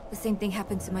 The same thing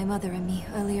happened to my mother and me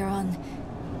earlier on.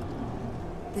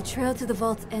 The trail to the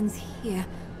vault ends here,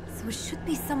 so it should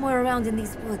be somewhere around in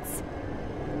these woods.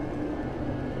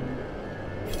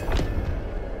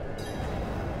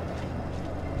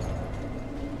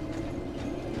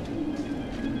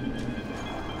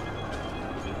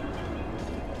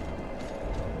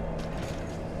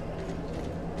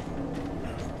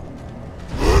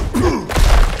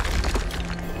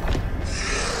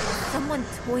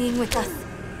 Toying with us.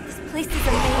 This place is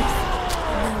a maze.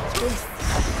 And now this.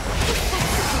 What's that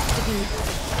supposed to be?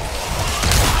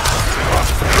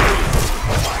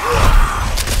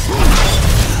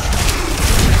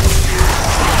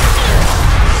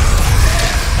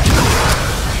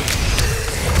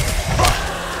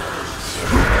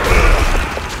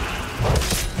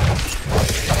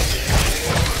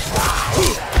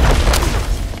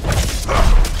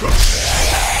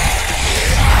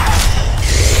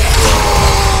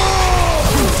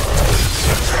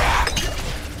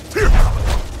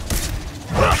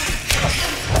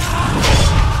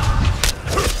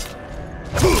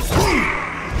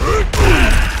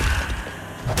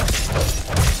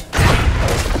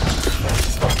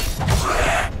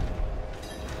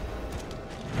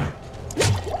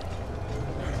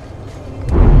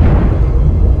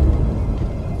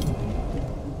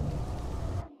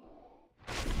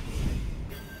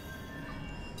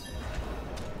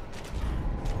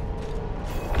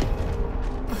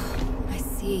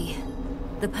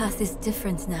 The path is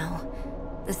different now.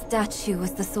 The statue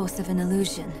was the source of an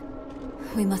illusion.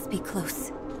 We must be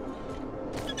close.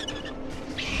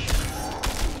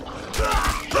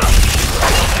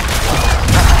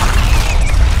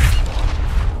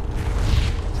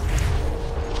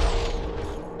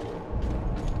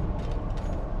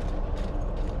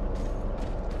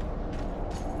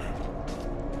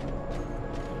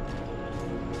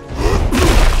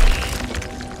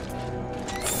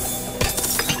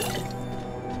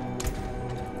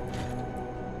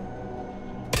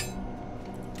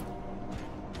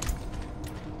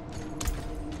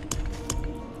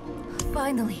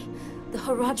 Finally, the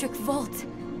Horadric Vault.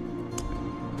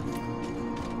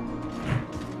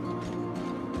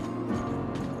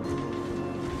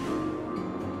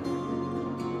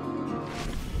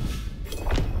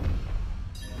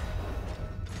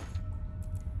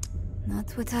 Not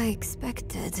what I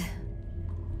expected.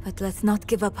 But let's not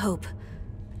give up hope.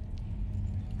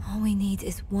 All we need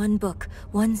is one book,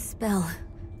 one spell,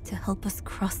 to help us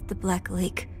cross the Black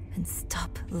Lake and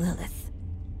stop Lilith.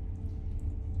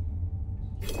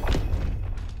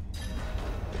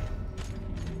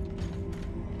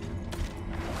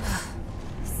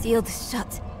 Sealed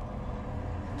shut.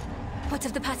 What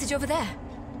of the passage over there?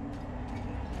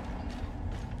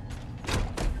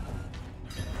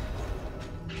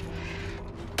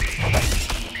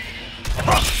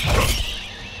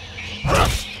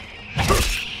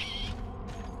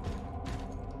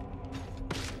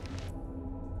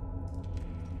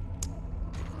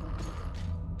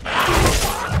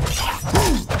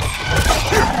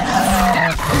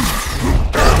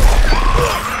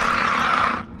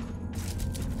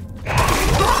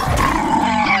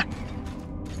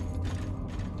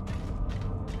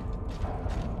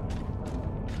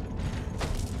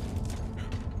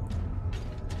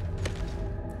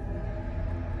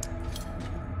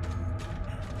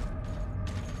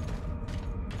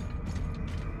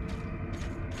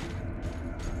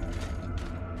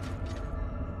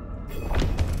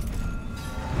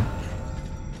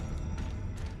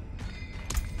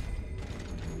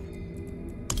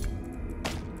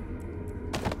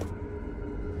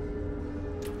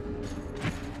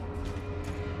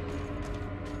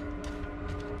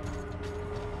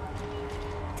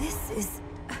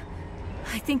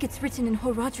 I think it's written in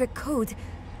Horadric code.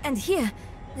 And here,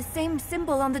 the same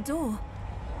symbol on the door.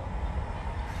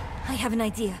 I have an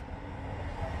idea.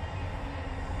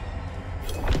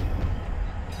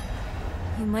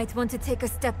 You might want to take a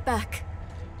step back.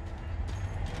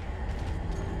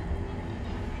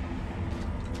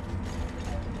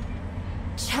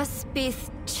 Chaspith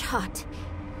Chat.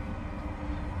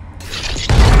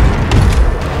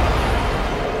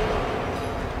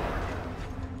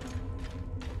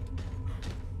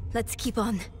 Let's keep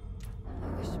on.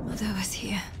 I wish Mother was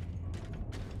here.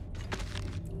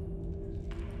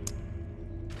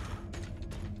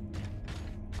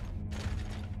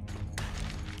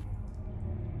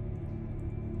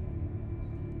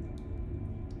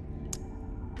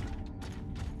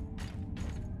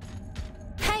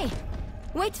 Hey!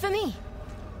 Wait for me!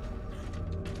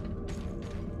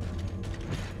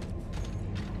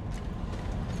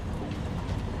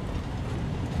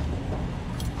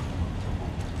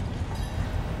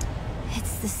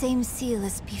 The same seal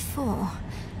as before.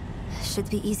 Should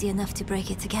be easy enough to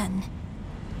break it again.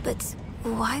 But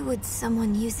why would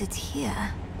someone use it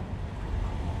here?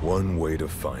 One way to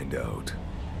find out.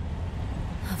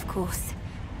 Of course.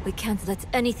 We can't let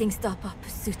anything stop our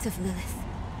pursuit of Lilith.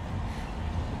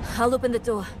 I'll open the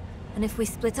door, and if we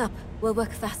split up, we'll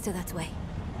work faster that way.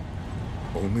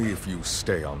 Only if you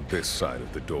stay on this side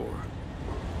of the door.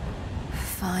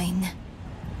 Fine.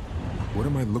 What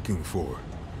am I looking for?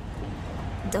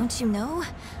 Don't you know?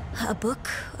 A book,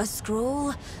 a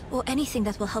scroll, or anything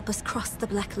that will help us cross the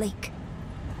Black Lake.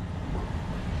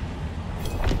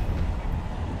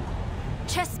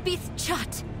 Chespith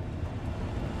Chat!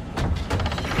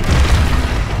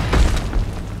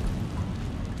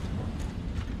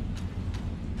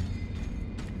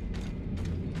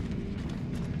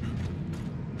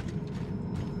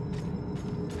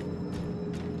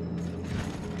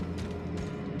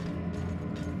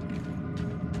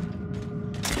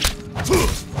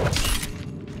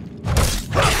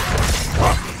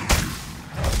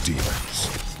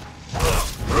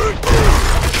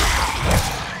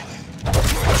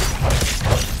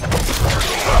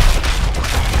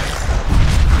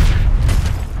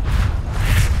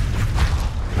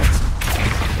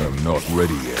 Not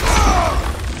ready yet.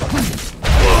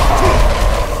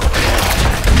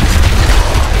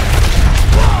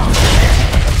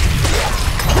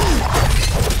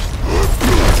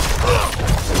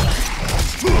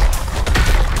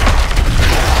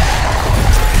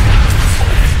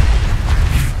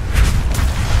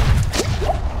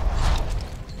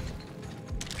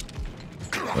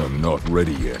 I'm not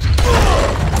ready yet.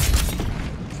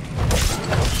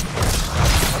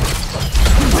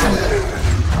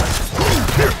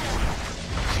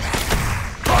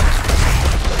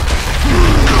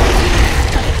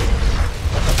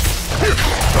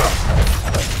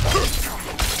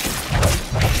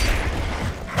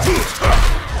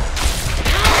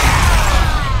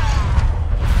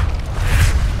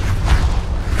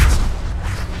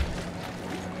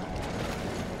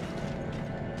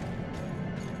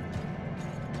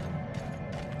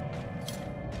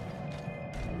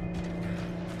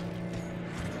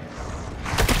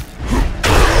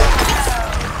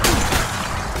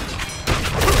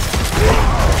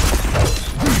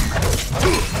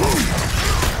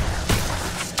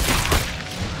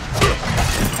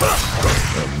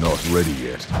 Ready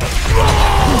yet.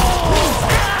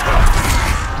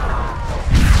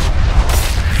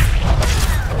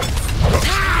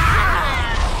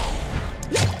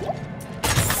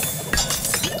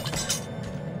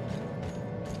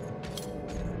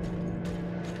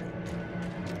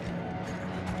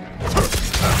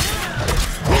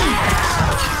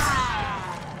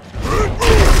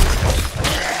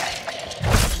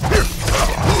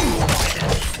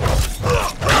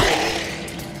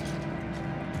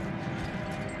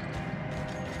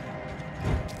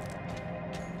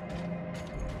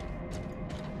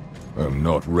 I'm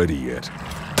not ready yet.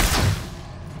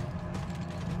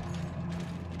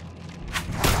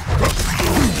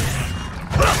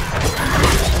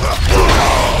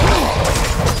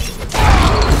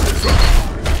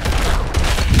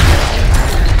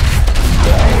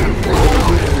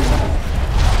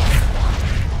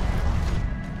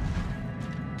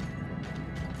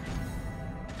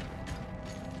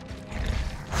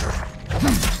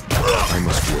 I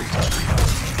must wait.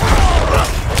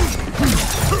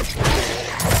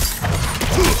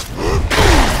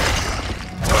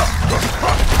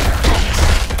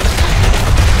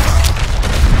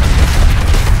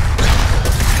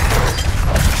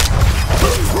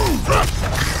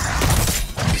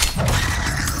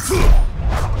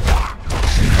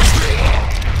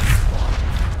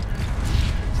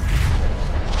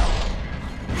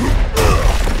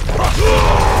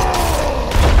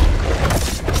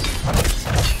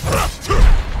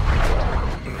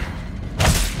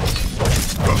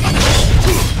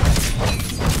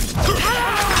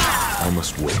 I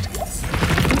must wait.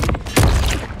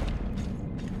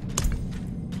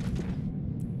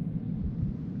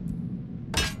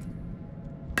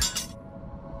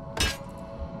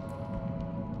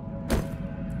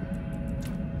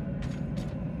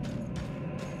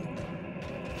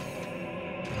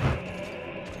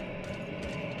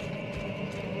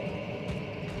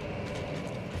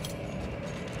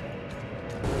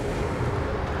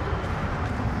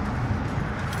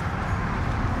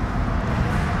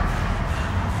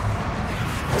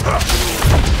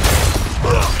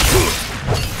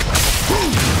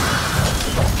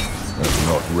 I'm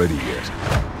not ready yet.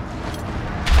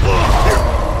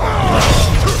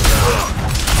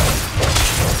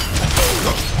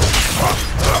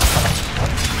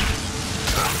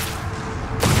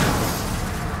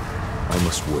 I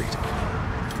must wait.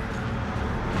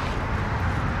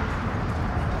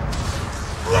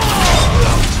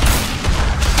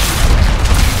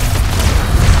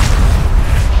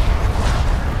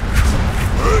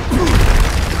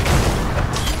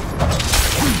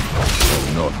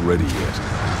 I'm not ready yet.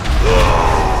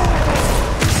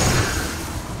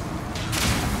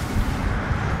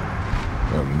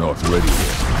 I'm not ready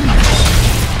yet.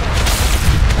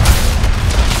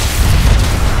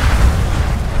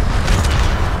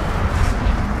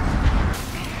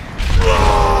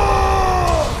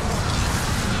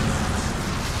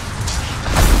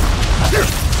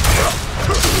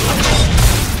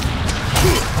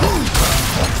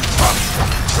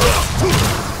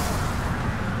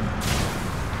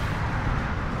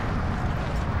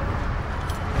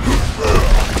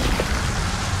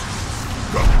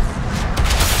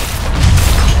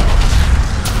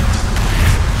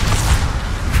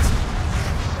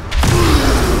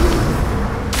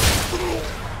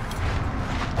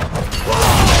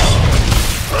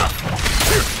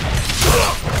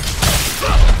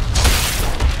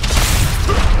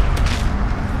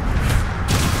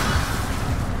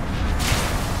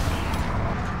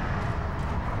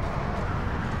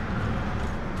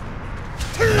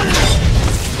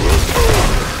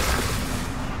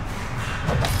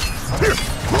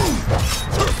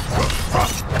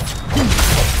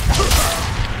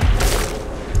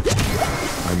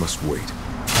 I must wait.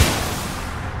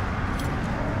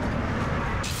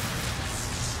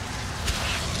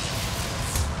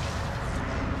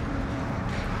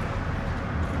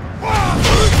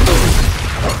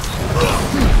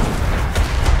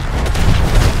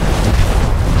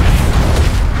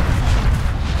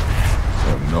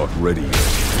 I'm not ready yet.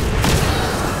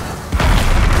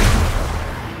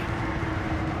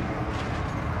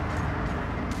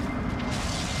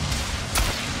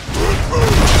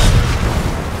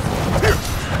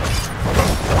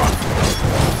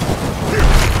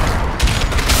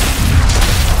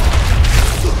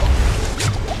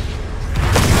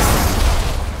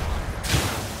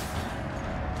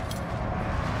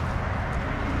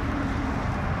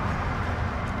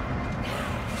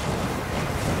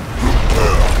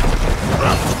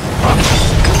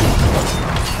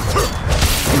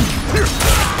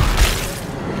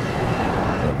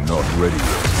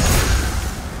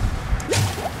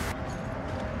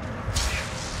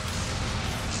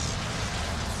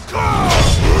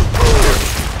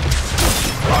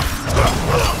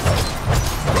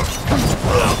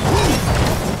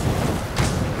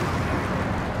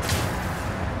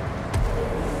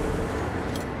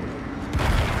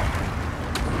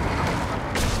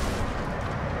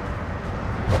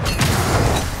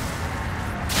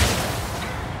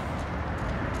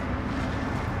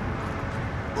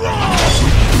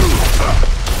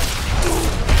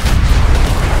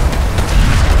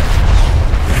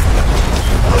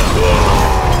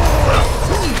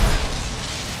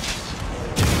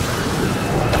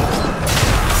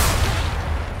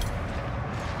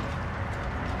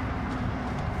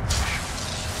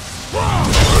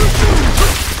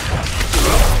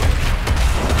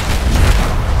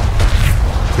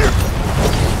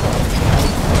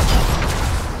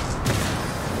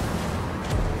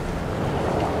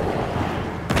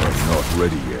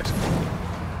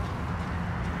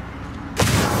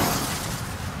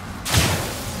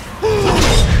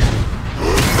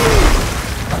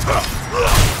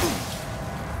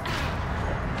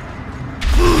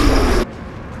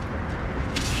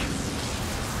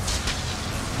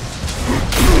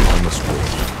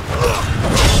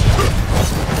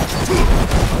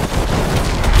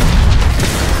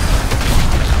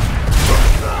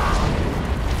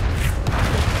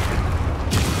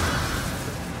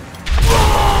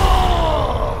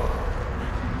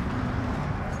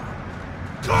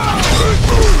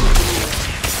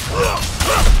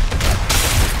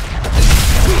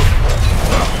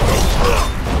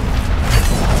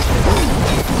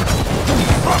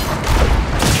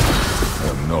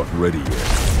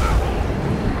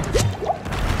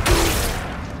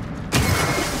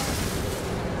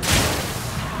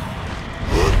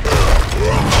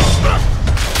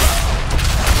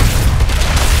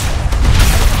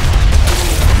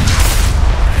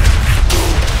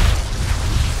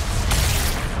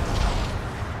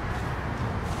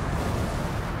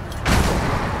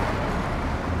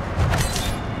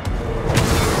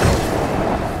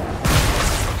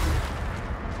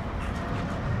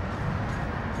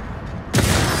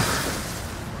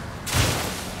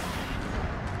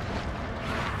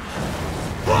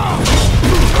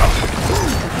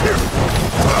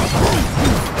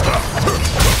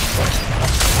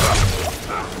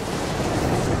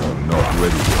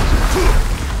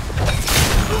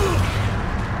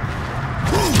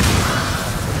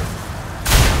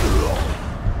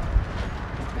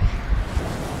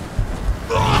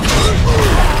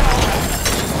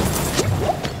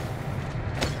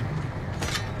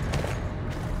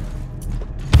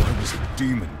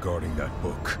 regarding that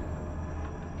book.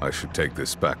 I should take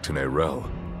this back to Nerel.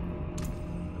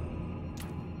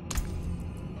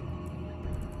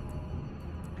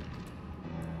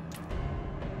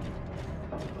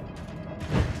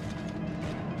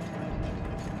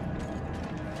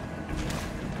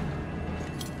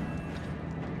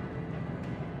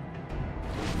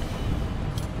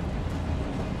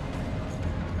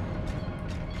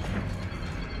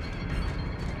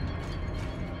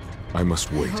 I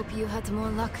must wait. I hope you had more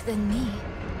luck than me.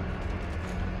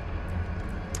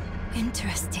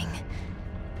 Interesting.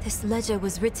 This ledger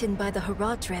was written by the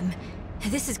Haradrim.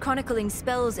 This is chronicling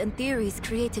spells and theories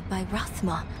created by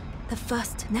Rathma, the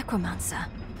first necromancer.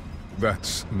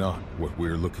 That's not what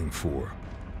we're looking for.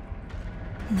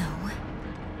 No.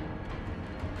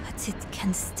 But it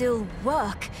can still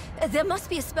work. There must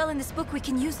be a spell in this book we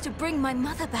can use to bring my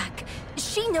mother back.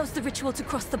 She knows the ritual to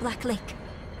cross the Black Lake.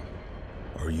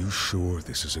 Are you sure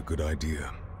this is a good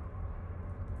idea?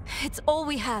 It's all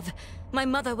we have. My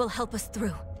mother will help us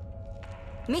through.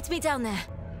 Meet me down there.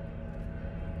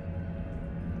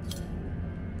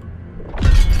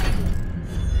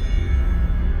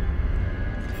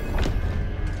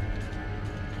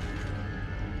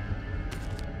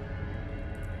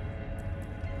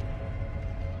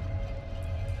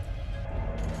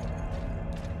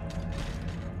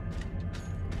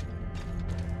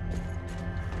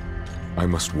 I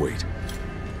must wait.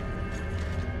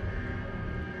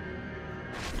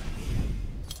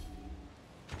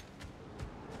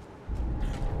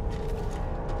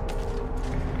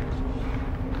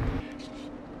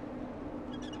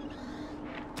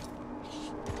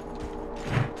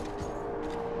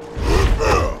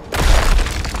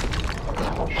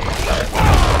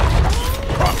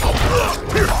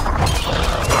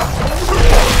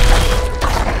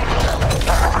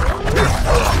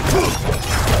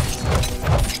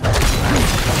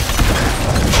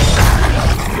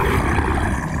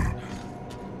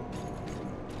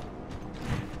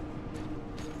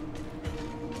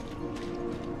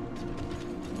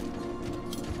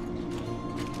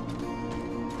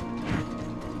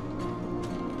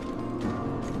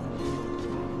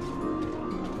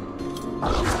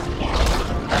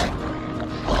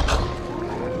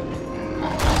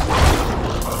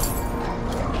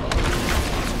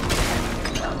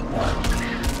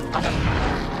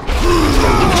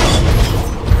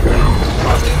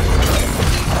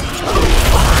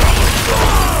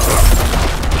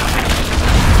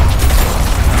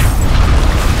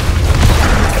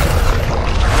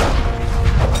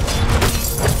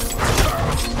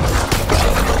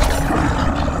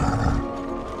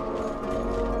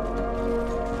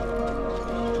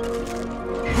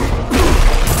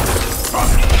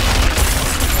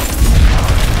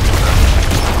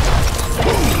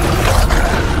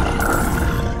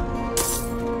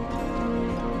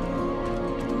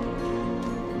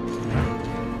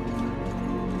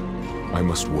 I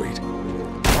must wait.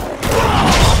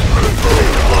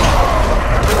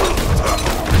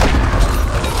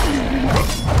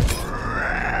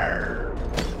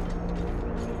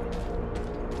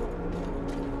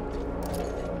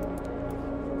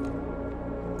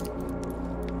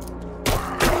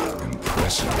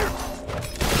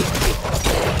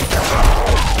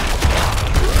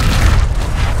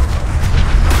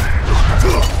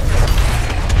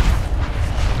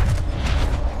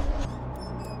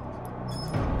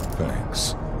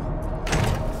 Thanks.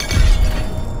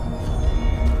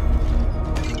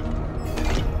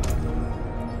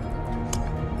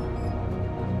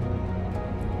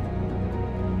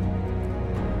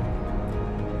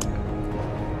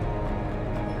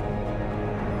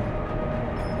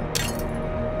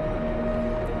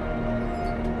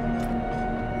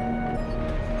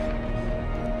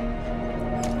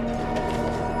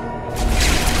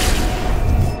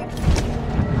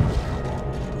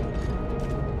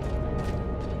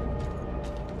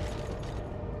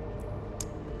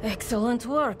 Excellent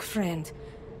work, friend.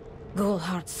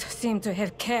 Ghoulhearts seem to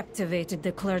have captivated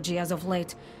the clergy as of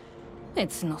late.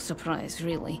 It's no surprise,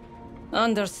 really.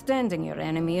 Understanding your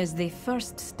enemy is the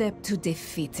first step to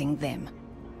defeating them.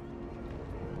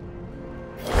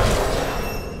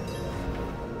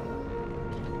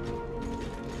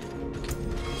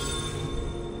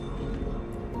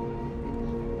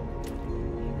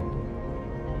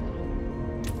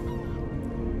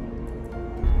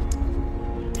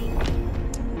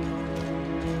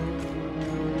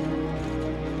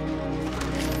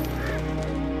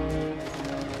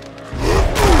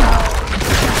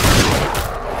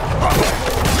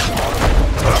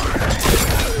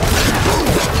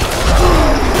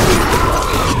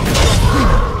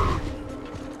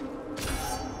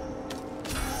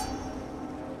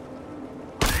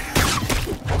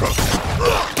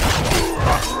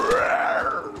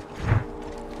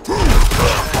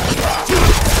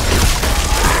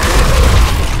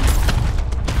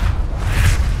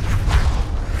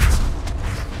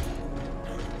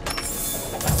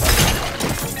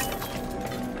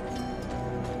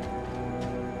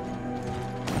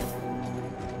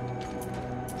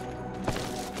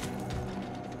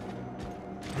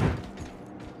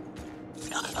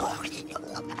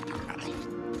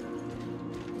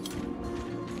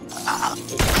 I'm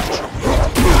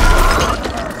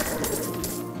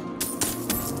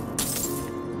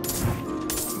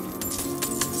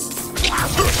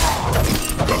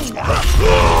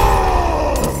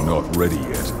not ready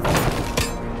yet.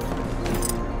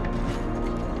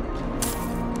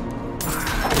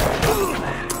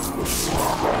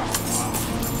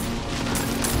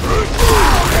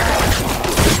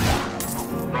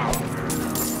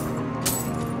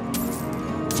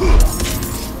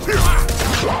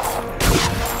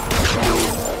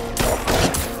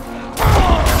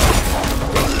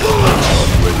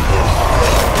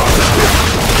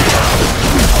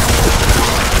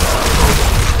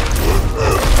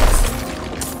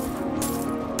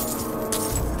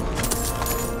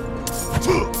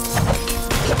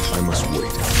 I must wait.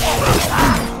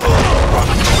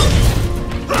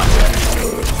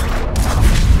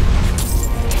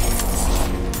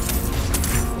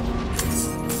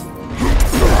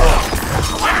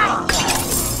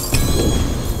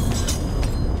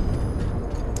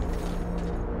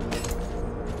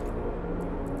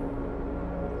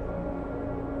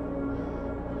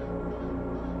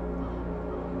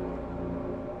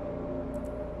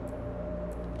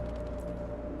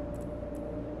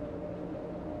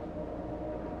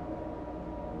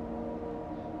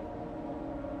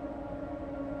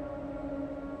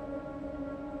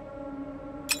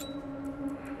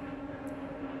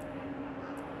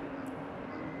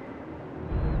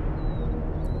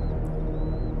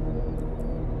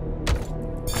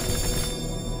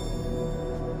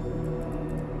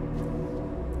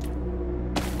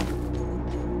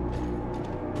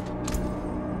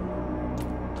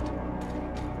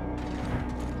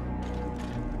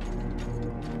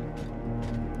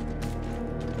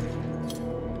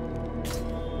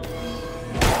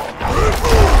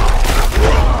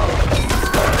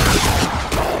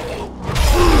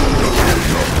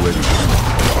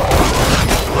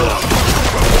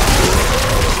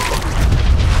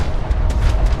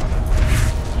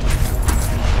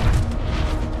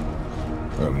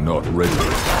 I'm not ready.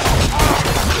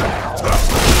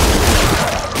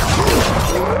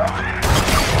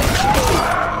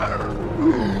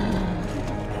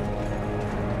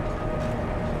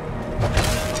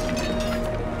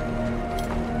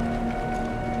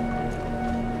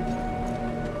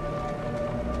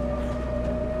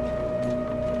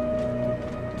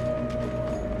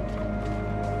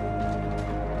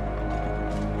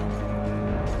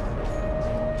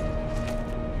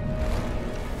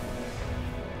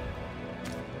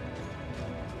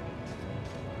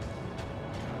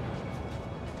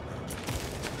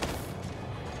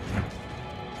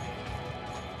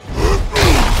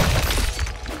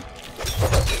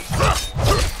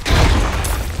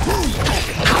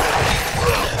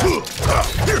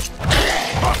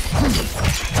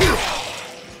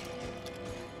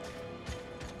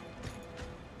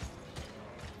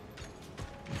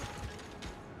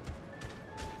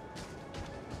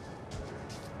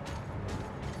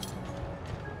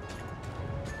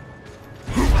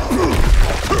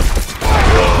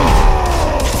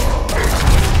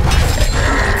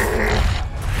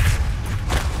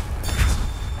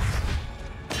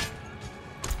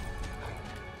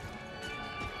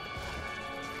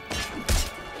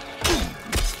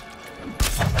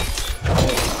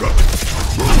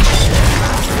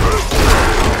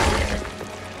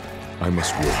 I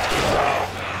must wait.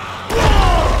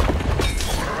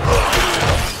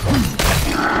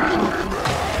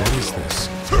 What is this?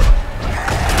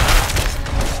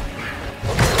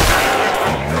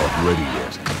 I'm not ready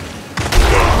yet.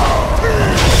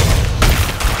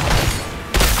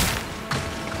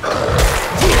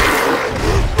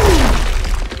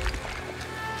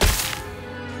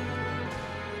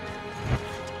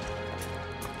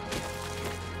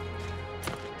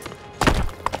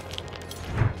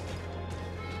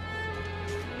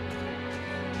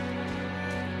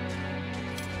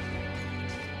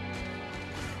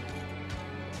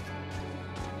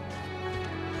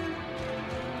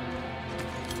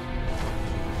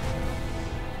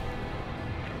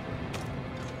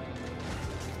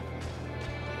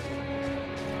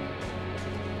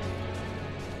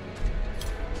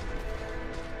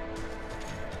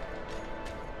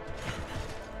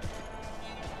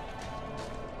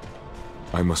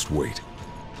 I must wait.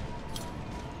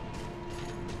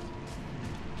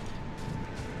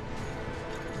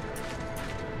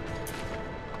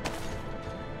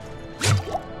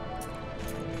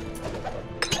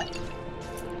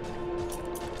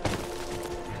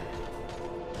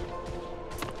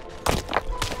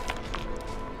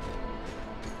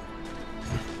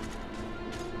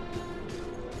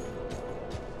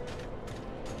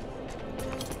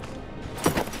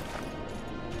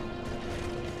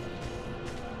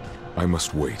 I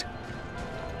must wait.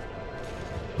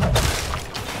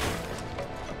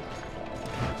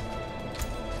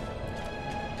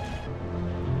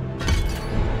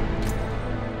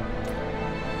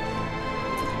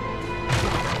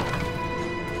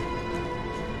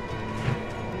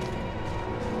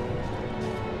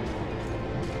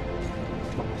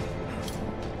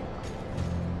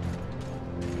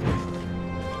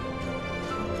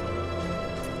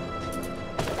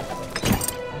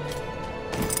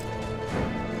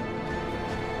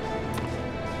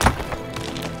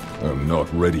 I'm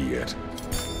not ready yet.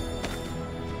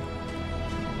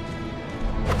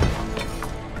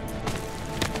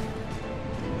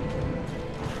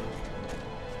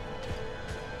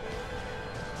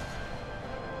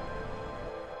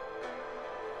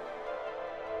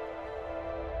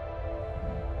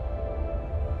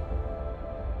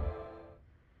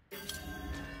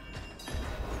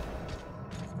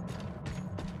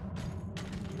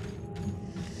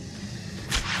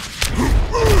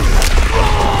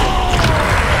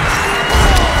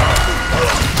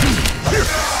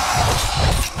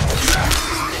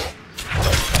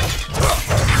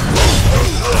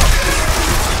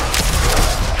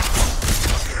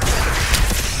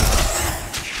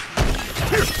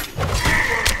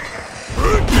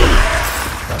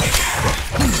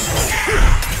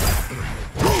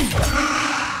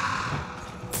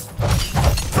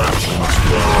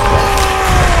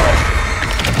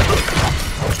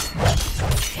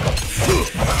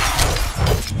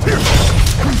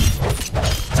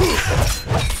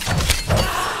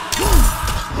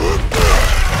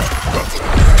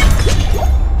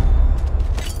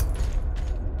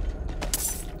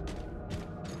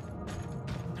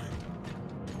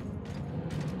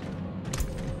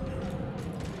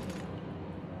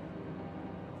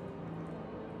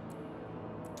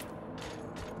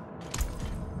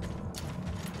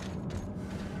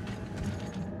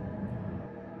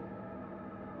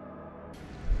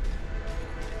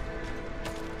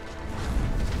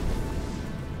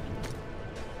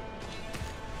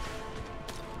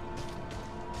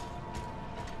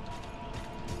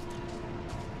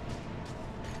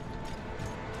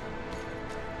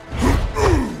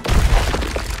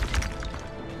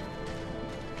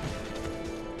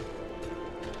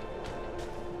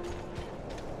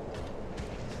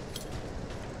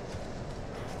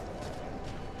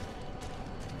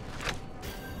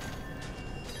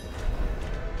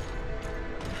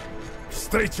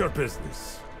 State your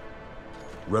business.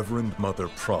 Reverend Mother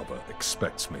Prava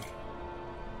expects me.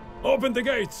 Open the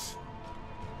gates!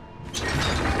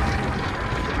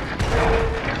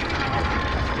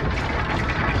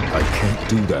 I can't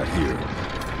do that here.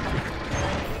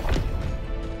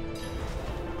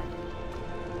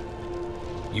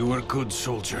 You were good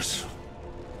soldiers.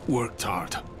 Worked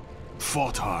hard.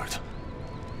 Fought hard.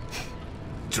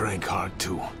 Drank hard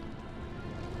too.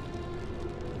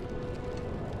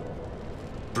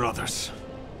 Brothers.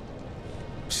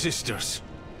 Sisters.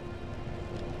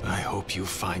 I hope you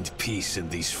find peace in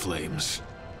these flames.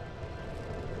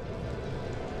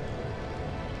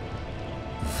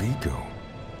 Vigo,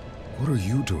 what are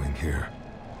you doing here?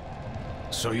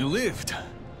 So you lived.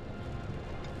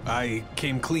 I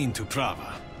came clean to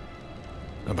Prava.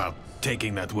 About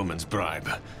taking that woman's bribe.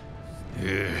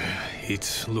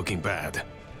 It's looking bad.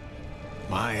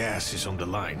 My ass is on the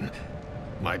line.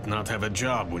 Might not have a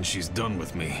job when she's done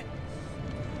with me.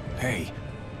 Hey,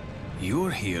 you're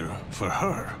here for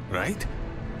her, right?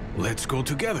 Let's go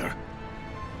together.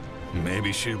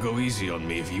 Maybe she'll go easy on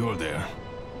me if you're there.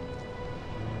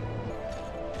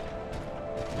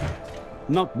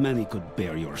 Not many could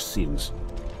bear your sins.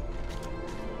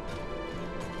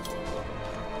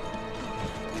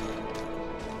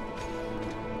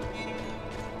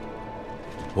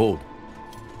 Hold.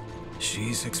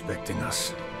 She's expecting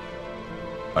us.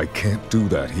 I can't do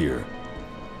that here.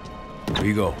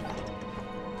 Vigo,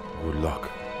 good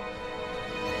luck.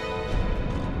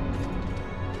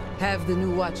 Have the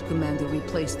new watch commander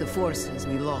replace the forces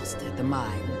we lost at the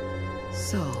mine.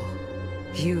 So,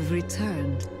 you've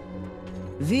returned.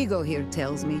 Vigo here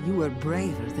tells me you were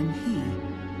braver than he.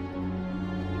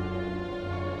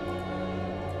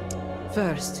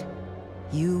 First,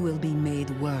 you will be made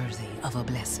worthy of a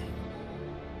blessing.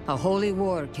 A holy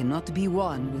war cannot be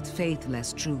won with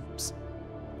faithless troops.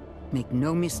 Make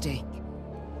no mistake,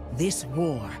 this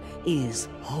war is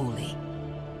holy.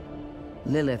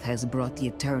 Lilith has brought the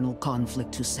eternal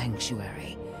conflict to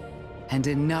Sanctuary, and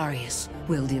Inarius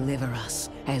will deliver us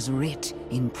as writ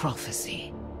in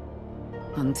prophecy.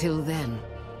 Until then,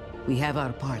 we have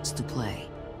our parts to play.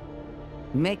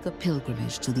 Make a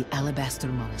pilgrimage to the Alabaster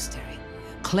Monastery.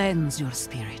 Cleanse your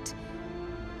spirit.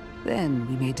 Then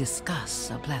we may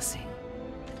discuss a blessing.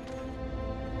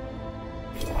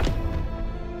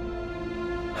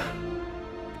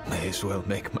 May as well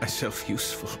make myself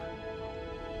useful.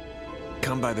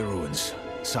 Come by the ruins,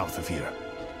 south of here.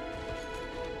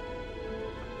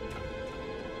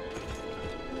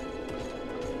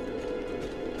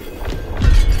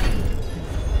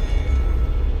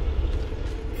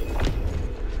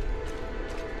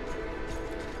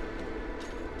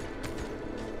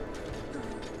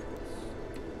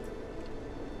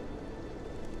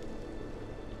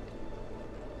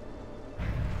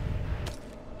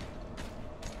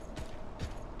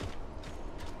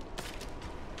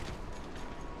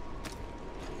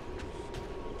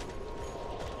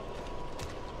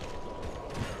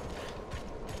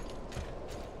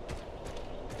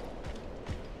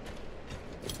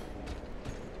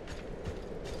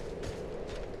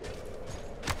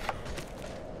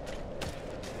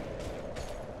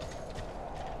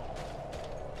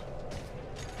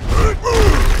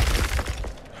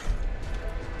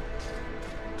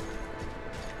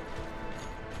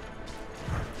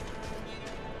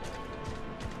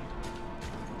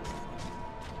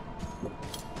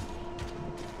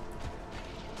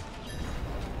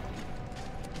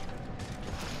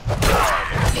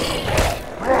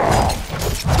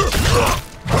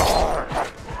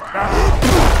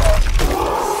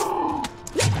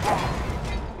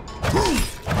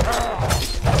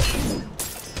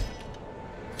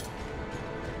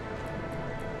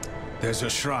 There's a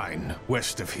shrine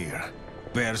west of here.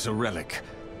 Bears a relic.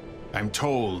 I'm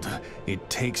told it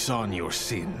takes on your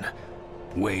sin.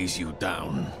 Weighs you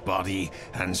down, body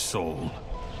and soul.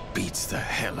 Beats the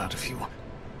hell out of you.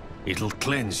 It'll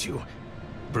cleanse you.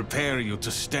 Prepare you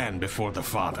to stand before the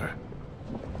Father.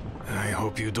 I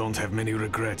hope you don't have many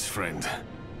regrets, friend.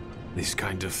 This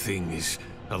kind of thing is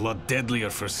a lot deadlier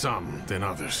for some than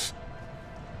others.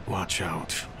 Watch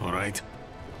out, all right?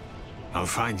 I'll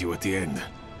find you at the end.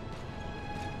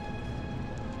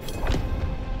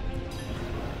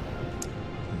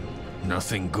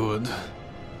 Nothing good.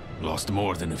 Lost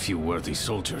more than a few worthy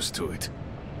soldiers to it.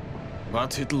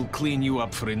 But it'll clean you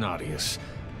up for Inarius.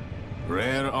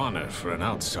 Rare honor for an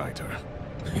outsider.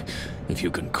 If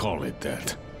you can call it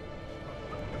that.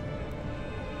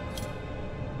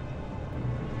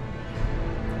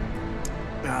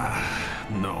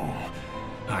 No.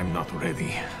 I'm not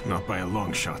ready. Not by a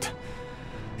long shot.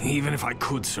 Even if I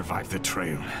could survive the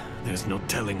trail, there's no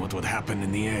telling what would happen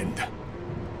in the end.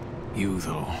 You,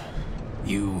 though,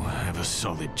 you have a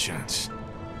solid chance.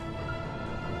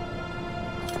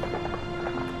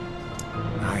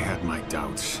 I had my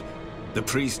doubts. The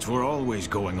priests were always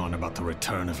going on about the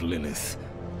return of Lilith.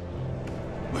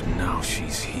 But now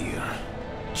she's here,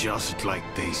 just like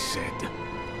they said.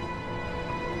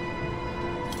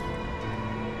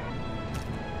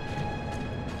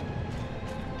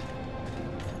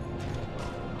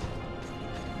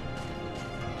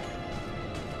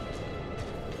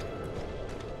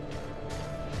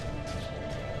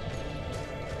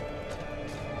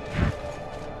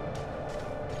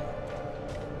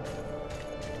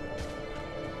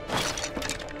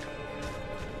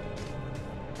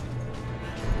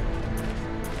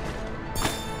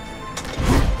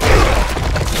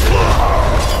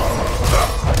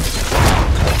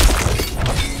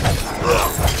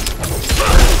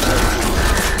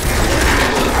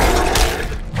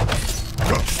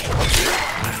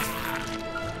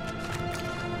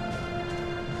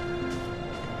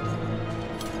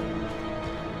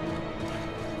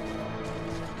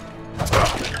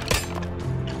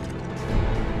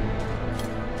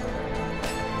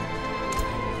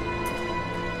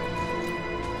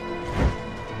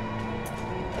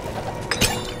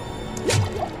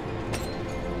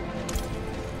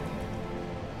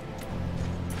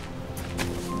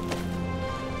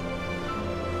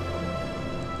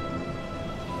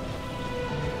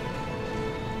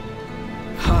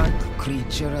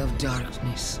 Creature of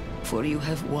darkness, for you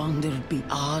have wandered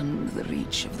beyond the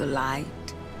reach of the light.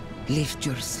 Lift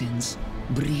your sins,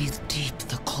 breathe deep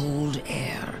the cold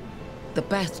air. The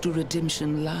path to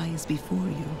redemption lies before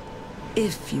you,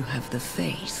 if you have the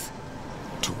faith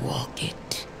to walk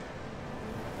it.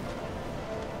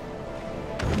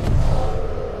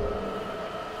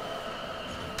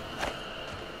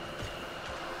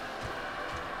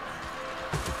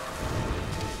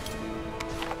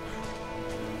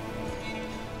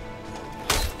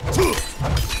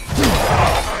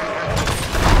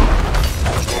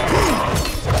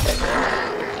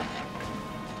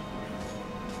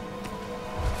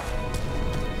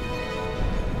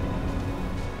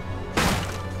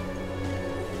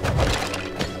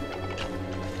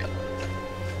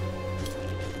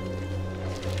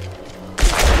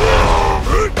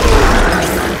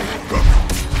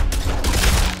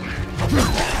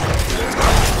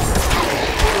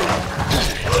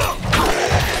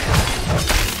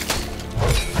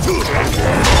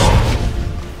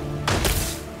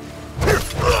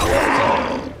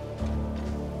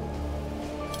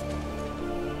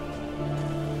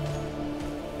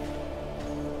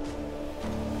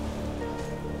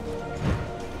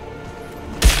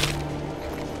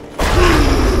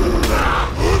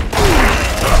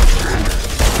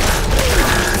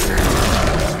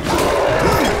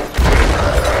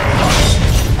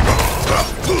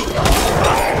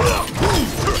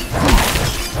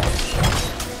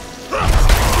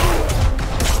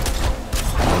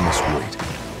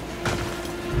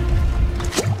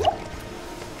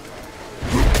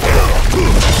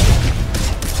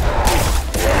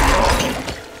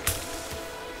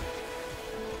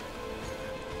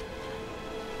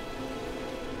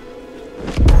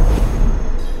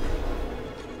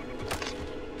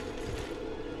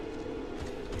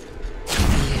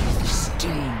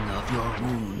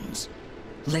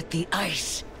 Let the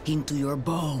ice into your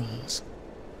bones.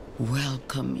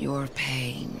 Welcome your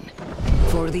pain.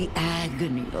 For the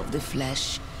agony of the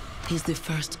flesh is the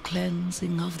first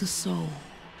cleansing of the soul.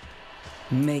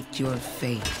 Make your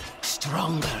faith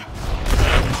stronger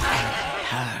and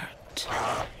hurt.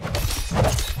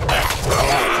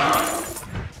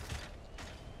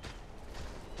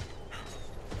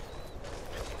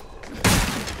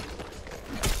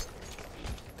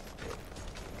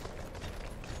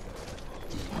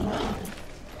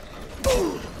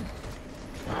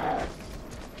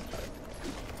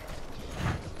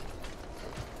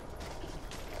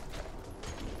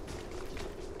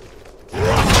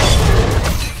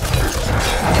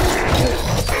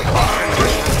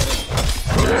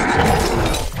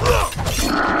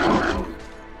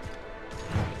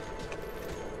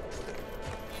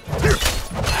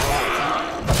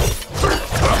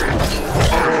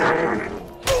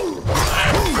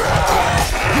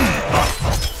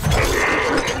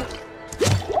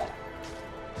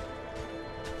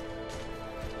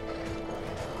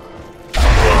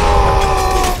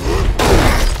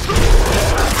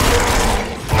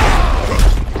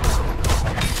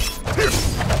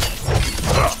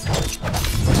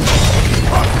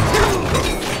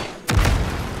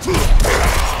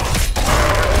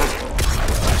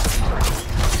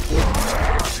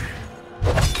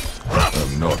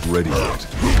 Ready yet.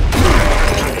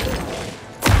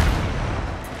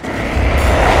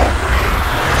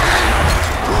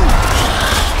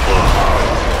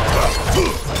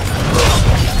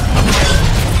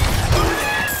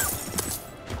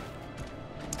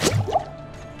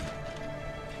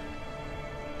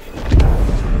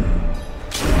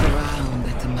 Around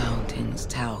at the mountains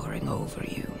towering over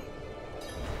you.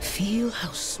 Feel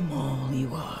how small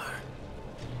you are.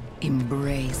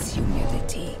 Embrace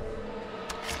humility.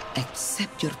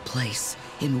 Accept your place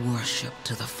in worship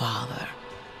to the Father,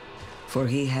 for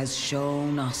He has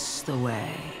shown us the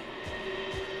way.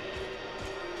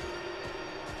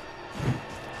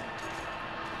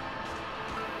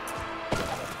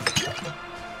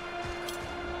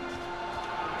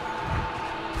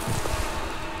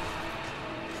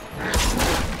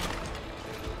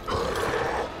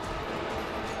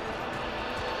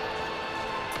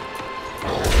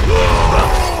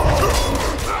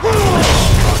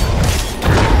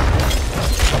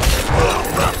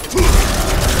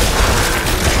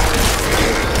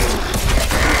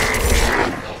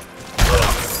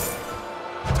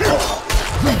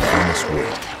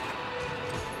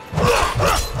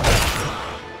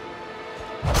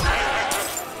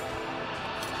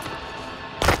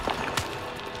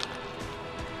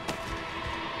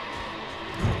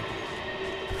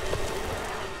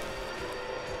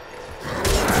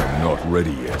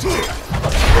 Ready yet.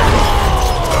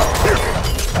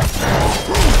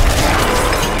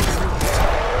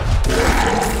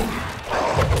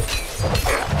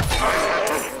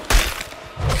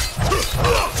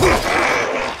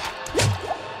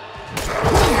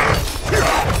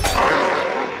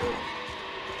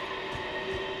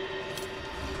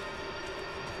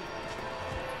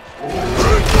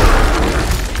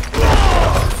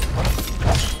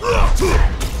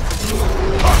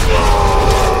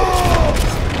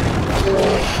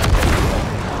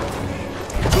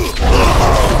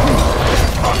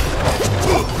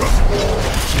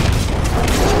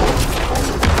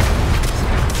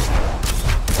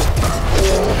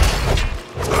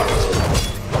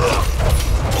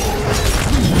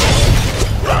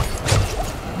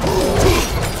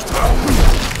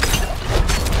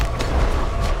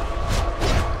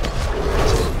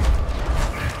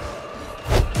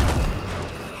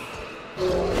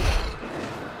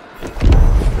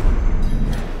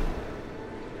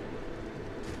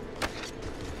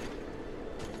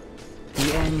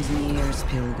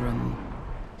 Pilgrim,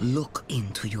 look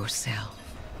into yourself.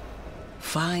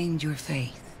 Find your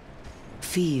faith.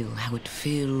 Feel how it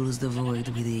fills the void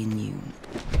within you.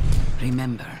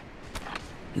 Remember,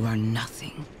 you are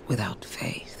nothing without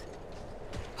faith.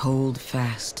 Hold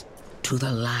fast to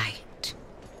the light,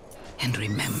 and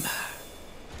remember.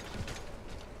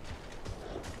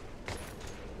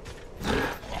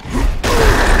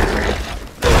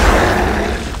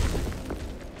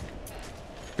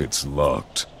 It's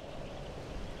locked.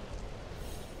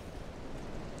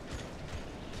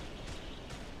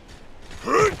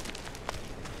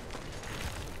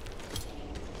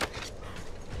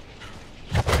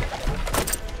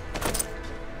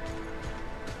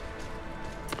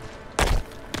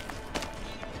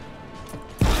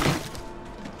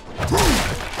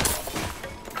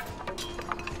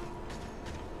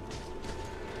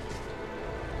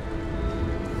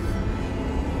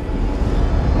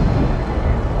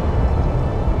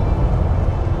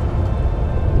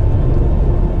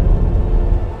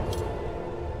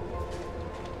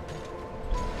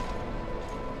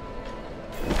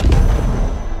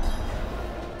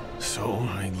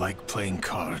 like playing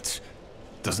cards.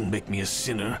 Doesn't make me a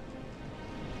sinner.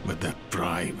 But that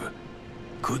bribe...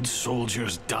 Good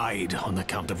soldiers died on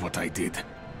account of what I did.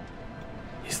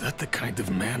 Is that the kind of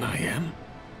man I am?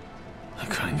 The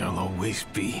kind I'll always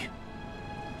be.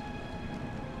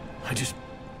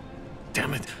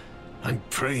 Damn it. I'm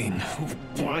praying.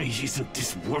 Why isn't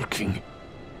this working?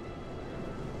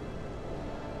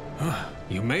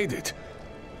 You made it.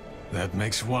 That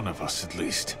makes one of us, at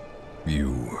least.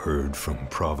 You heard from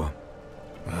Prava?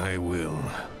 I will,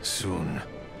 soon.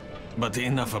 But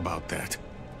enough about that.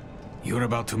 You're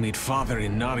about to meet Father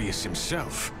Inarius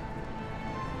himself.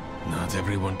 Not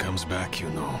everyone comes back, you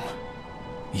know.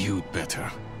 You'd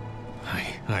better.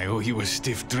 I owe you a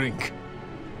stiff drink.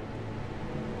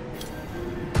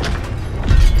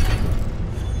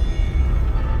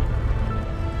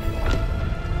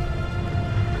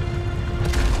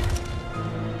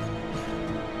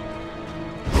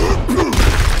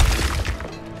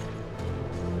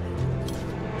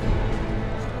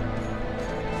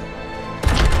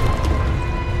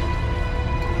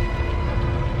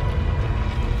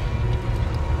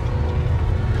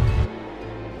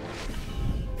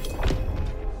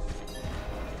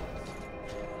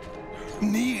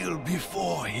 Kneel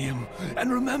before him,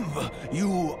 and remember,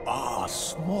 you are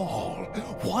small,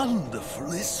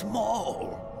 wonderfully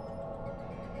small.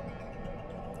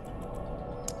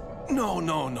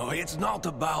 No, it's not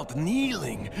about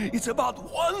kneeling, it's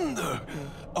about wonder.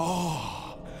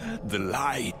 Oh, the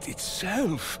light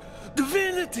itself,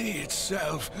 divinity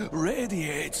itself,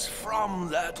 radiates from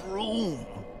that room.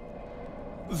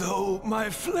 Though my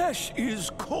flesh is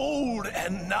cold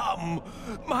and numb,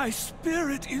 my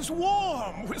spirit is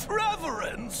warm with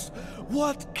reverence.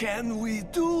 What can we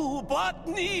do but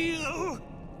kneel?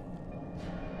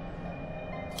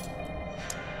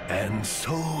 And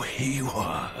so he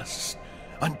was,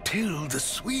 until the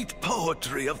sweet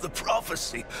poetry of the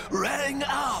prophecy rang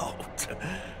out.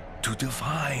 To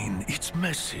divine its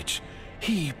message,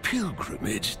 he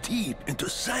pilgrimaged deep into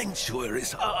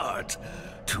Sanctuary's heart.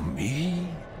 To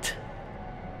meet?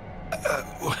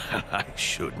 Well, I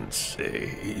shouldn't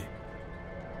say.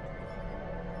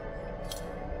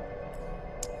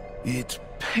 It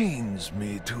pains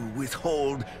me to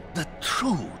withhold the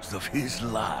truth of his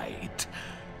light,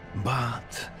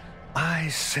 but I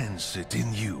sense it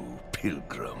in you,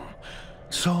 pilgrim,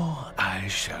 so I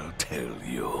shall tell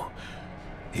you.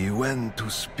 He went to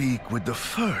speak with the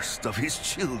first of his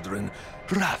children,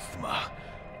 Rathma,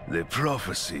 the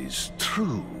prophecy's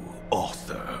true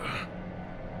author.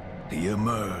 He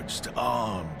emerged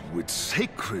armed with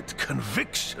sacred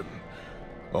conviction,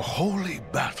 a holy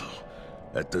battle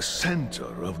at the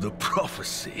center of the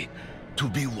prophecy, to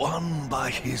be won by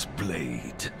his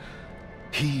blade.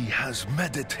 He has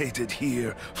meditated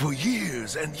here for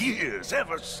years and years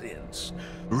ever since,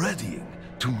 readying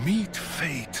to meet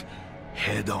fate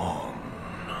head-on.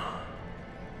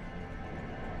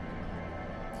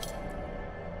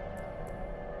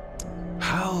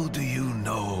 How do you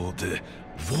know the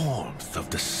warmth of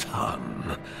the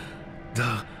sun,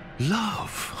 the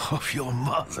love of your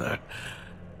mother,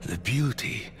 the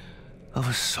beauty of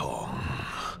a song?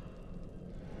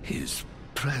 His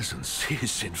presence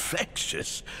is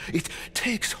infectious. It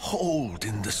takes hold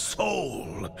in the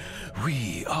soul.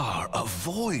 We are a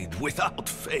void without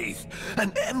faith,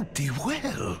 an empty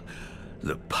well.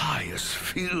 The pious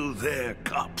fill their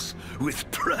cups with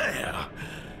prayer.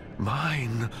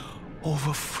 Mine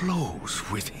overflows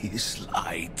with his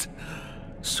light.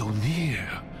 So near,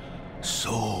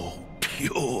 so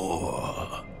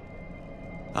pure.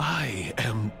 I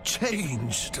am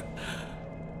changed.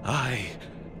 I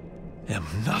am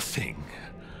nothing.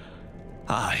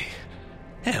 I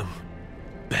am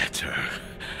better.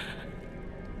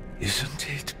 Isn't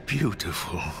it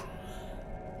beautiful?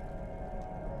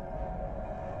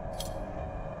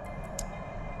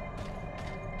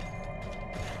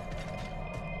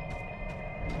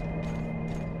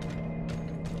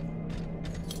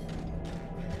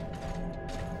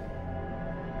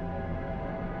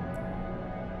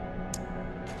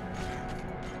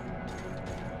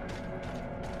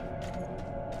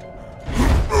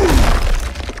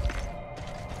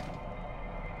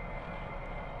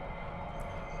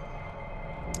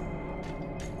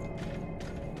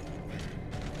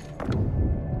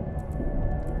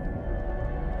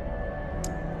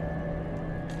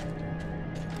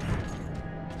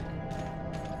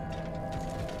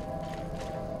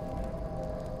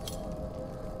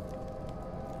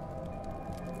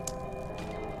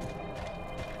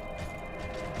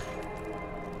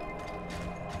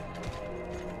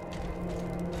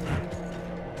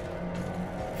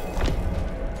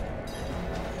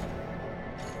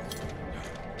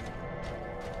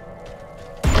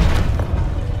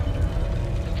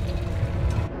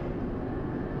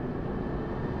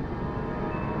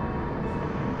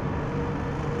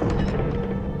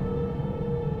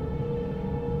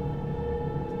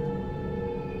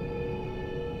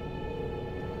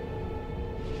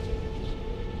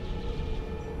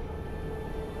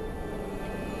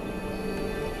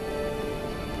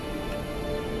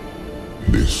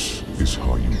 This is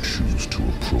how you choose to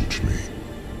approach me.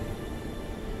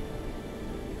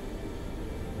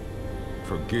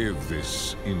 Forgive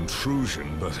this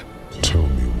intrusion, but... Tell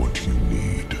me what you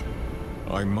need.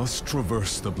 I must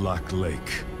traverse the Black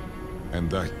Lake, and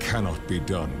that cannot be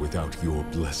done without your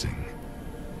blessing.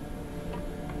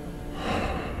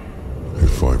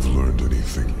 If I've learned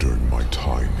anything during my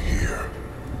time here,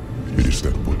 it is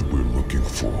that what we're looking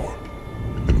for,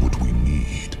 and what we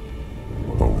need,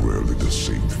 are rarely the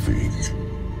same thing.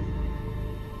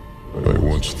 I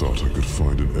once thought I could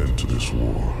find an end to this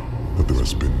war, but there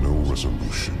has been no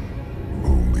resolution,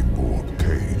 only more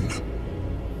pain.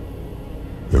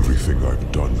 Everything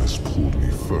I've done has pulled me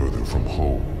further from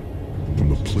home, from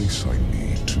the place I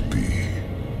need to be.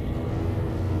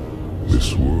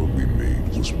 This world we made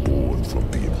was born from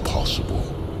the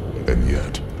impossible, and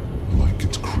yet, like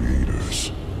its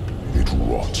creators, it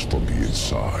rots from the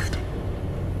inside.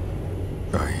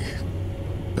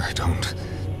 I don't...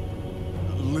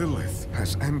 Lilith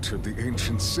has entered the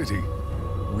ancient city.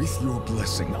 With your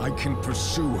blessing, I can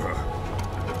pursue her.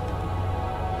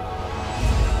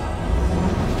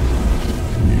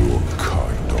 Your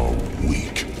kind are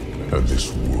weak, and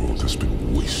this world has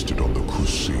been wasted on the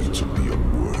crusades of the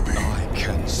unworthy. I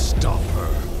can stop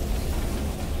her.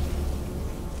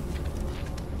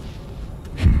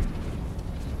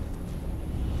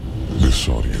 This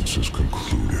audience is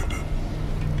concluded.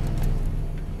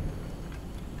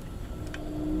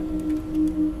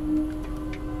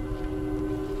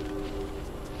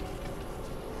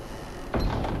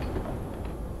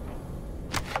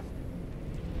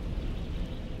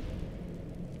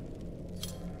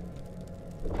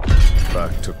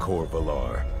 Back to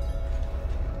Corvalar.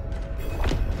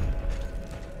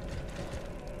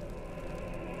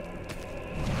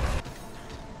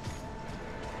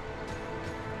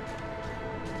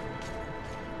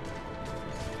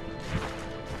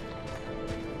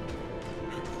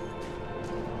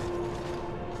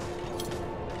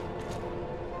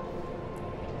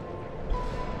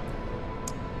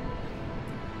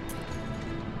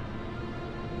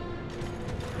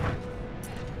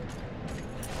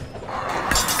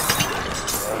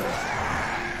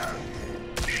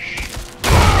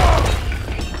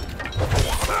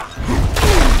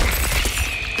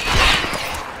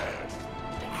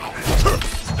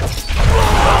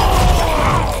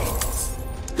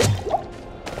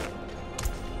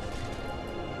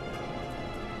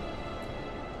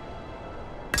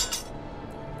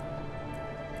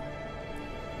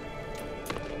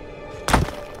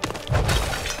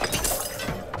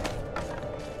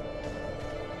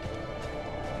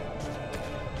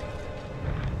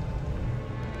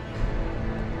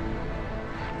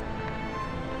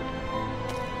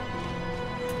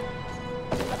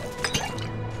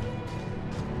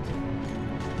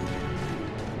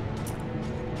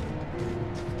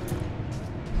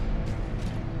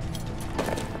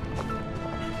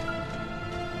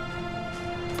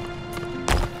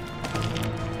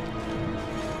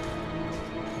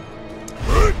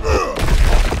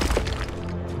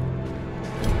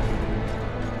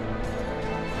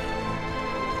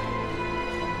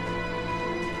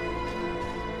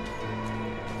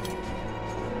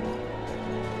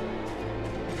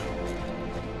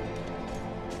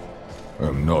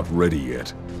 I'm not ready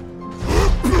yet.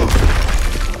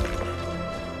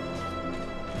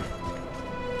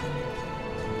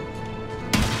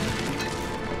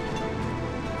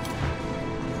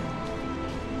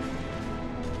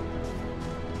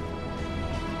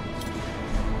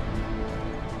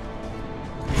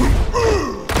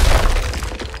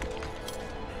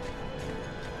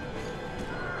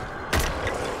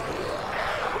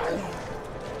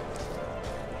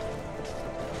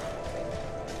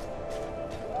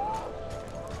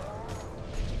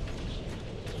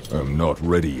 I'm not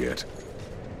ready yet.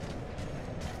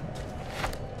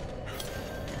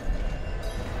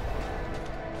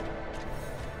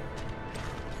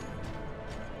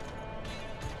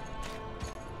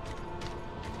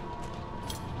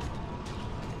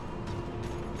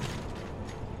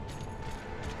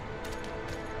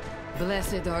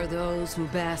 Blessed are those who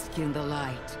bask in the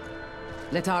light.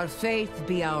 Let our faith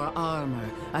be our armor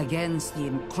against the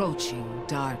encroaching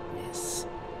darkness.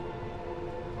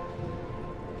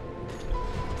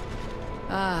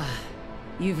 Ah,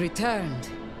 you've returned.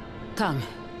 Come,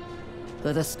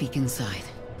 let us speak inside,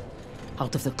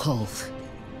 out of the cold.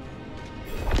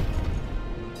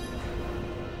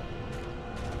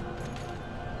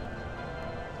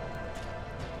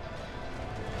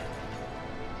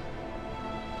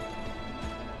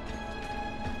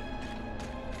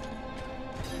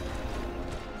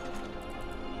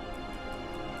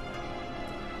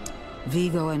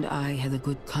 Vigo and I had a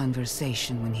good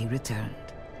conversation when he returned.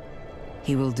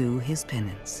 He will do his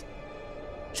penance.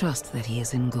 Trust that he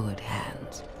is in good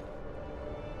hands.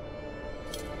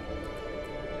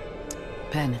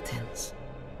 Penitence.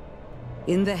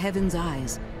 In the Heaven's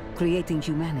eyes, creating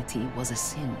humanity was a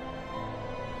sin.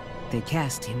 They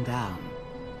cast him down.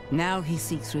 Now he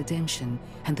seeks redemption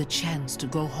and the chance to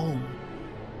go home.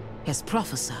 As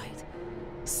prophesied,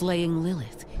 slaying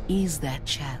Lilith is that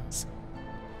chance.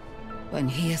 When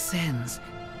he ascends,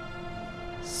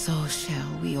 so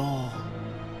shall we all.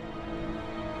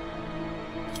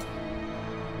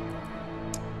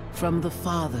 From the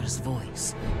Father's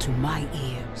voice to my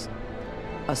ears,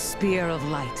 a spear of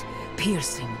light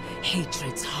piercing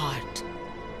hatred's heart.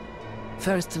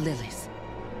 First Lilith,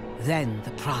 then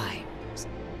the Primes.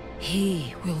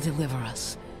 He will deliver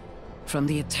us from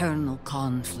the eternal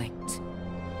conflict.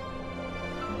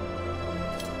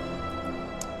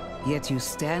 Yet you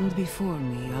stand before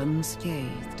me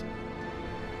unscathed.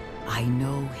 I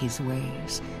know his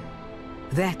ways.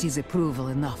 That is approval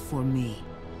enough for me.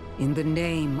 In the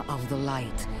name of the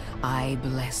light, I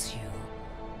bless you.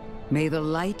 May the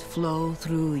light flow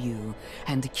through you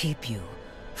and keep you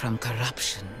from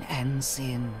corruption and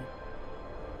sin.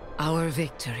 Our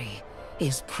victory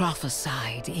is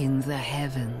prophesied in the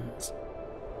heavens.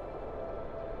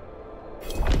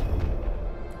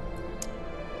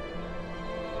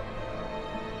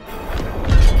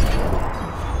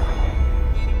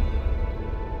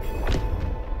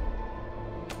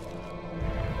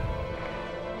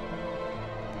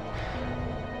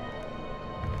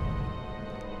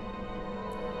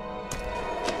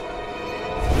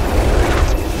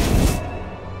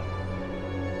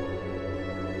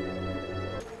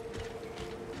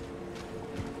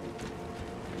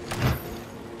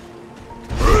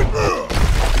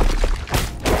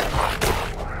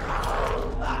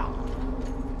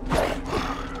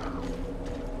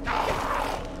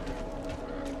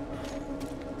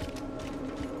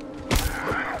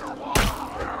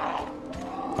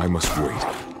 I must wait.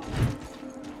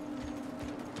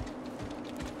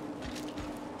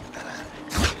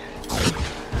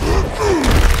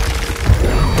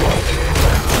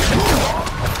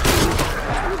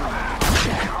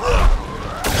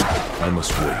 I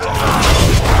must wait.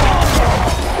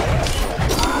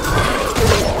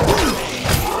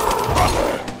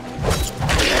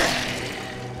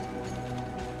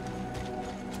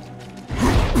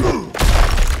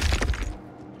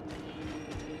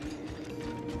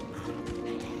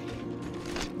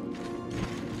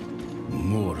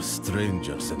 More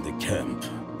strangers in the camp.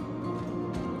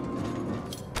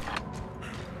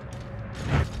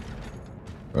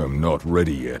 I'm not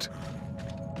ready yet.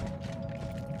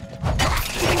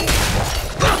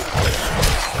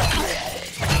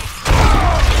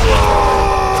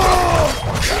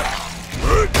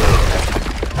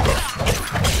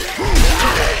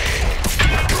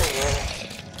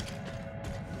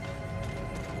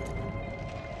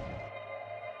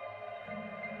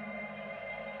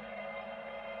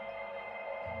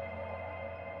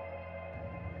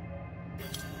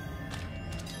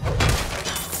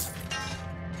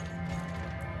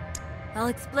 I'll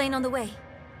explain on the way.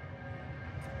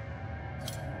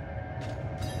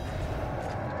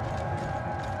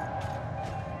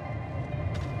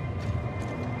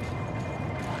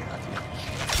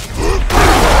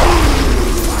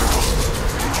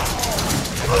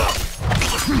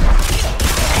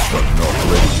 I'm not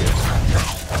ready yet.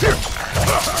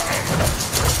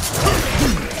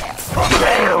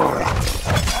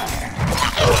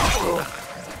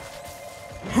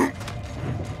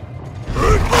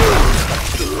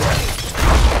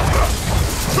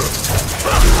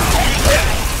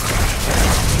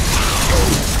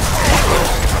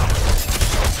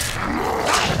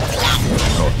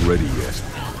 Ready yet.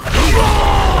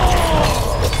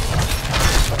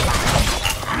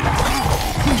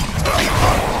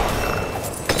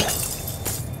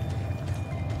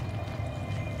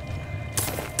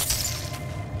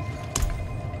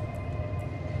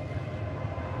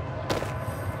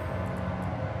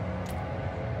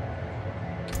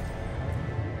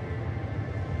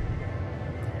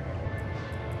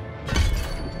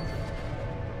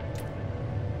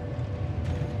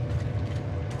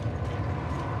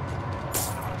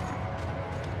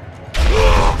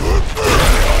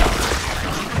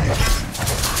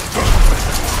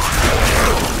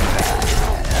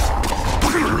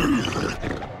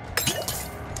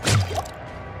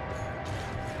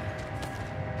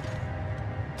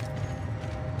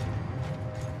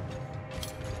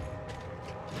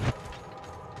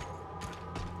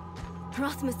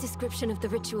 Rothma's description of the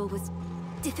ritual was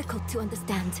difficult to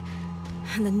understand,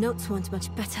 and the notes weren't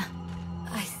much better.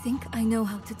 think I know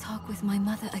how to talk with my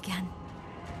mother again.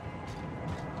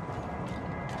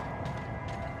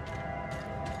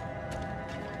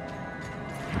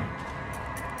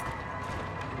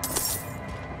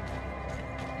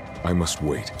 I must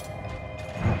wait.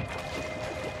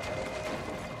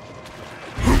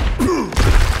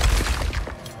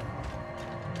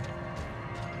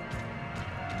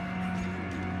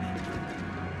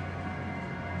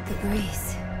 The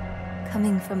breeze,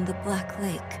 coming from the Black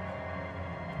Lake.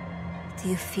 Do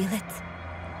you feel it?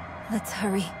 Let's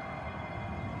hurry.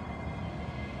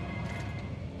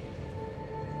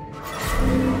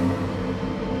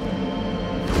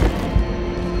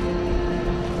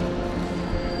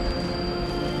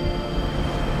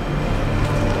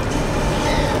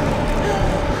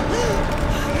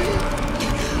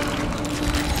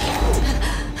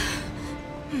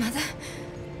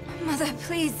 Mother,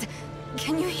 please.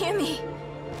 Can you hear me?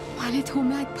 My little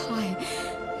magpie.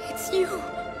 It's you.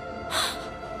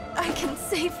 I can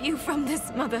save you from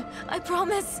this, Mother. I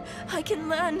promise. I can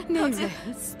learn how to...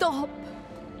 Stop.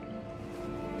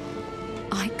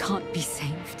 I can't be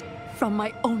saved from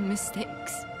my own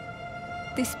mistakes.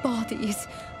 This body is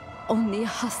only a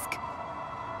husk.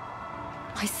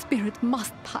 My spirit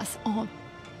must pass on.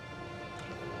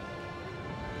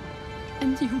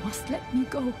 And you must let me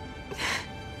go.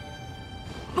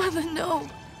 Mother, no.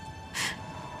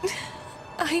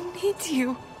 I need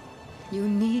you. You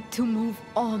need to move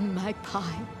on,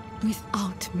 magpie,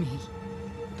 without me.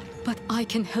 But I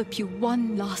can help you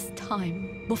one last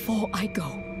time before I go.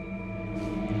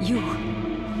 You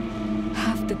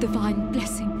have the divine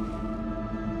blessing.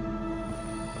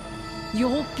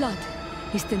 Your blood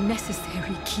is the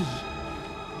necessary key.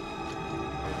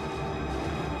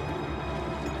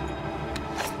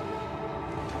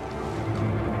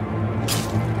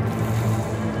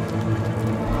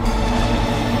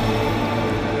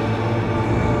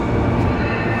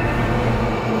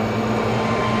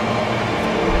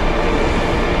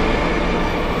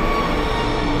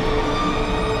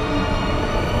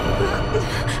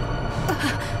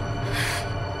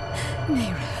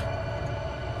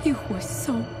 You were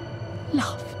so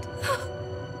loved.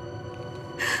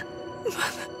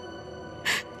 Mother.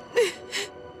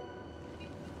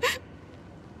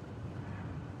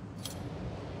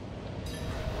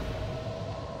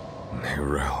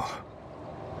 Neyrelle.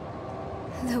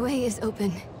 The way is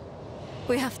open.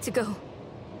 We have to go.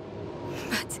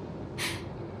 But...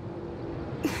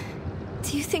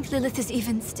 do you think Lilith is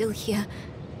even still here?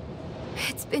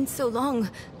 It's been so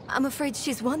long. I'm afraid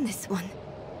she's won this one.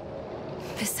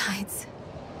 Besides,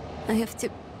 I have to...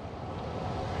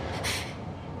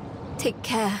 take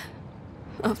care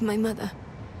of my mother.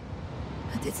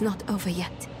 But it's not over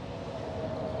yet.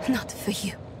 Not for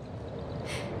you.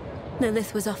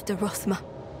 Lilith was after Rosma.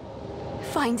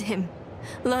 Find him.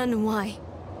 Learn why.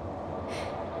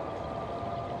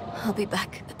 I'll be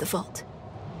back at the vault.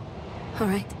 All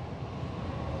right?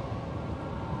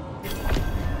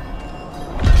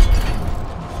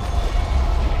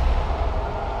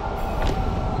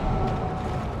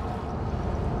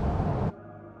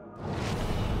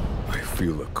 I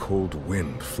feel a cold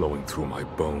wind flowing through my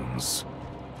bones.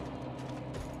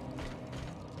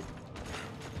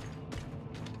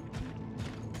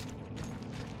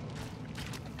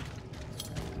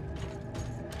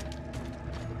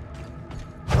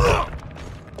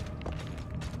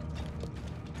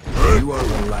 You are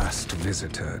the last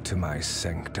visitor to my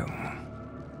sanctum.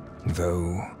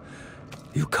 Though,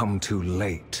 you come too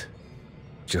late,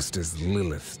 just as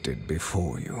Lilith did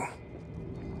before you.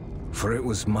 For it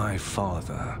was my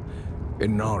father,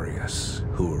 Inarius,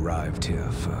 who arrived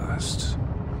here first.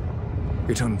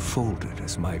 It unfolded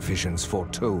as my visions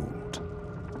foretold.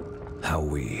 How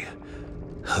we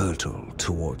hurtle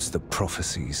towards the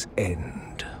prophecy's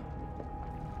end.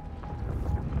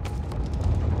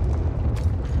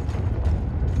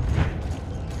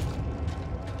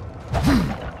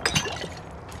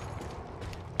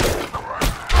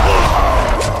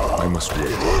 I must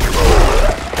wait.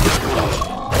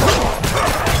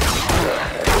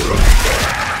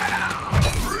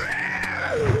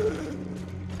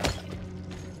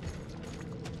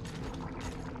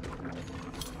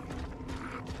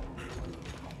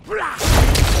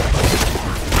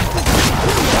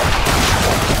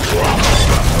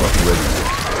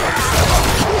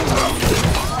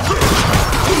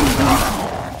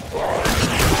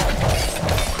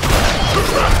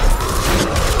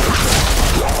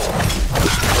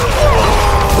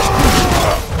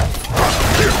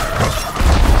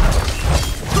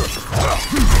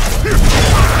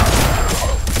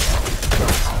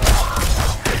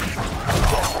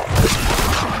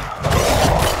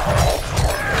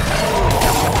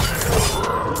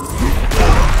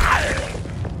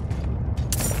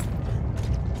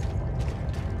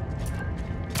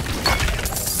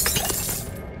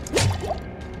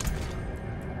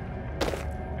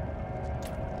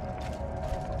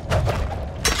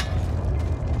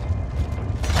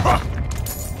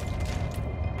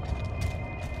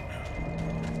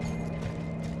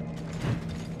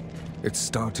 It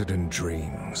started in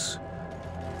dreams.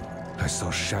 I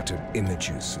saw shattered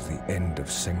images of the end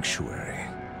of Sanctuary.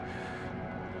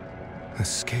 The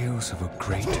scales of a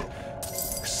great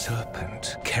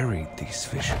serpent carried these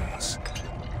visions.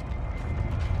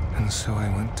 And so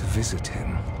I went to visit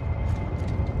him.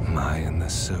 My and the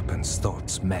serpent's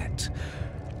thoughts met,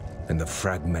 and the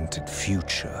fragmented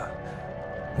future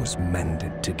was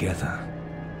mended together.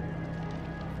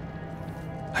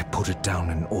 I put it down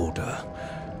in order,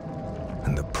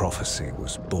 and the prophecy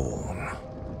was born.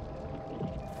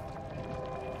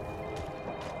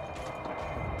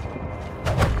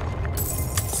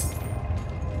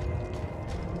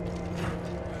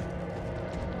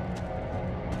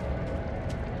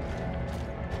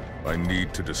 I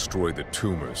need to destroy the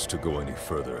tumors to go any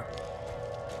further.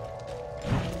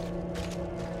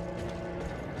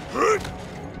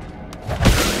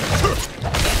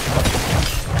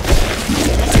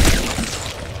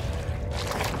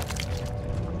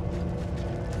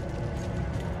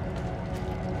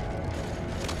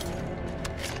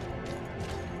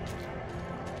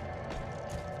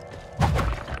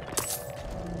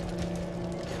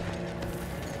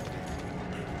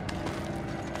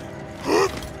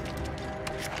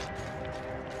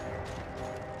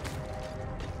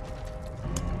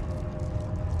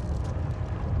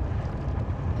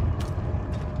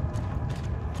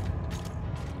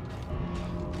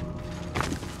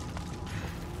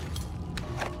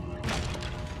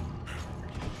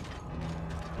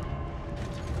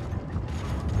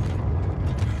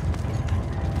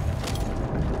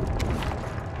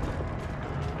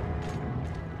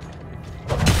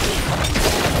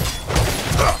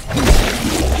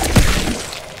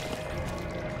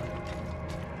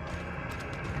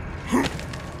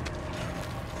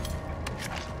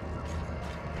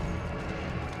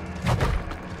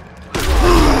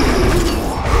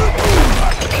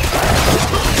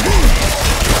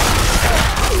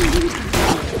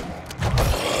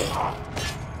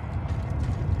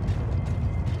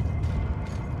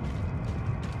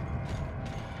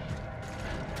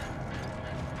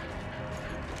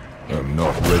 I'm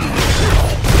not ready yet.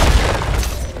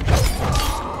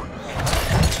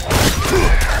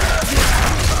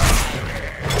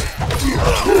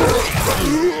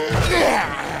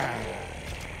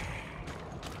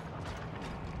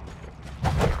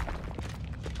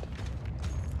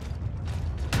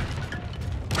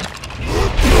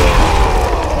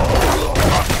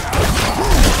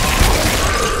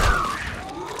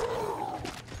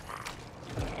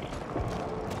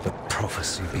 The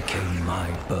prophecy became my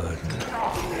burden.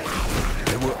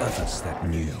 There were others that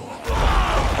knew.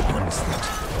 Ones that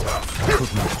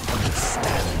could not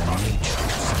understand the nature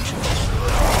of such a thing.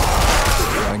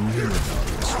 I knew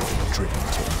others would be driven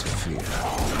to interfere.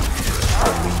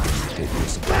 Believing that it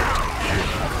was about to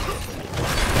kill.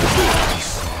 He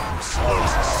saw himself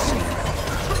as a sin,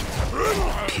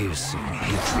 piercing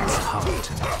hatred's heart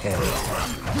and hell.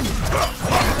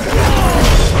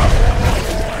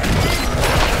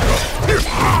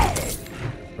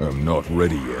 I'm not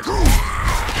ready yet.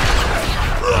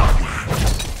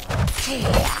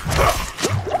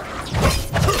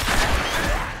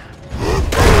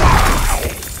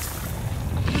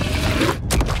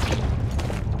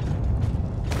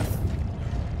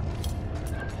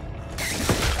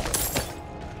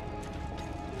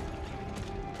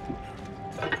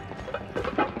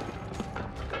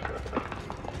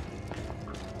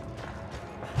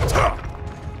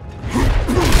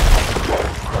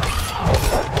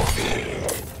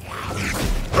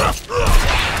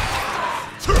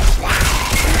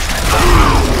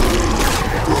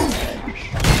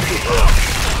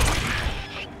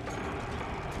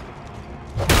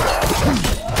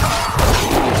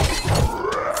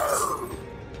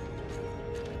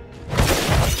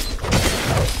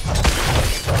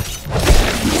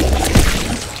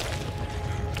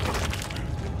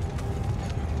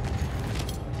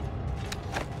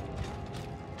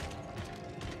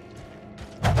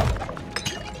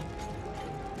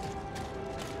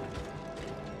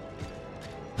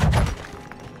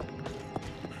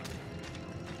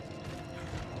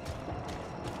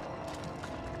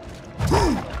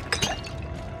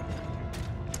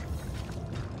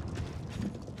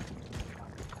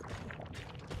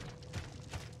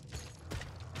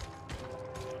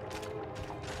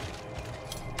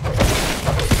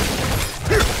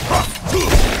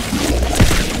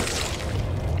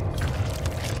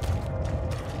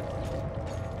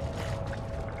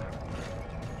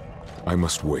 I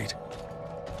must wait.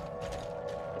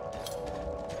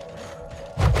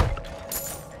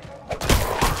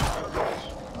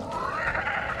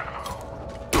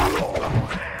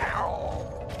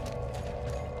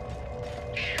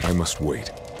 I must must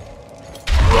wait.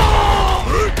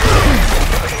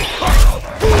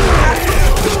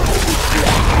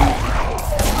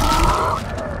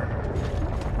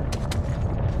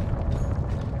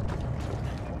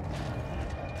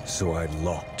 So I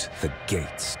locked the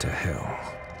gates to hell.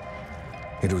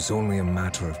 It was only a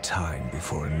matter of time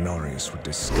before Honorius would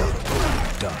discover what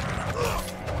I'd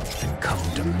done and come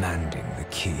demanding the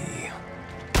key.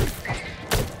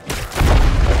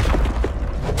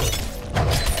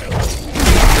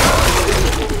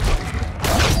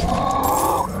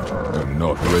 I'm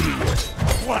not ready yet.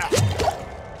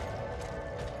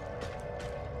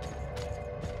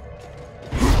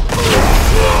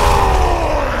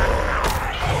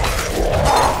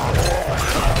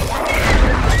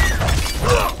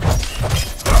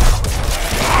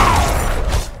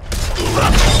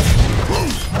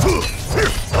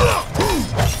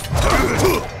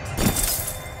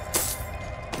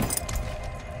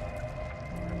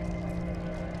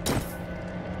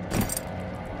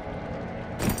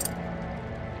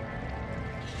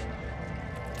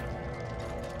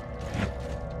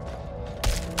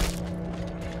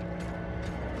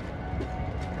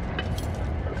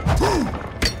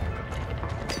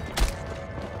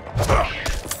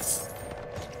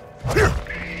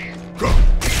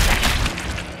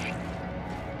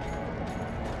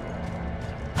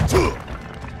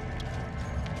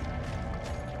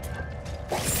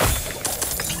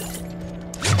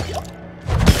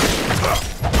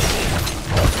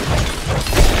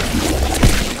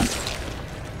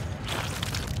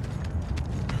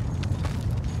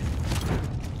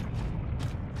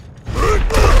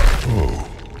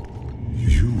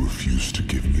 To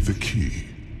give me the key.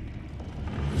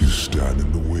 You stand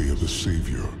in the way of the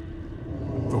Savior.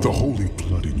 The holy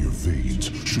blood in your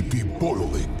veins should be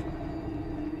boiling.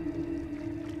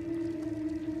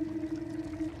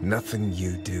 Nothing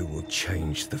you do will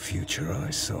change the future I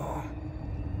saw.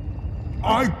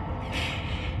 I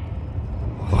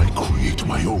create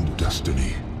my own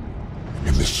destiny.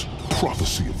 And this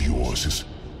prophecy of yours is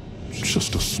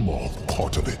just a small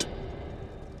part of it.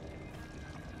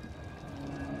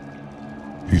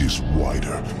 It is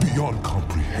wider, beyond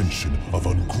comprehension of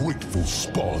ungrateful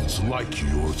spawns like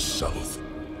yourself.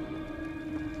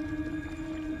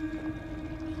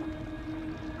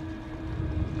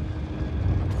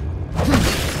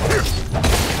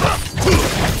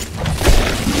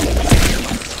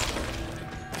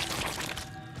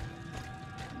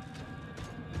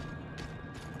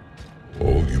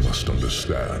 All you must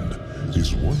understand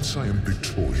is once I am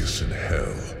victorious in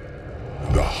hell,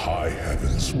 the high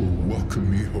heavens will welcome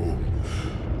me home,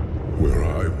 where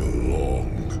I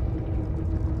belong.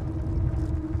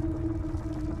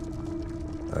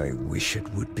 I wish it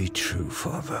would be true,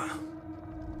 Father.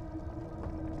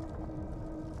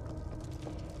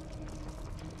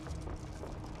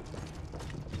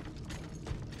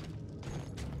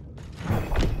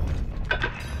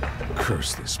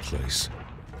 Curse this place.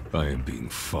 I am being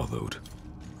followed.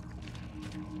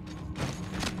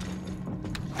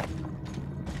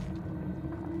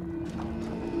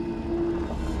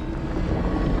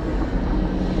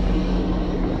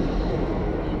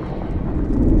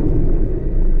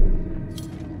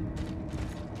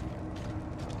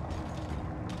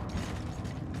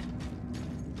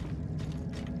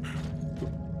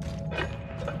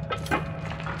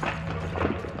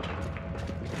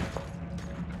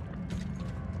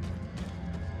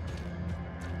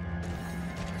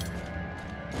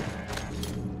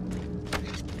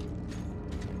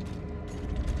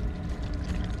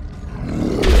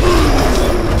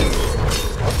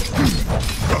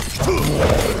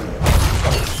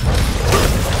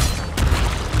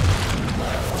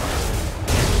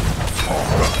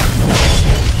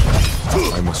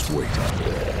 I must wait.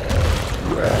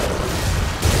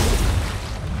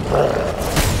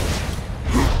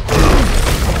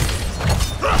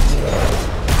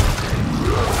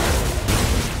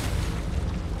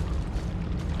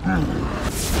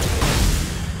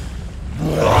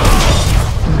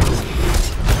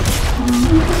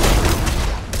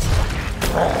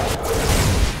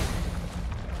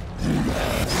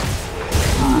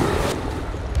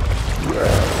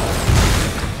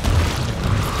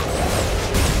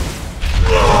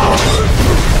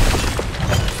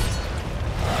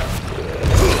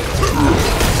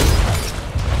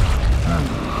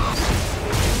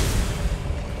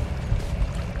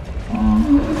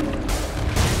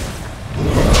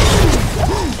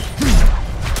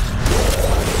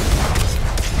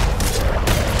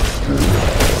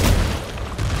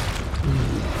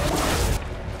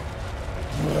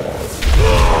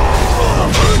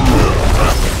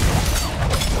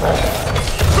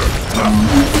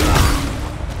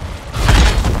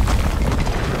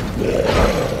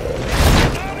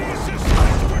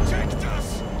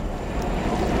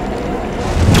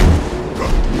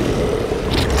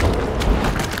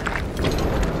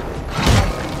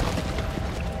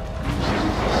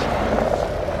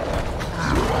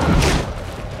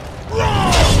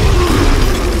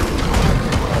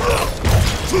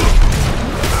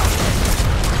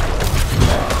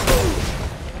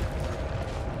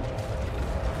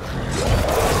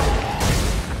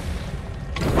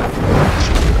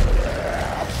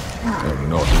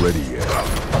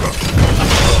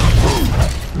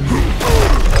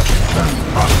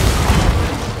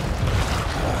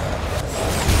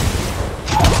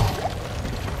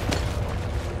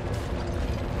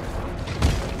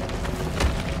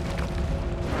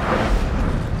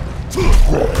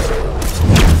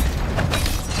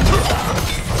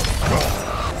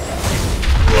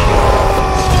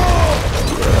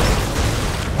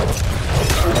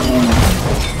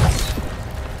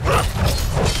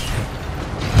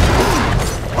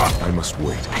 I must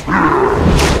wait.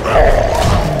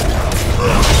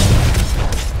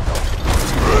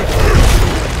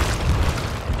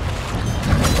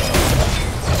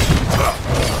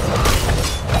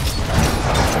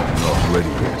 Not ready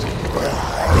yet.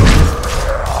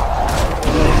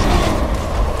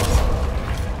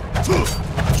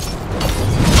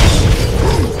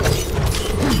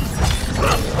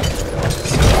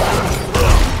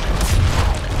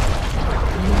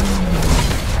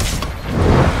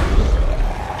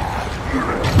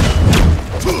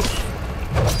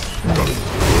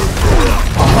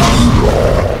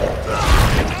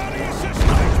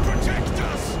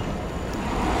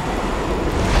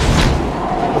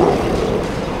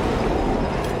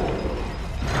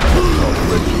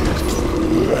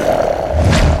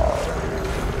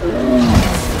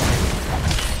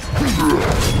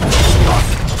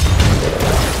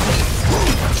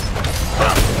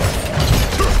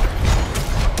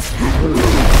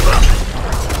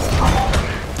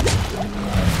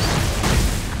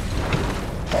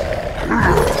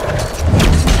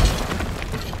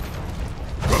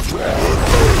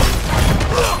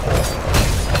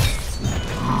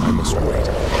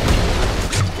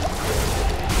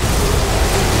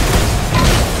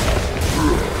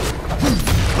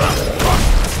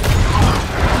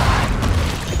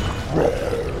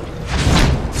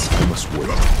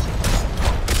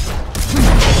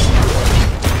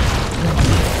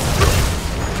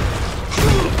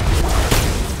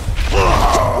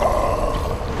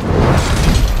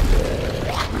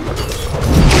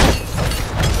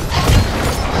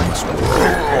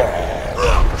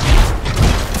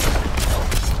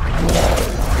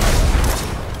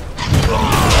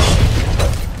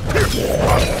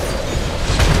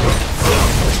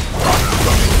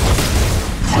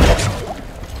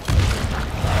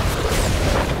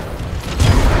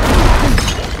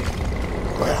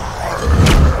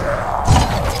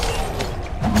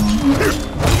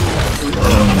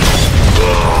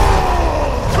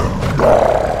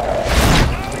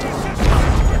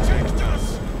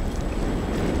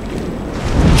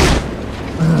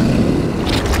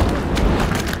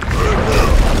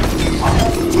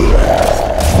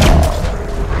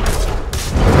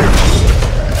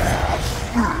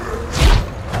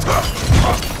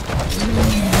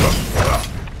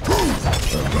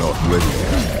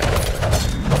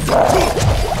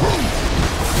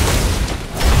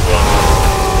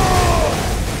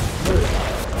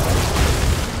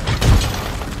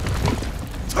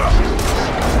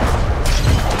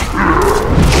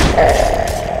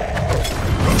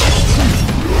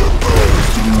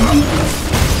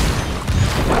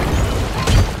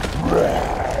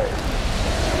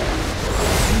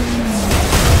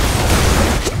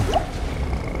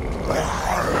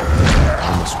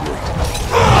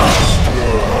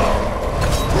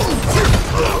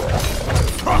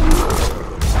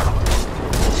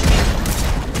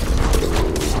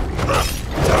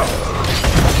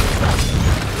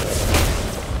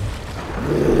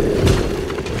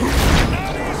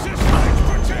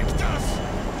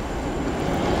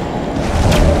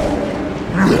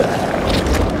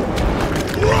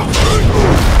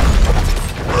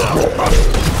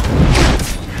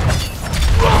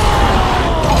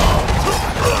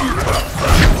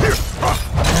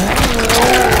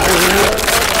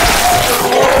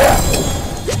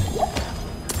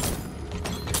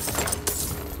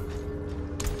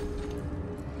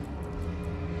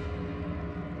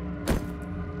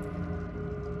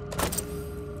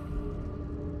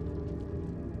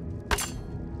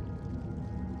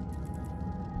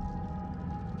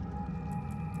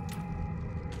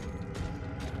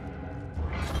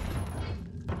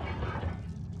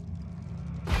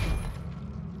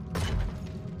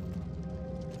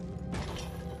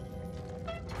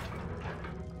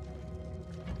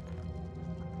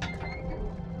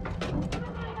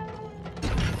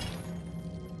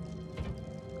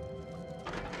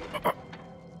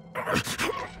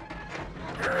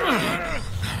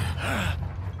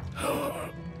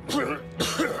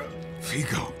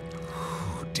 Vigo,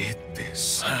 who did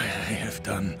this? I have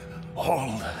done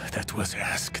all that was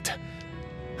asked.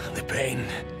 The pain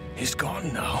is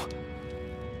gone now.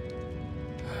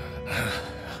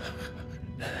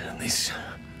 This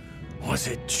was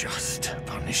a just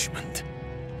punishment.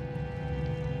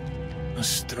 A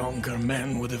stronger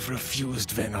man would have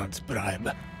refused Venard's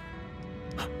bribe.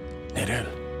 Nerel.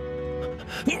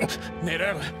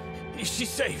 Nerel, is she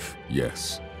safe?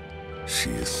 Yes,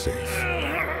 she is safe.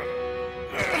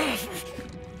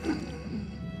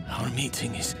 Our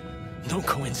meeting is no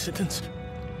coincidence.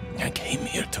 I came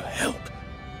here to help.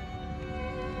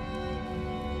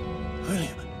 Will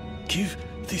you give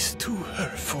this to her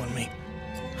for me?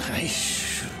 I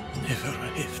should never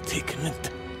have taken it.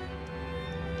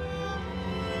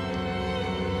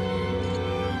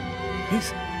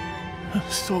 It's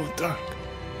so dark.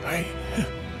 I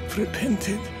have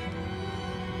repented.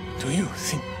 Do you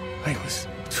think I was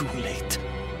too late?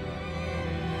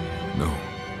 No,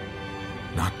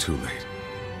 not too late.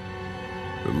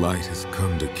 The light has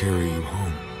come to carry you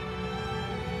home.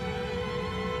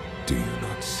 Do you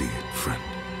not see it, friend?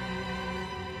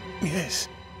 Yes.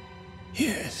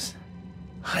 Yes.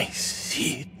 I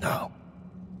see it now.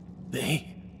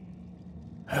 They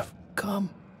have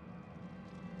come.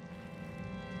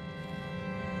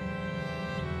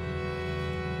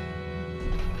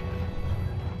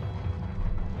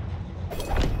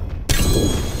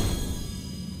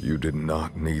 You did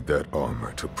not need that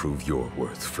armor to prove your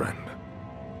worth, friend.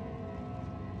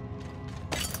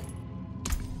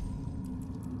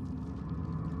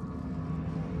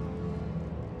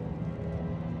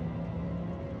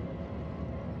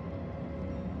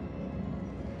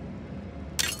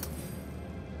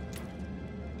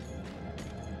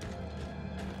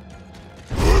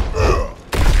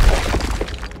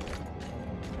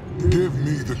 Give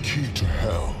me the key to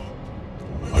hell.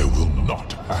 I will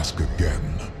not ask again.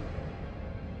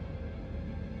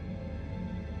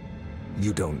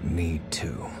 You don't need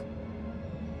to.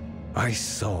 I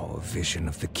saw a vision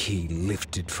of the key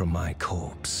lifted from my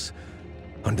corpse,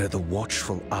 under the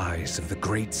watchful eyes of the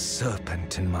great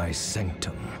serpent in my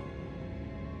sanctum.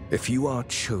 If you are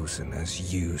chosen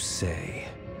as you say,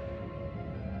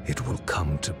 it will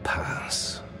come to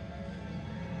pass.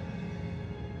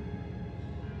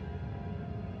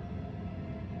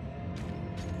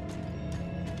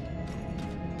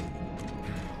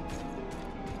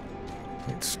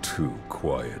 It's too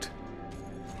quiet.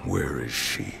 Where is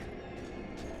she?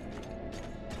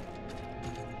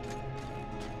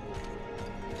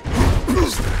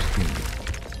 Is that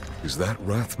him? Is that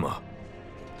Rathma?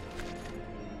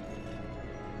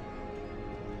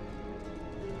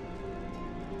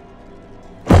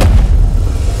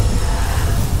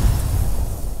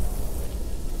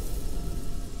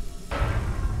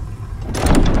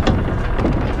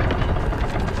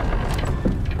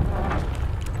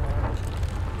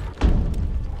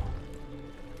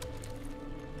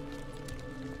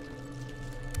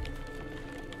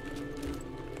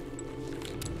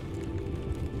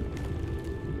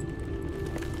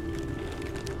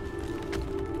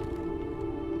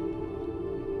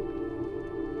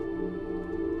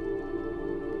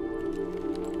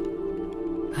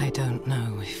 I don't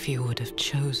know if you would have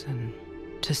chosen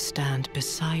to stand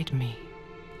beside me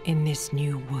in this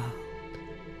new world,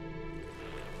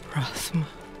 Rathma.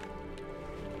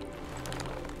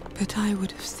 But I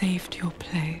would have saved your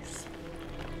place,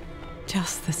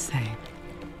 just the same.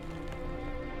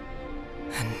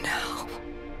 And now,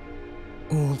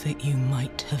 all that you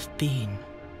might have been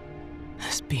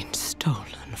has been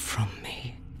stolen from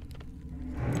me.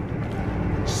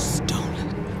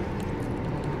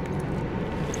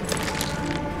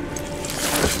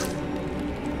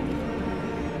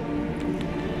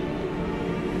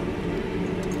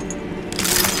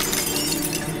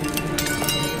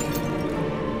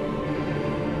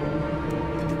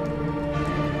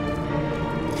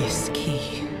 This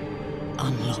key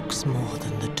unlocks more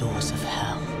than the doors of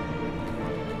hell.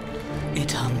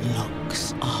 It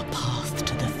unlocks our path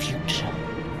to the future.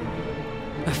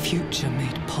 A future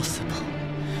made possible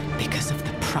because of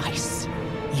the price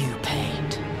you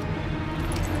paid.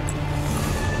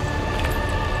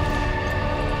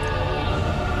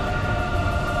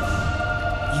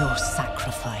 Your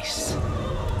sacrifice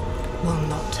will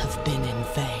not have been in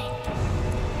vain.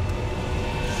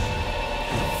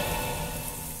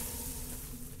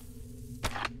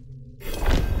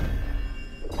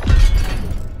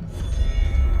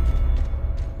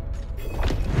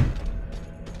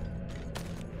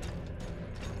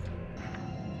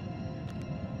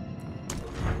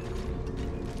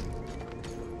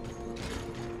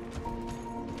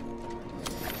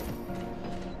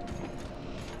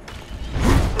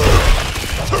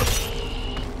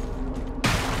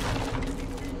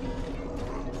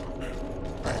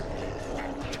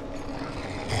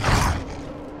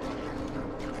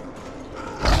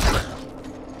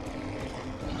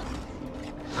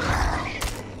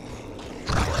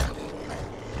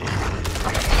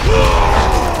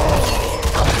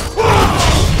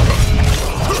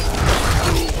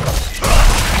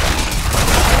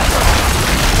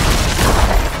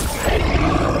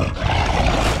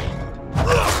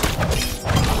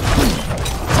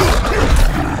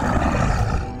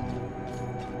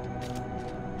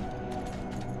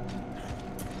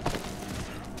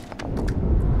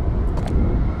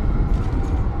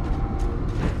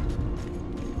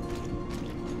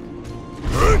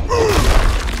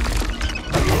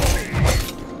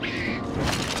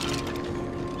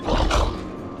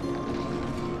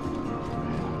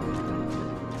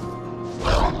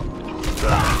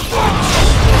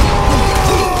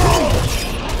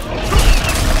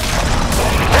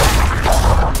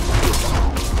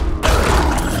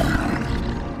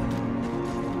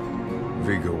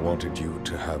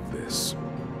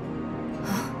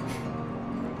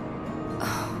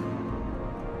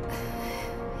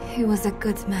 He was a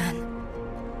good man.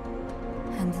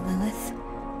 And Lilith?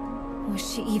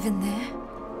 Was she even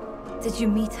there? Did you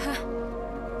meet her?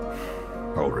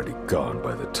 Already gone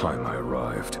by the time I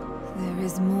arrived. There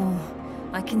is more.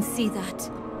 I can see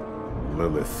that.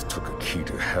 Lilith took a key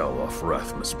to hell off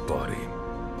Rathma's body.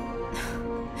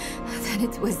 Then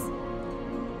it was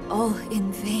all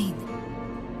in vain.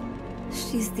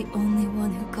 She's the only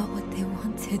one who got what they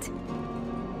wanted.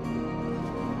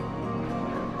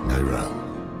 Neyrelle.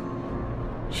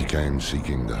 She came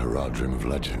seeking the Haradrim of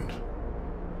legend.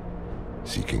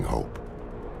 Seeking hope.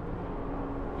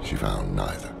 She found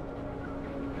neither.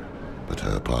 But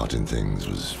her part in things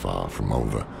was far from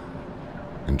over.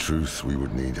 In truth, we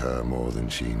would need her more than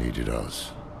she needed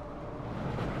us.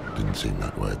 Didn't seem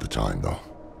that way at the time, though.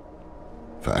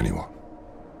 For anyone.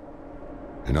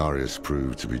 Inarius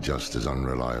proved to be just as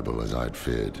unreliable as I'd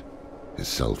feared. His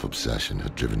self-obsession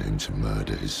had driven him to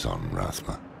murder his son,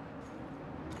 Rathma.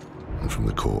 And from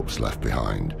the corpse left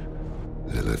behind,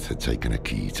 Lilith had taken a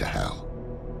key to hell.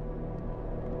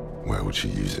 Where would she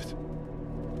use it?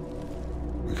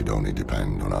 We could only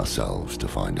depend on ourselves to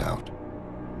find out.